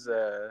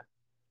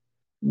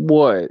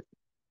 What?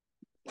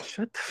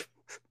 Shut the.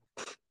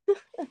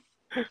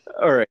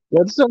 All right.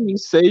 That's something you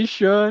say,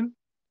 Sean.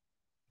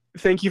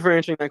 Thank you for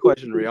answering that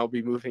question, Ray. I'll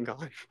be moving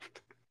on.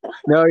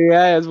 No,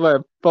 yeah, that's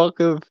what I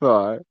fucking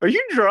thought. Are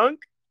you drunk?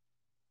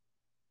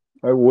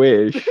 I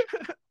wish.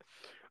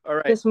 All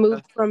right. Just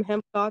moved from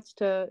Hemp Thots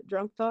to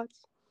Drunk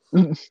Thoughts.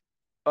 This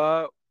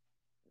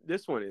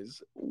one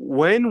is: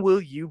 when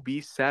will you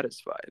be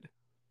satisfied?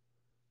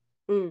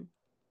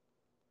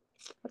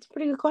 That's a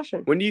pretty good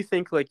question. When do you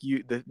think like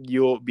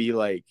you'll be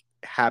like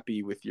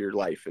happy with your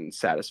life and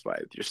satisfied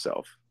with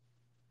yourself?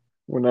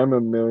 When I'm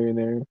a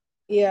millionaire.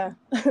 Yeah.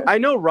 I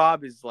know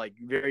Rob is like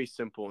very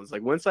simple. It's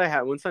like once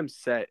I'm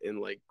set and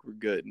like we're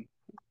good.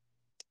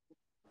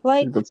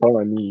 Like, that's all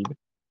I need.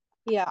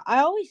 Yeah, I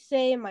always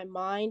say in my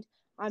mind,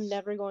 I'm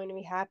never going to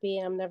be happy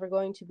and I'm never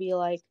going to be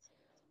like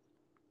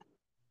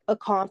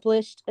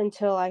accomplished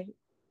until I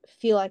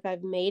feel like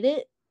I've made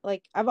it.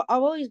 Like I've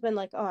always been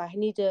like, oh, I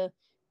need to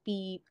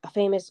be a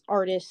famous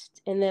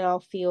artist and then I'll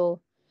feel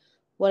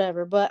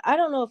whatever. But I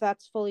don't know if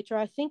that's fully true.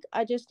 I think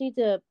I just need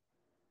to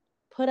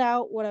put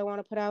out what I want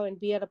to put out and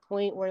be at a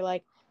point where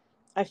like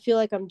I feel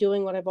like I'm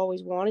doing what I've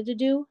always wanted to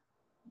do.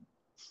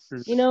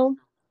 And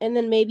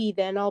then maybe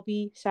then I'll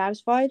be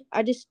satisfied.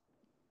 I just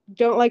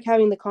don't like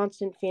having the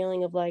constant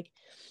feeling of like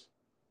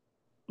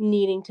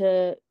needing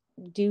to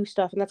do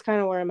stuff, and that's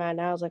kind of where I'm at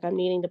now. Is like I'm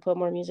needing to put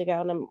more music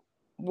out, and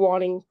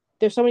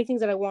there's so many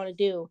things that I want to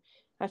do.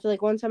 I feel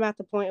like once I'm at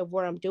the point of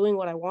where I'm doing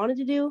what I wanted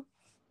to do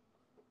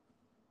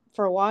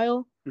for a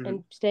while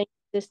and staying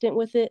consistent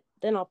with it,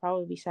 then I'll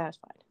probably be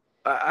satisfied.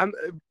 I'm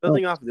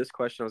building off of this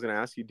question. I was going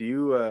to ask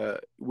you: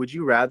 would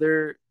you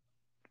rather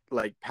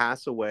like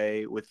pass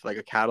away with like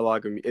a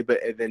catalog,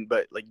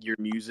 but like your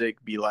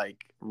music be like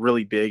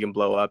really big and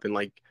blow up and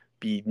like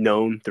be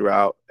known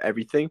throughout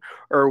everything,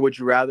 or would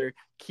you rather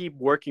keep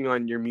working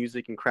on your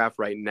music and craft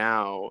right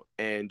now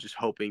and just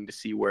hoping to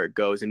see where it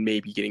goes and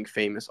maybe getting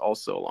famous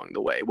also along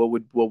the way?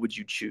 What would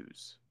you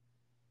choose?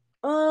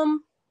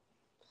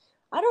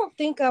 I don't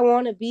think I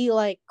want to be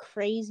like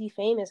crazy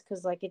famous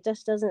because like it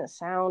just doesn't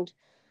sound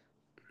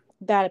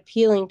that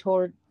appealing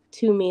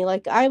to me.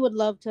 Like I would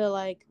love to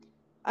like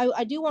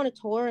I do want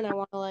to tour and I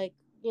want to like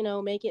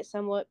make it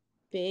somewhat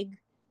big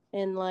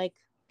and like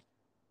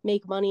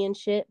make money and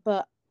shit,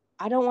 but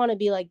I don't want to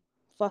be like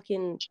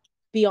fucking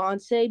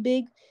Beyonce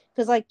big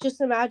because like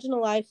just imagine a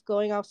life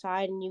going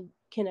outside and you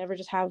can never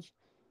just have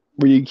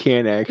where you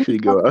can't actually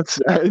go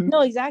outside.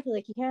 No, exactly.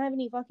 Like you can't have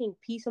any fucking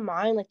peace of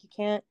mind. Like you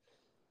can't.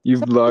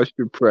 You've lost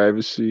your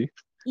privacy.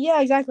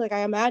 Yeah, exactly. Like I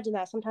imagine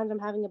that sometimes I'm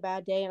having a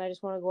bad day and I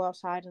just want to go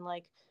outside and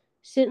like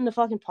sit in the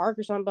fucking park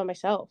or something by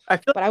myself. I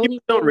feel but like I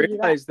wouldn't people don't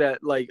realize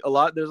that like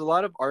there's a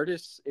lot of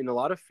artists in a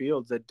lot of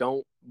fields that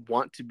don't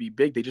want to be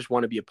big. They just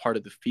want to be a part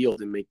of the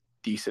field and make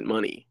decent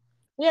money.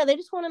 Yeah, they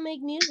just want to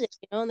make music,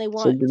 and they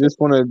want. So they just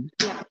want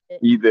to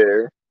be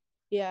there.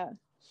 Yeah,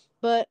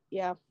 but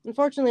yeah,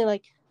 unfortunately,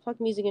 like fuck,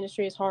 music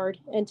industry is hard,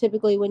 and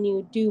typically when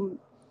you do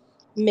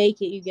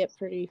make it, you get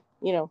pretty,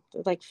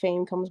 like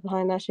fame comes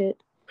behind that shit.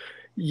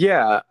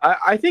 Yeah,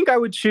 I think I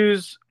would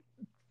choose.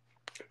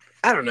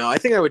 I don't know. I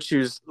think I would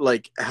choose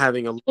like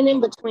having a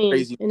in between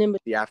crazy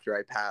after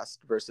I passed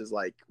versus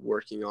like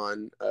working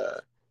on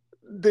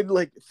then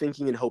like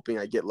thinking and hoping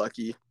I get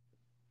lucky,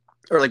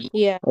 or like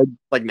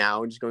like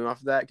now and just going off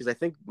of that, because I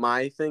think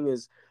my thing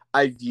is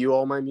I view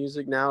all my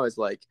music now as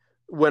like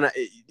when I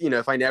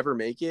if I never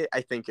make it,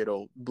 I think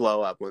it'll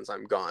blow up once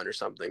I'm gone or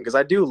something, because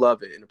I do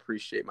love it and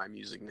appreciate my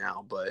music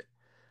now, but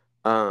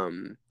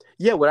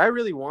yeah, what I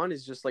really want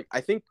is just like,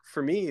 I think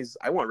for me is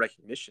I want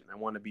recognition. I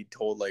want to be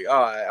told like,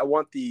 oh, I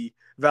want the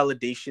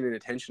validation and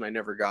attention I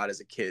never got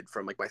as a kid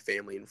from like my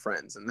family and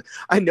friends. And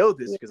I know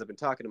this because I've been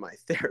talking to my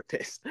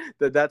therapist,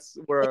 that's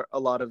where a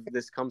lot of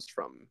this comes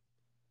from.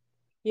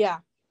 Yeah,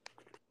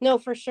 no,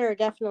 for sure.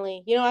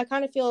 Definitely. I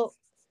kind of feel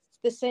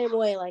the same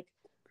way. Like,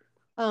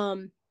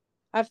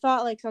 I've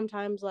thought like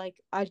sometimes like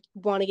I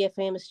want to get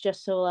famous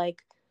just so like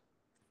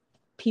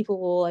people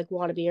will like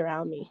want to be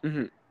around me.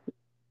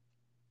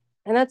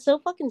 And that's so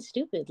fucking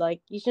stupid.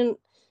 Like, you shouldn't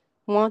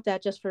want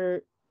that just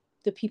for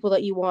the people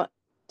that you want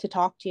to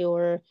talk to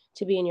or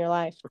to be in your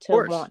life Of to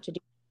course. want to do.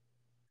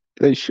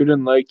 They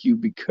shouldn't like you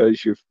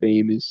because you're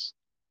famous.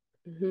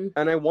 Mm-hmm.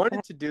 And I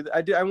wanted to do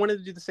that. I wanted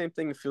to do the same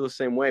thing and feel the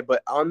same way.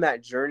 But on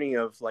that journey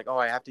of like, oh,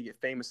 I have to get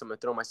famous. I'm gonna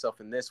throw myself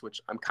in this,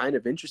 which I'm kind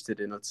of interested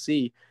in. Let's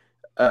see.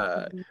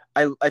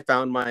 I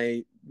found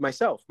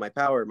myself, my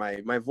power,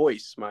 my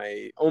voice,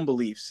 my own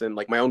beliefs, and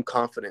like my own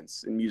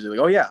confidence in music. Like,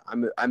 oh yeah,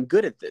 I'm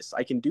good at this.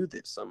 I can do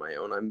this on my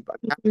own. I'm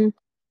Mm-hmm.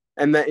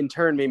 and that in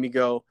turn made me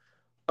go,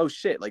 oh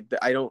shit, like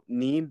I don't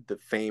need the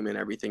fame and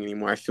everything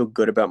anymore. I feel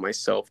good about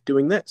myself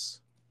doing this.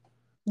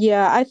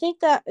 Yeah, I think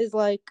that is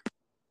like,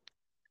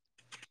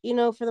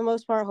 for the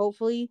most part,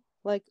 hopefully,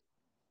 like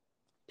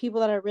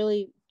people that are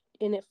really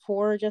in it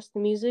for just the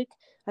music,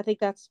 I think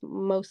that's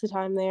most of the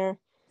time there.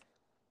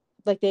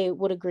 Like, they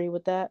would agree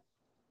with that.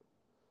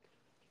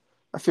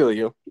 I feel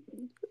you.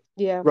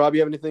 Yeah. Rob,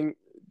 you have anything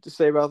to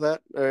say about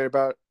that or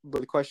about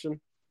the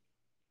question?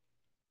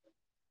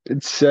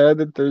 It's sad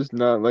that there's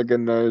not like a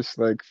nice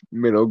like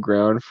middle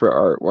ground for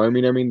art. Well, I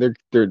mean,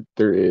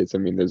 there is. I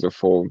mean, there's a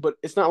full. But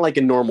it's not like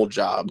a normal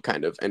job,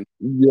 kind of. And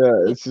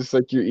Yeah, it's just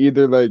like you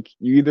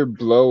either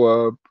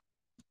blow up,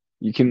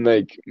 you can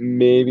like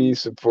maybe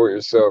support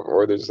yourself,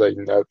 or there's like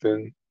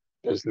nothing.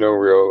 There's no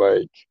real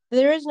like.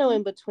 There is no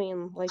in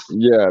between, like,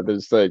 Yeah,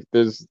 there's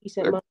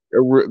decent money.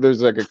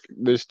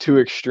 there's two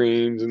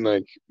extremes, and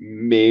like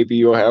maybe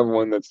you'll have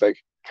one that's like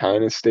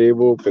kind of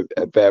stable, but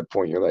at that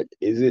point you're like,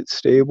 is it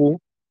stable?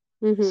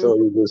 Mm-hmm. So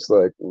you're just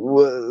like,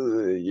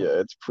 whoa, yeah,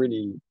 it's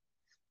pretty.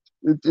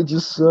 It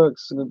just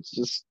sucks, and it's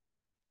just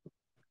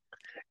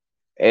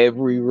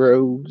every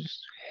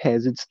rose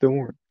has its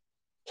thorn.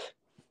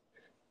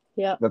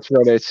 Yeah. That's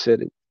right, I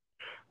said it.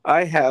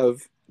 I have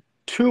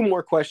 2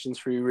 more questions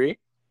for you, Ree.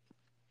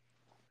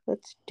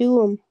 Let's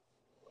do them.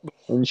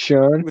 And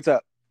Sean, What's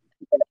up?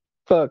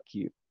 fuck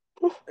you.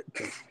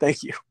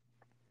 Thank you.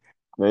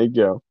 There you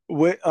go.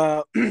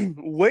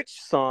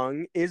 Which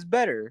song is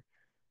better?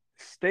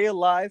 Stay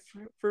Alive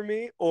for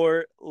Me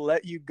or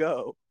Let You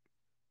Go?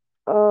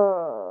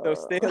 So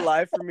Stay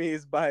Alive for Me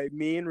is by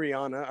me and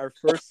Rihanna, our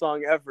first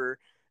song ever.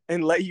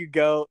 And Let You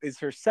Go is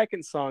her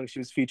second song she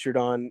was featured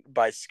on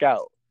by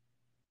Scout.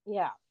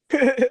 Yeah.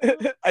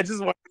 I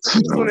just want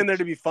this one in there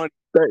to be fun.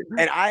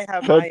 And I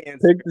have my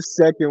answer. Pick the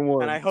second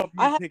one. And I hope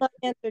I have my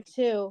answer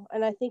too,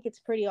 and I think it's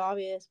pretty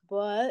obvious,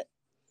 but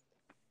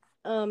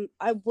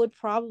I would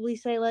probably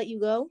say Let You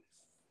Go.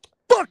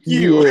 Fuck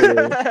you.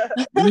 Yeah.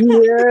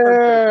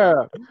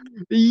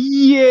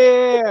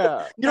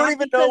 Yeah. You don't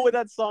even know what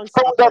that song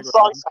sounds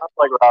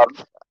like, Rob.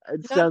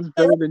 It sounds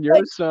better than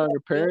your song,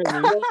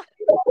 apparently.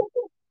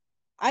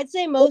 I'd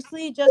say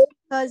mostly just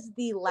because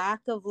the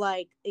lack of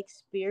like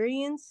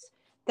experience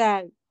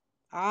that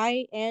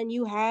I and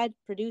you had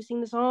producing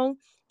the song.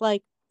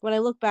 Like, when I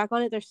look back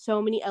on it, there's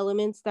so many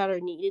elements that are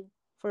needed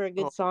for a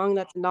good song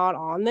that's not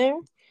on there.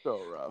 So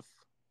rough.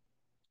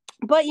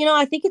 But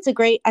I think it's a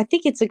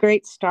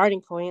great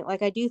starting point.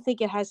 Like, I do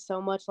think it has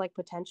so much like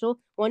potential.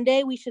 One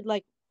day we should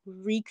like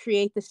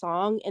recreate the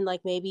song and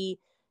like maybe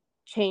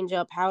change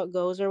up how it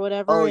goes or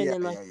whatever. Oh, and yeah,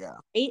 then like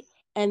yeah.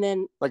 And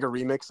then like a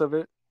remix of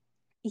it.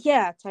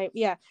 Yeah,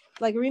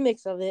 like a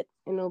remix of it,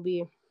 and it'll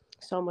be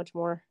so much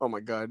more. Oh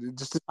my god,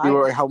 just to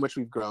see how much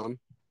we've grown.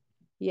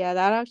 Yeah,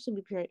 that'd actually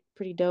be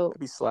pretty dope.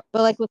 That'd be slap.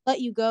 But like with Let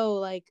You Go,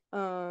 like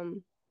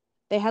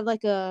they had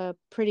like a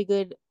pretty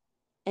good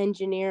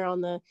engineer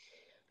on the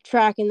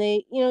track, and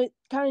they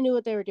kind of knew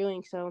what they were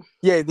doing. So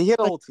yeah, they had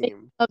a whole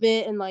team of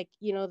it, and like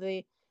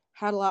they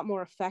had a lot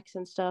more effects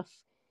and stuff,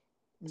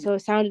 so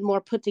it sounded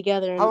more put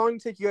together. How long did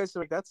it take you guys to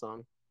make that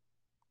song?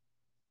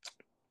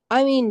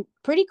 I mean,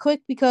 pretty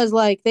quick, because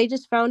like they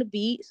just found a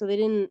beat, so they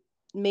didn't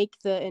make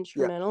the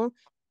instrumental,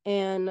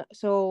 and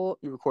so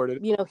you recorded.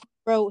 He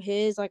wrote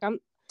his. Like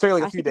took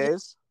like a few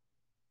days.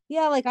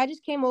 Yeah, like I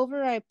just came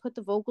over, I put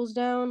the vocals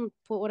down,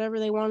 put whatever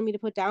they wanted me to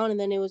put down, and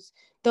then it was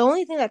the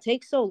only thing that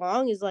takes so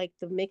long is like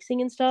the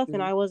mixing and stuff,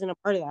 and I wasn't a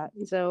part of that,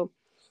 and so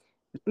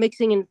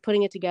mixing and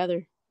putting it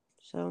together.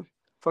 So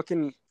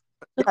fucking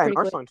yeah, and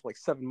our song took like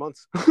 7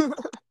 months.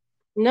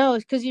 No,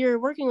 it's because you're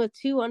working with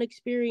 2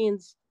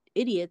 unexperienced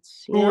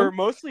idiots who were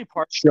mostly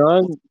part.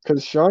 Sean,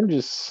 because Sean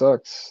just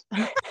sucks.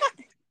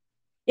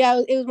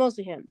 Yeah, it was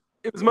mostly him.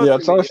 It was mostly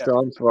it's all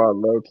Sean's fault,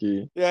 low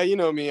key. Yeah, you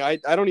know me. I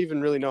don't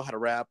even really know how to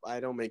rap. I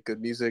don't make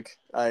good music.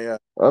 I've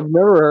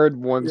never heard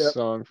one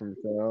song from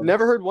Sean.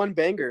 Never heard one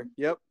banger.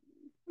 Yep.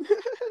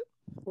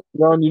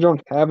 Sean, you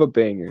don't have a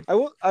banger.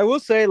 I will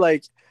say,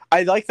 like,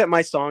 I like that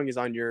my song is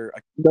on your.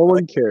 No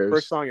one cares.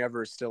 First song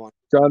ever is still on.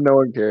 Sean, no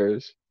one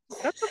cares.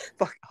 Shut the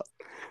fuck up.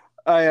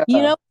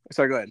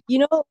 Sorry, go ahead. You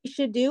know what we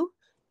should do?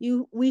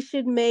 We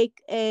should make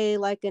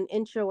an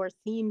intro or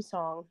theme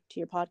song to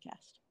your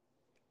podcast.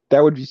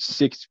 That would be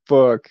sick as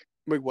fuck.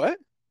 Wait, what?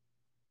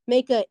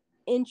 Make a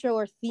intro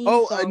or theme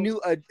song. Oh, a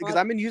new because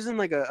I've been using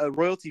like a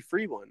royalty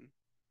free one.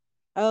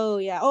 Oh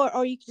yeah, or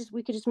we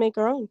could just make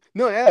our own.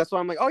 No, yeah, so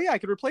I'm like, oh yeah, I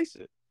could replace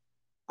it.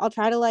 I'll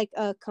try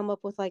to come up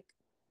with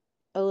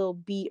a little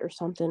beat or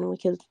something, we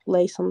could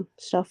lay some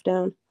stuff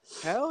down.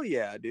 Hell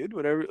yeah, dude.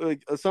 Whatever,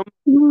 like some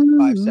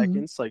 5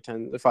 seconds, like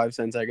 10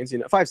 seconds,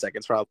 5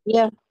 seconds probably.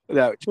 Yeah.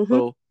 That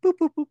little boop,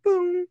 boop, boop,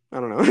 boom. I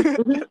don't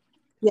know.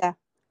 Yeah.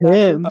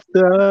 Hemp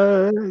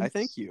Thots. I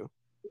thank you.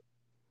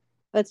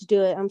 Let's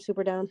do it. I'm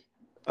super down.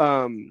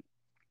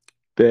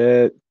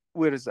 Bet.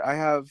 What is it? I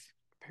have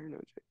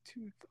Paranoid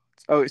 2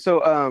 thoughts. Oh,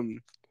 so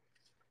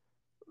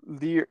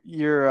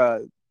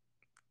your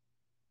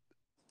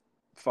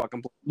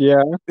fucking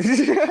yeah.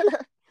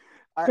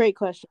 Great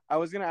question. I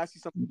was gonna ask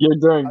you something. You're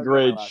doing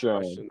great,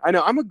 Sean. I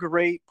know I'm a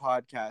great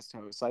podcast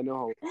host. I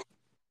know.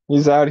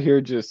 He's out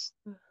here just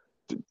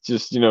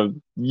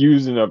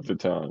using up the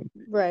time.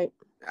 Right.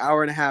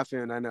 Hour and a half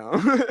in. I know.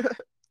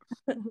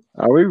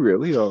 Are we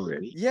really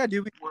already? Yeah,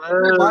 dude. We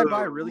fly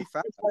by really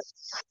fast.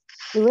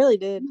 We really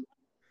did.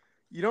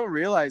 You don't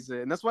realize it,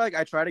 and that's why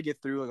I try to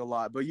get through a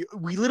lot. But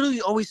we literally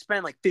always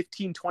spend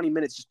 15-20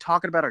 minutes just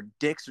talking about our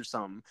dicks or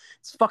something.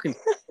 It's fucking.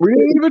 We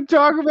didn't even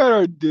talk about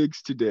our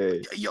dicks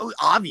today. Yo,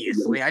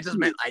 obviously, I just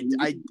meant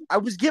I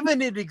was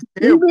giving it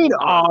example. You mean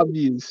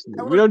obviously?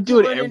 We don't do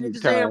it every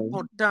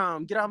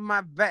time. Get off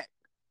my back.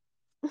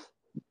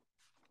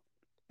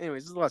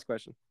 Anyways, this is the last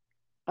question.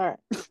 All right.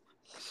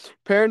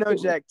 Paranoid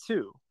Jack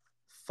 2.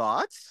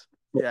 Thoughts?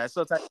 Yeah,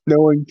 so it's no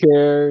one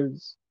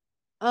cares.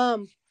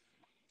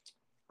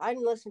 I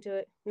didn't listen to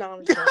it. No,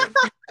 I'm just kidding.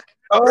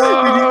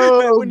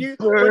 when you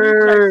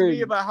texted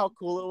me about how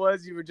cool it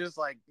was, you were just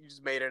you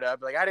just made it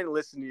up. I didn't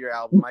listen to your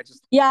album. I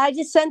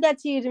just sent that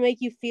to you to make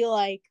you feel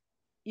like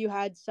you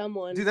had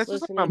someone. Dude, that's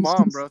listening. Just like my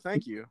mom, bro.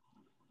 Thank you.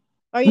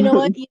 Or you know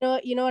what?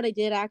 You know what I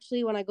did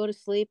actually when I go to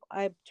sleep,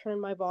 I turn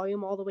my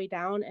volume all the way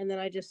down and then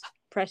I just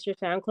press your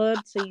SoundCloud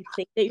so you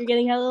think that you're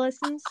getting hella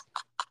listens.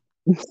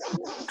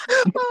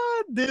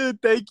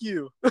 Dude, thank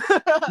you.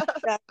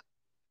 I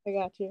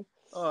got you.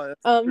 Oh,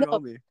 that's no,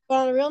 but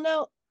on a real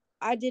note,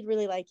 I did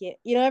really like it.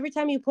 Every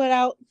time you put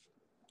out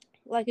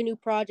a new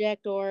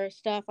project or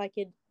stuff, I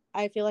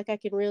feel like I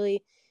can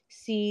really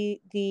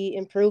see the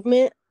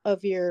improvement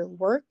of your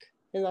work,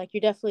 and you're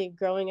definitely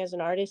growing as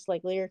an artist,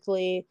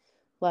 lyrically,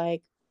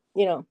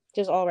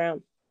 just all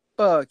around.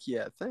 Fuck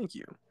yeah, thank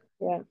you.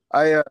 Yeah,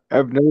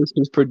 I've noticed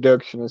his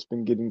production has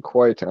been getting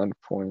quite on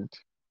point.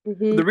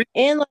 Mm-hmm.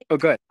 And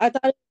good. I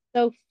thought it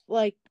was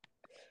so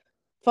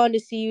fun to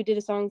see you did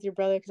a song with your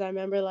brother, because I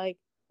remember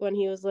when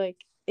he was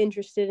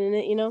interested in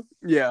it,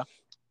 Yeah,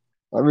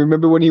 I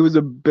remember when he was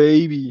a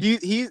baby.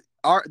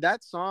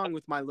 That song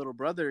with my little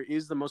brother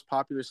is the most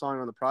popular song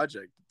on the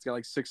project. It's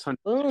got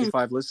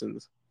 685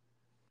 listens.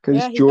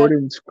 Because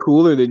Jordan's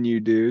cooler than you,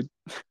 dude.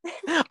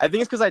 I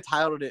think it's because I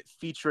titled it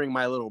featuring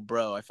my little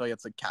bro. I feel like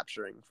it's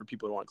capturing for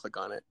people who want to click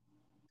on it.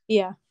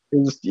 Yeah,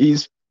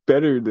 he's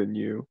better than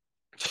you.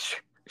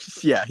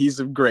 Yeah, he's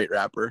a great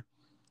rapper.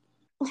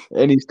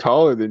 And he's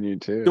taller than you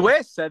too. The way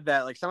I said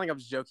that, sounded like I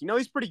was joking. No,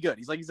 he's pretty good.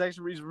 He's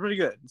he's pretty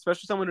good,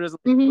 especially someone who doesn't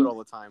do it all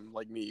the time,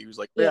 like me. Who's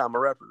yeah, I'm a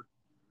rapper.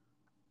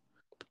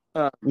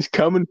 He's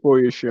coming for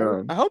you,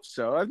 Sean. I hope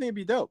so. I think it'd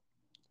be dope.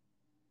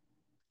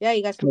 Yeah,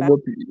 you guys can.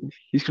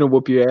 He's gonna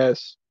whoop your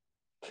ass.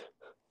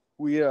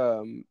 We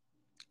the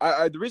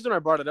reason I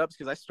brought it up is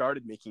because I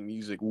started making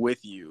music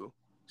with you.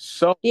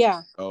 So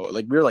yeah. Oh,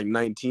 we were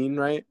 19,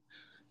 right?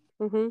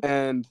 Mm-hmm.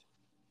 And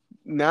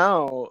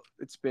now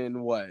it's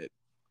been what?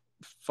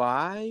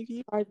 5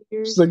 years? 5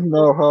 years. It's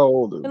no, how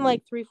old is it?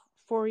 Been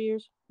 3-4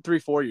 years.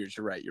 3-4 years.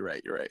 You're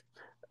right.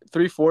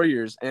 3-4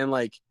 years. And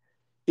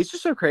it's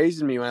just so crazy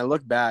to me when I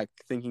look back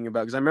thinking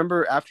about, because I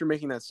remember after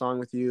making that song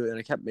with you and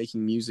I kept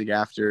making music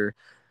after,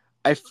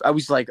 I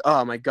was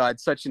oh my God,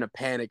 such in a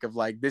panic of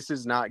this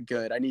is not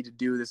good. I need to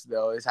do this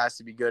though. This has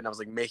to be good. And I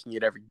was making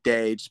it every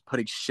day, just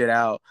putting shit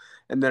out.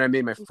 And then I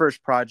made my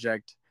first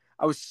project.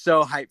 I was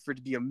so hyped for it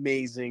to be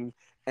amazing,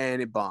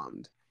 and it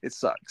bombed. It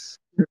sucks.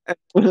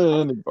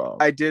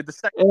 I did the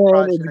second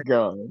project,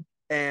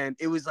 and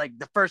it was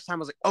the first time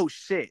I was oh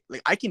shit,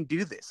 I can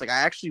do this. I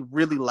actually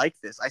really like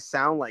this. I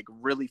sound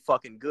really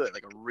fucking good, a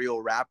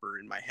real rapper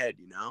in my head,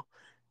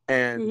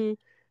 and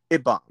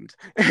it bombed.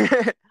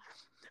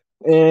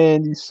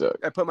 And you suck.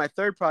 I put my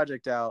third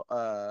project out,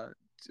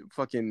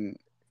 fucking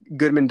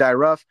Goodman Die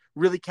Rough,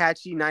 really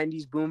catchy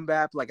 90s boom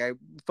bap. I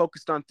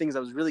focused on things I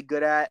was really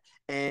good at,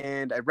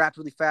 and I rapped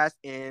really fast,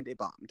 and it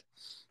bombed.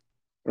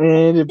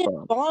 And it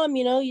bomb,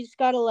 you just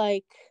gotta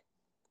I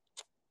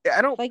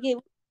don't it.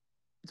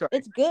 Sorry.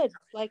 It's good,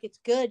 it's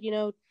good,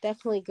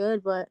 definitely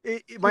good. But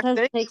my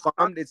thing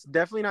bombed. It's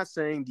definitely not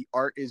saying the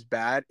art is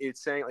bad.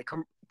 It's saying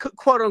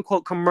quote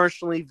unquote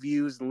commercially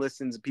views and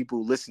listens, people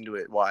who listen to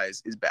it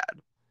wise is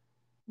bad.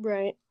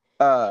 Right.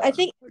 I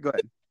think go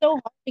ahead. It's so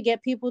hard to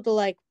get people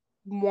to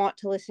want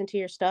to listen to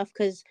your stuff,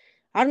 because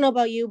I don't know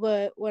about you,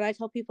 but when I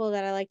tell people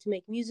that I like to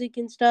make music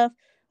and stuff,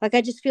 I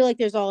just feel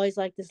there's always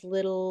this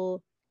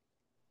little,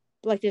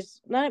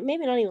 there's not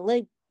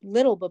even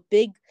little but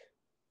big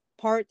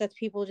part that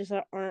people just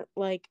aren't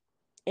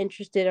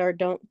interested or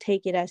don't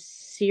take it as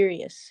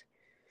serious.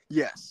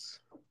 Yes,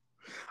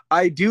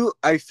 I do.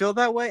 I feel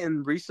that way,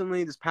 and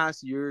recently this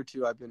past year or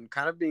two I've been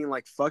kind of being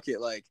fuck it,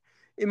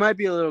 it might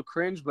be a little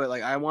cringe, but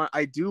like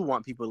I do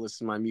want people to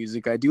listen to my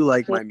music. I do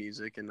like my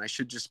music, and I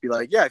should just be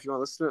like, yeah, if you want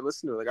to listen to it,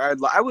 listen to it.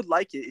 Like I would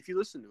like it if you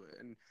listen to it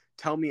and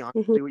tell me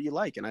honestly what you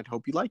like, and I'd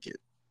hope you like it.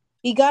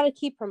 You gotta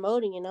keep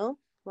promoting, you know,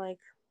 like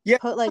Yeah,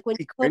 like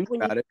be cringe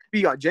about it.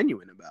 Be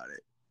genuine about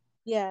it.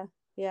 Yeah,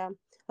 yeah.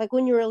 Like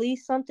when you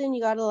release something,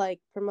 you gotta like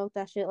promote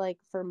that shit like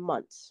for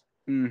months.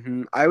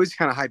 I was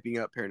kind of hyping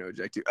up Paranoid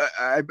Jack too.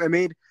 I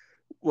made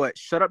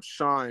Shut Up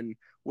Sean,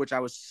 which I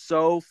was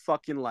so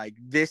fucking like,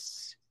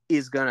 this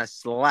is gonna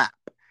slap,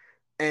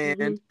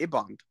 and it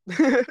bombed.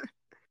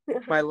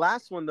 My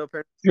last one though,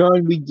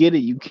 John, we get it.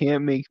 You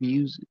can't make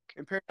music.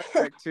 in Paranoid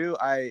Jack 2,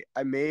 I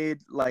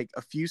made like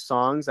a few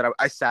songs that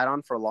I sat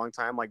on for a long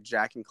time, like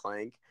Jack and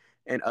Clank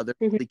and other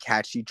really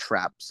catchy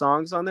trap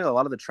songs on there. A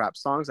lot of the trap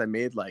songs I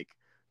made like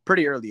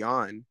pretty early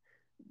on.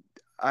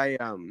 I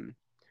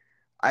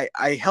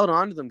held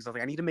on to them because I was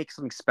like, I need to make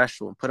something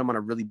special and put them on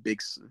a really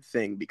big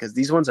thing because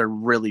these ones are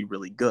really,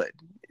 really good,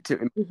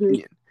 in my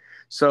opinion.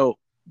 So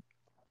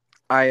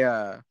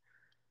I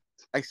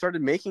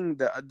started making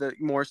the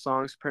more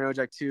songs for Paranoid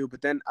Jack 2,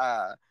 but then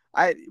I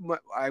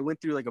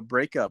went through like a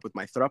breakup with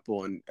my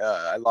throuple, and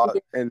I lost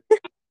and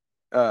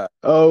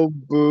oh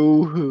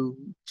boo hoo.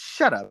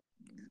 Shut up.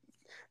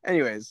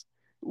 Anyways,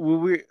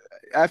 we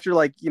after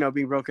like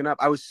being broken up,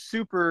 I was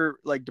super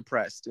like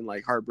depressed and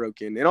like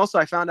heartbroken, and also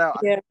I found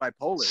out I was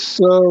bipolar.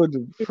 So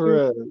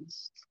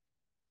depressed.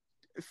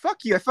 Fuck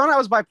you! I found out I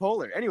was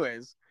bipolar.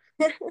 Anyways,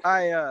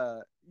 I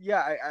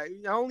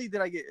not only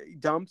did I get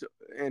dumped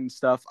and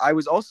stuff, I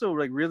was also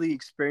like really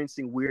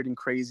experiencing weird and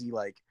crazy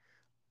like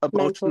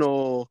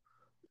emotional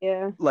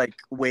like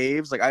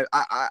waves. Like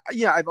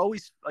I've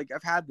always like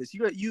I've had this.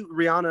 You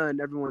Rihanna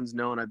and everyone's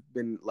known I've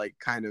been like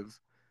kind of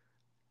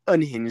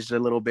unhinged a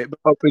little bit, but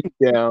up and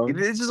down.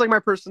 it's just like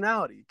my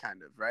personality,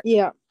 kind of, right?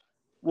 Yeah.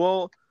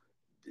 Well,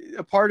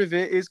 a part of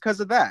it is because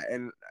of that,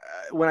 and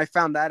when I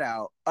found that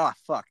out,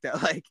 fuck,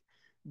 that like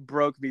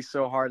broke me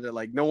so hard that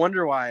like no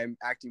wonder why I'm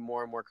acting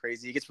more and more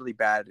crazy. It gets really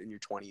bad in your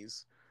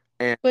 20s.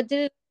 But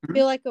did it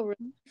feel like a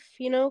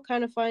relief,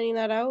 kind of finding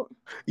that out?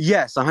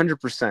 Yes,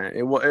 100%.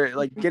 It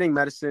like getting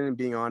medicine and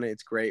being on it,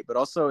 it's great, but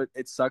also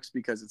it sucks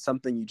because it's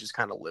something you just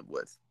kind of live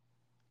with.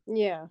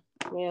 Yeah.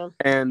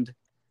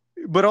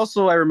 But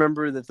also I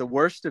remember that the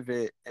worst of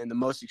it and the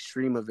most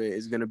extreme of it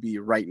is going to be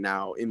right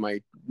now in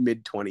my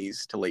mid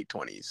 20s to late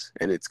 20s,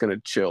 and it's going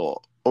to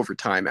chill over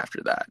time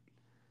after that,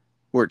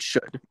 or it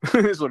should,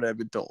 is what I've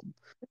been told.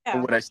 Yeah,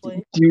 and what I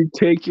see. Do you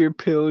take your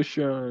pill,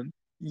 Sean?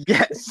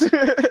 Yes.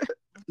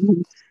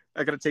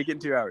 I gotta take it in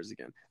 2 hours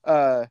again.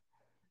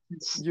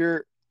 It's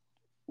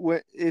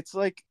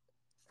like,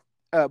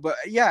 but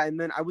yeah, and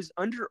then I was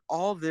under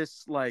all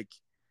this like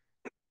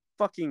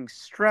fucking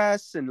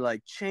stress and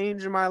like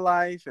change in my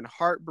life and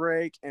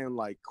heartbreak and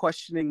like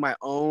questioning my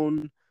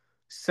own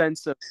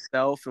sense of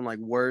self and like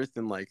worth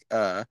and like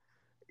the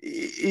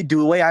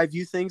way I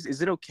view things.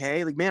 Is it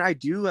okay? Like, man, I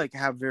do like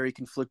have very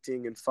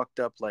conflicting and fucked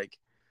up like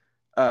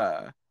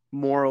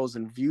morals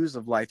and views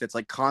of life that's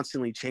like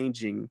constantly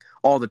changing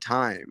all the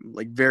time,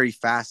 like very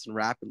fast and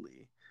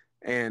rapidly.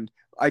 And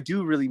I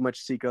do really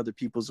much seek other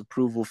people's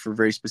approval for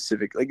very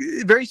specific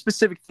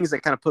things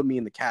that kind of put me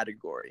in the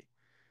category.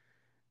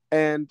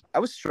 And I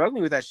was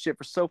struggling with that shit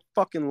for so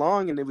fucking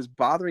long, and it was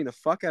bothering the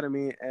fuck out of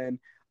me. And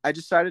I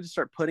decided to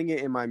start putting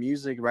it in my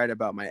music, write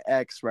about my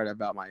ex, write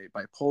about my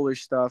bipolar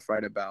stuff,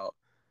 write about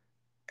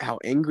how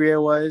angry I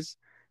was.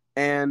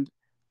 And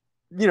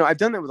I've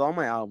done that with all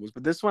my albums,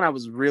 but this one I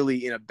was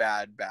really in a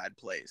bad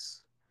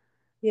place.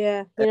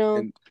 Yeah,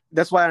 and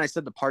that's why when I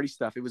said the party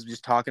stuff, it was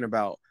just talking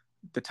about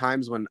the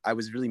times when I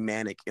was really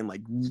manic and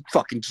like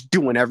fucking just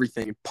doing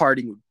everything and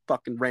partying with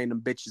fucking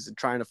random bitches and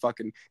trying to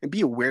fucking and be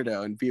a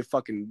weirdo and be a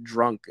fucking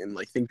drunk and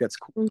like think that's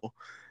cool.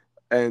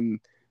 And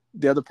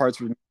the other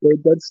parts were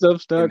that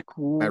stuff's not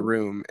cool. My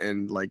room,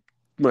 and like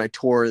when I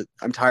tour,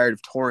 I'm tired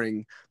of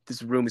touring.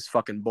 This room is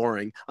fucking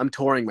boring. I'm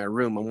touring my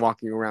room. I'm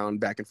walking around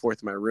back and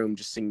forth in my room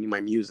just singing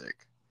my music.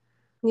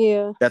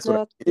 Yeah. That's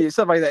what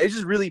stuff like that. It's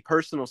just really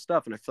personal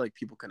stuff, and I feel like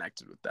people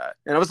connected with that.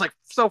 And I was like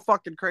so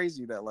fucking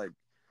crazy that like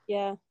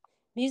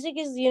music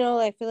is,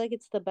 I feel like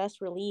it's the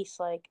best release.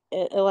 Like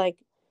like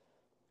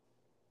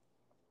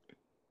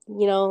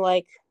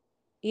like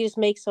you just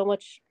make so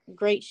much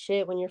great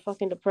shit when you're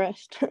fucking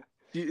depressed.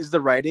 Is the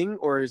writing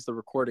or is the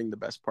recording the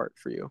best part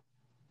for you?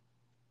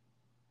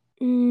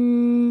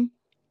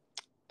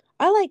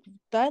 I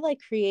like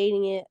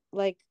creating it.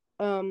 Like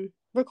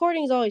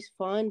recording is always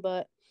fun,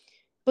 but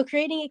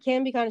creating it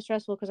can be kind of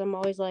stressful because I'm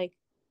always like,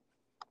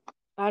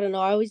 I don't know,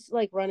 I always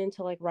like run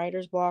into like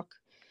writer's block.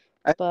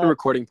 I think the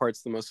recording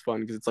part's the most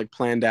fun because it's like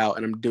planned out,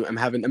 and I'm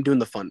doing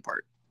the fun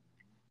part.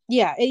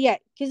 Yeah,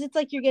 because it's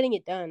like you're getting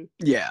it done.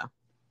 Yeah.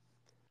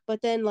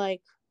 But then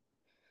like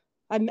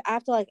I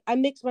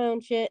mix my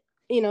own shit,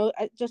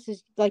 just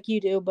as like you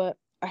do, but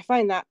I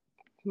find that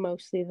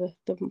mostly the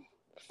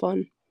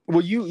fun.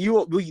 Well,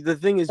 the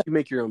thing is you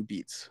make your own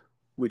beats,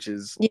 which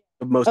is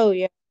the most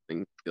thing,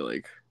 I feel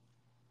like.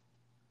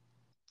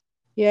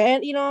 Yeah,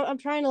 and I'm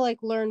trying to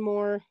like learn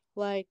more,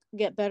 like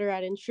get better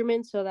at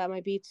instruments so that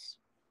my beats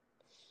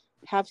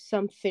have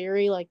some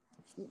theory, like,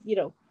 you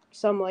know,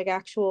 some like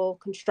actual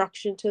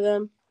construction to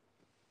them.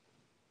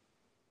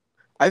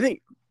 I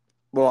think.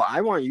 Well,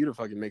 I want you to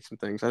fucking make some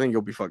things. I think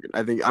you'll be fucking.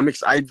 I think I'm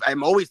excited.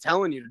 I'm always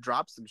telling you to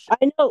drop some shit.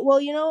 I know. Well,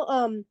 you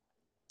know,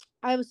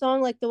 I have a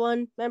song like the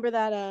one. Remember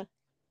that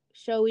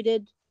show we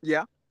did?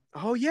 Yeah.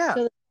 Oh yeah.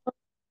 So,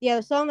 yeah,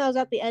 the song that was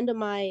at the end of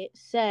my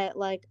set.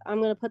 Like,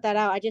 I'm gonna put that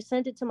out. I just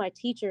sent it to my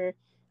teacher.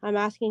 I'm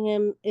asking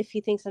him if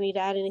he thinks I need to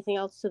add anything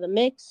else to the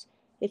mix.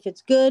 If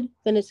it's good,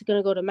 then it's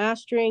gonna go to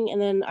mastering,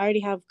 and then I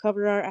already have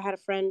cover art. I had a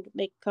friend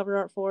make cover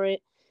art for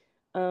it.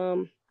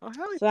 So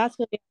that's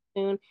gonna be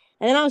soon.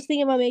 And then I was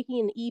thinking about making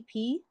an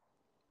EP.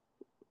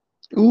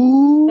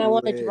 Ooh. And I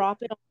want to drop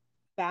it on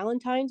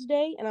Valentine's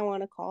Day, and I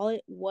want to call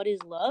it "What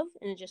Is Love,"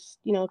 and it just,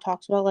 you know,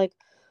 talks about like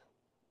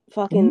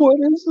fucking what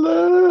is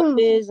love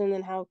is, and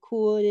then how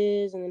cool it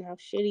is, and then how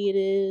shitty it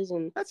is,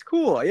 and that's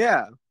cool.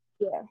 Yeah.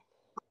 Yeah.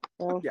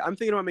 So. Yeah, I'm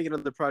thinking about making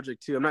another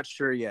project too. I'm not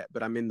sure yet,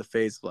 but I'm in the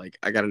phase of like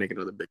I gotta make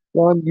another big.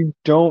 John, you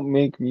don't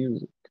make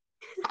music.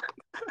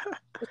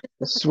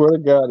 I swear to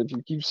God, if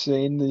you keep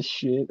saying this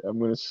shit, I'm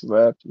gonna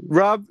slap you.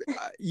 Rob,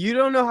 you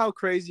don't know how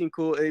crazy and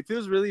cool it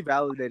feels. Really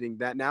validating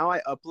that now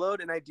I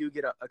upload and I do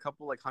get a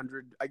couple like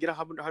 100. I get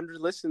 100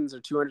 listens or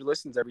 200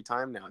 listens every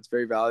time now. It's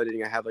very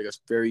validating. I have like a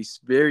very,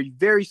 very,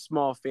 very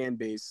small fan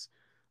base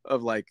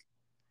of like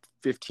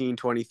 15,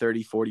 20,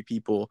 30, 40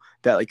 people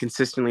that like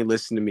consistently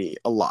listen to me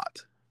a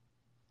lot.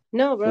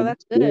 No, bro,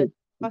 that's good.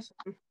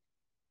 Awesome.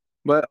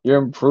 But your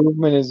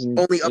improvement is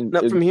only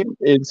up from here.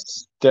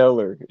 It's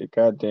stellar.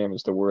 Goddamn,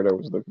 is the word I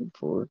was looking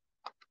for.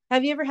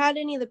 Have you ever had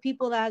any of the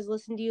people that has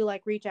listened to you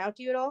like reach out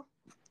to you at all?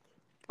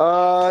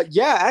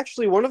 Yeah,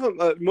 actually, one of them.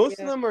 Most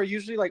of them are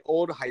usually like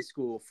old high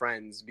school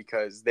friends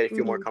because they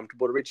feel more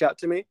comfortable to reach out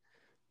to me.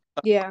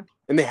 Yeah.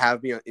 And they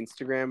have me on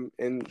Instagram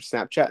and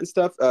Snapchat and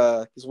stuff.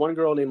 There's one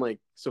girl named like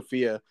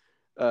Sophia,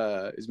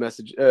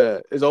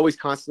 is always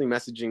constantly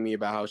messaging me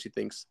about how she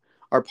thinks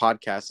our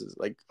podcast is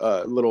like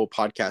little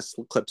podcast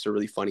clips are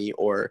really funny,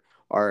 or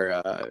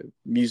our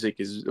music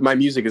is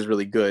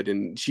really good,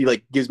 and she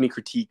like gives me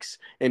critiques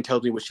and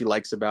tells me what she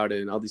likes about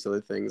it and all these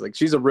other things. Like,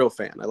 she's a real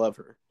fan. I love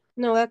her.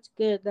 No, that's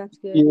good. That's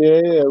good.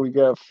 Yeah, we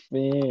got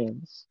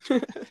fans.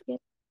 All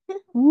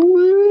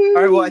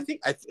right, well, I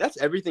think that's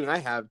everything I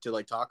have to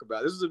like talk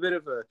about. This is a bit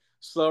of a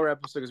slower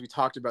episode because we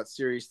talked about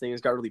serious things,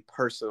 got really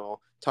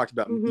personal, talked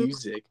about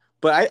music.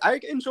 But I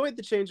enjoyed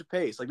the change of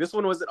pace. Like, this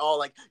one wasn't all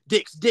like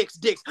dicks.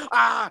 Fuck you,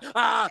 Rob.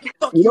 Fuck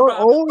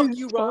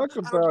you, Rob. I don't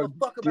give a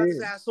fuck about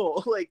this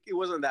asshole. Like, it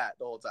wasn't that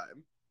the whole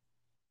time.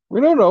 We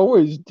don't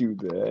always do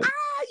that.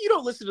 You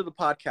don't listen to the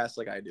podcast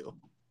like I do.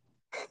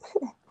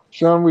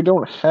 Sean, we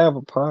don't have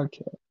a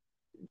podcast.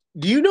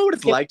 Do you know what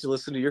it's like to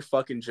listen to your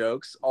fucking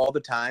jokes all the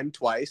time,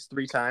 twice,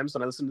 3 times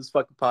when I listen to this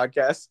fucking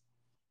podcast?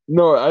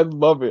 No, I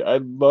love it. I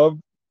love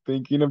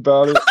thinking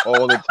about it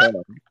all the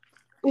time.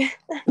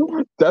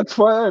 That's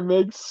why I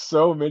make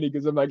so many,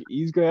 because I'm like,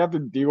 he's gonna have to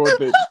deal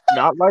with it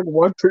not like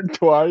once or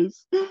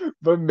twice,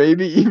 but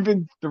maybe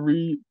even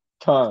 3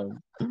 times.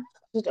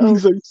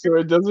 He's like, so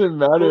it doesn't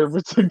matter if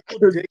it's a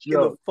good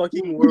joke.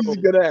 Fucking world. He's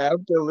gonna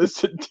have to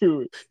listen to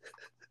it.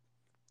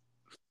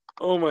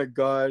 Oh my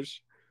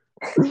gosh.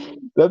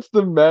 That's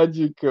the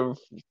magic of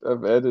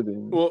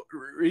editing. Well,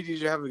 Reed, did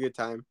you have a good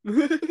time?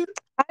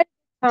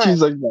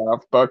 She's like, nah,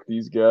 fuck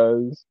these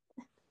guys.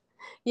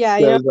 Yeah,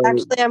 you know,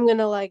 actually, I'm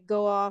gonna like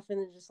go off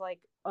and just like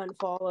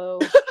unfollow.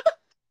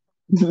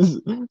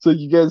 So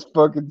you guys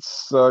fucking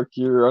suck.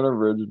 You're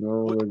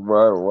unoriginal. Like,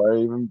 why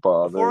even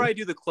bother? Before I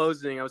do the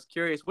closing, I was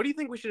curious. What do you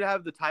think we should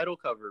have the title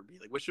cover be?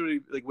 Like, what should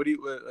we like?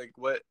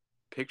 What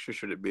picture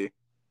should it be?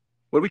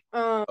 What do we?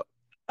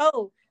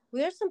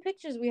 There's some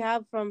pictures we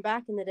have from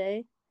back in the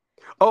day.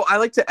 Oh, I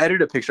like to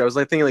edit a picture. I was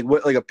like thinking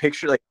like a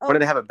picture, like I wanted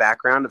to have a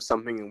background of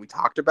something we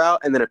talked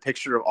about, and then a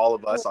picture of all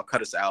of us. I'll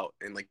cut us out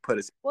and like put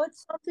us.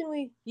 What's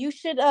something you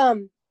should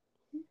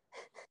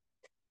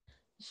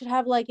should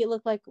have like it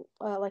look like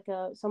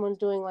someone's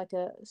doing like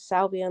a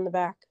salvia in the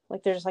back,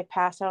 like they're just like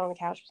passed out on the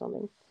couch or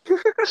something.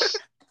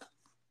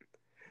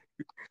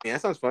 Yeah,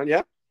 that sounds fun.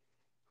 Yeah.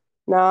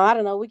 No, I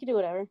don't know. We could do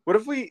whatever. What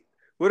if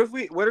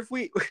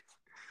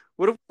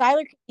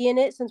Tyler could be in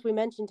it since we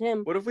mentioned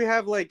him? What if we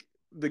have like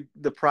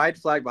the pride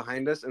flag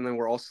behind us and then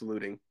we're all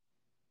saluting?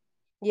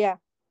 Yeah.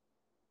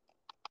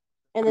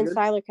 And then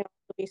Tyler can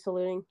also be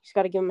saluting. You just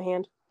got to give him a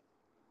hand.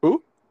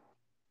 Who?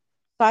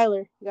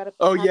 Tyler. You got to.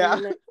 Oh yeah.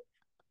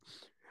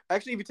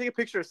 Actually, if you take a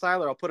picture of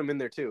Tyler, I'll put him in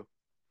there too.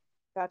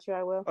 Gotcha,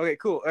 I will. Okay,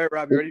 cool. All right,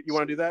 Rob, you ready? You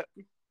want to do that?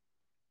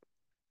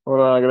 Hold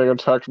on, I gotta go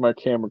talk to my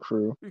camera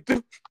crew.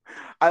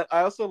 I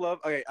also love.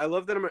 Okay, I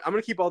love that. I'm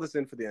gonna keep all this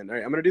in for the end. All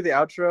right, I'm gonna do the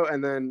outro,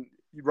 and then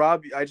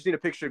Rob, I just need a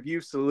picture of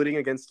you saluting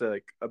against a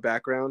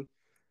background.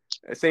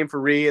 Same for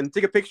Ree, and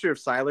take a picture of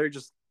Siler,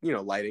 just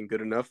lighting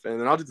good enough,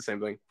 and then I'll do the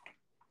same thing.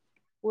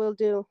 Will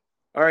do.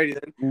 Alrighty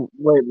then.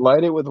 Wait,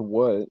 light it with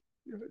what?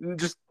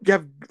 Just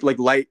have like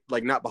light,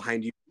 like not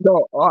behind you.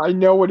 No, I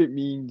know what it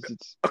means.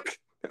 It's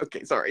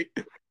okay. Sorry.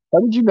 How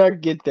did you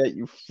not get that,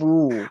 you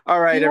fool? All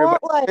right,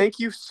 everybody. Thank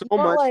you so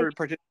much for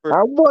participating.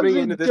 I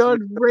wasn't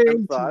done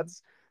ranting.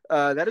 Thoughts.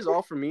 That is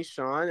all from me,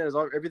 Sean. That is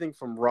everything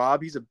from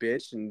Rob. He's a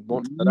bitch and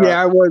won't shut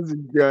Yeah, up. I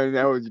wasn't done.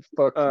 That was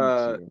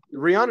fucking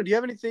Rihanna, do you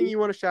have anything you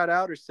want to shout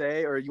out or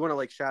say, or you want to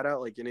like shout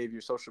out like any of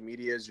your social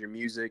medias, your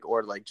music,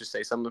 or like just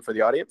say something for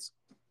the audience?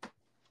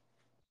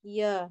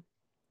 Yeah.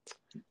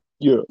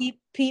 Yeah.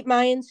 Peep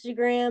my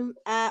Instagram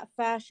at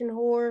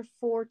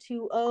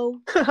fashionwhore420.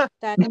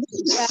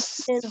 That's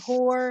fashion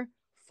whore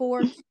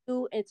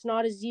 42. It's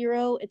not a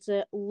 0. It's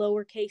a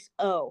lowercase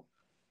o.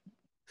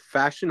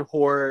 Fashion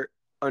whore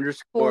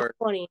underscore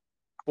 420.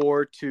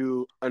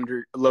 42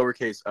 under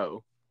lowercase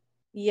o.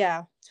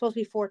 Yeah, it's supposed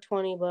to be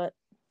 420, but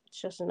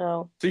it's just an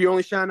O. So you're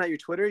only shouting out your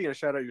Twitter? Or you're gonna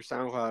shout out your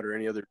SoundCloud or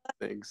any other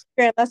things?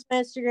 Yeah, that's my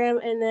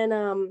Instagram, and then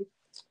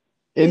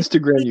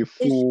Instagram, you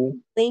fool.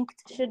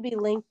 Should be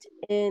linked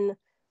in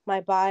my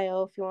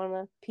bio if you want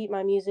to peep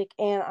my music,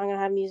 and I'm gonna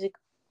have music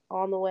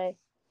on the way.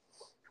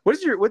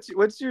 What's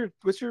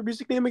your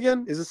music name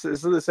again? Is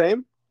it the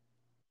same?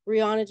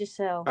 Rihanna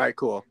Giselle. All right,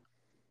 cool.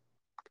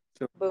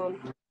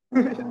 Boom.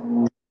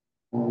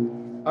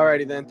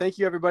 Alrighty then. Thank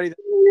you, everybody.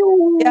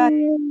 Yeah.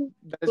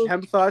 That is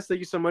Hemp Thots. Thank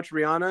you so much,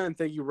 Rihanna, and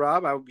thank you,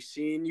 Rob. I will be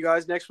seeing you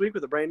guys next week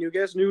with a brand new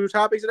guest, new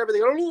topics, and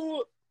everything.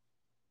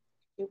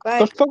 Bye.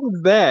 The fuck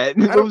was that?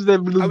 What was that?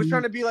 I was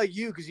trying to be like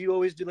you because you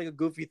always do like a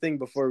goofy thing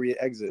before we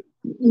exit.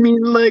 You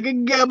mean like a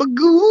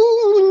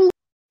gabagoo?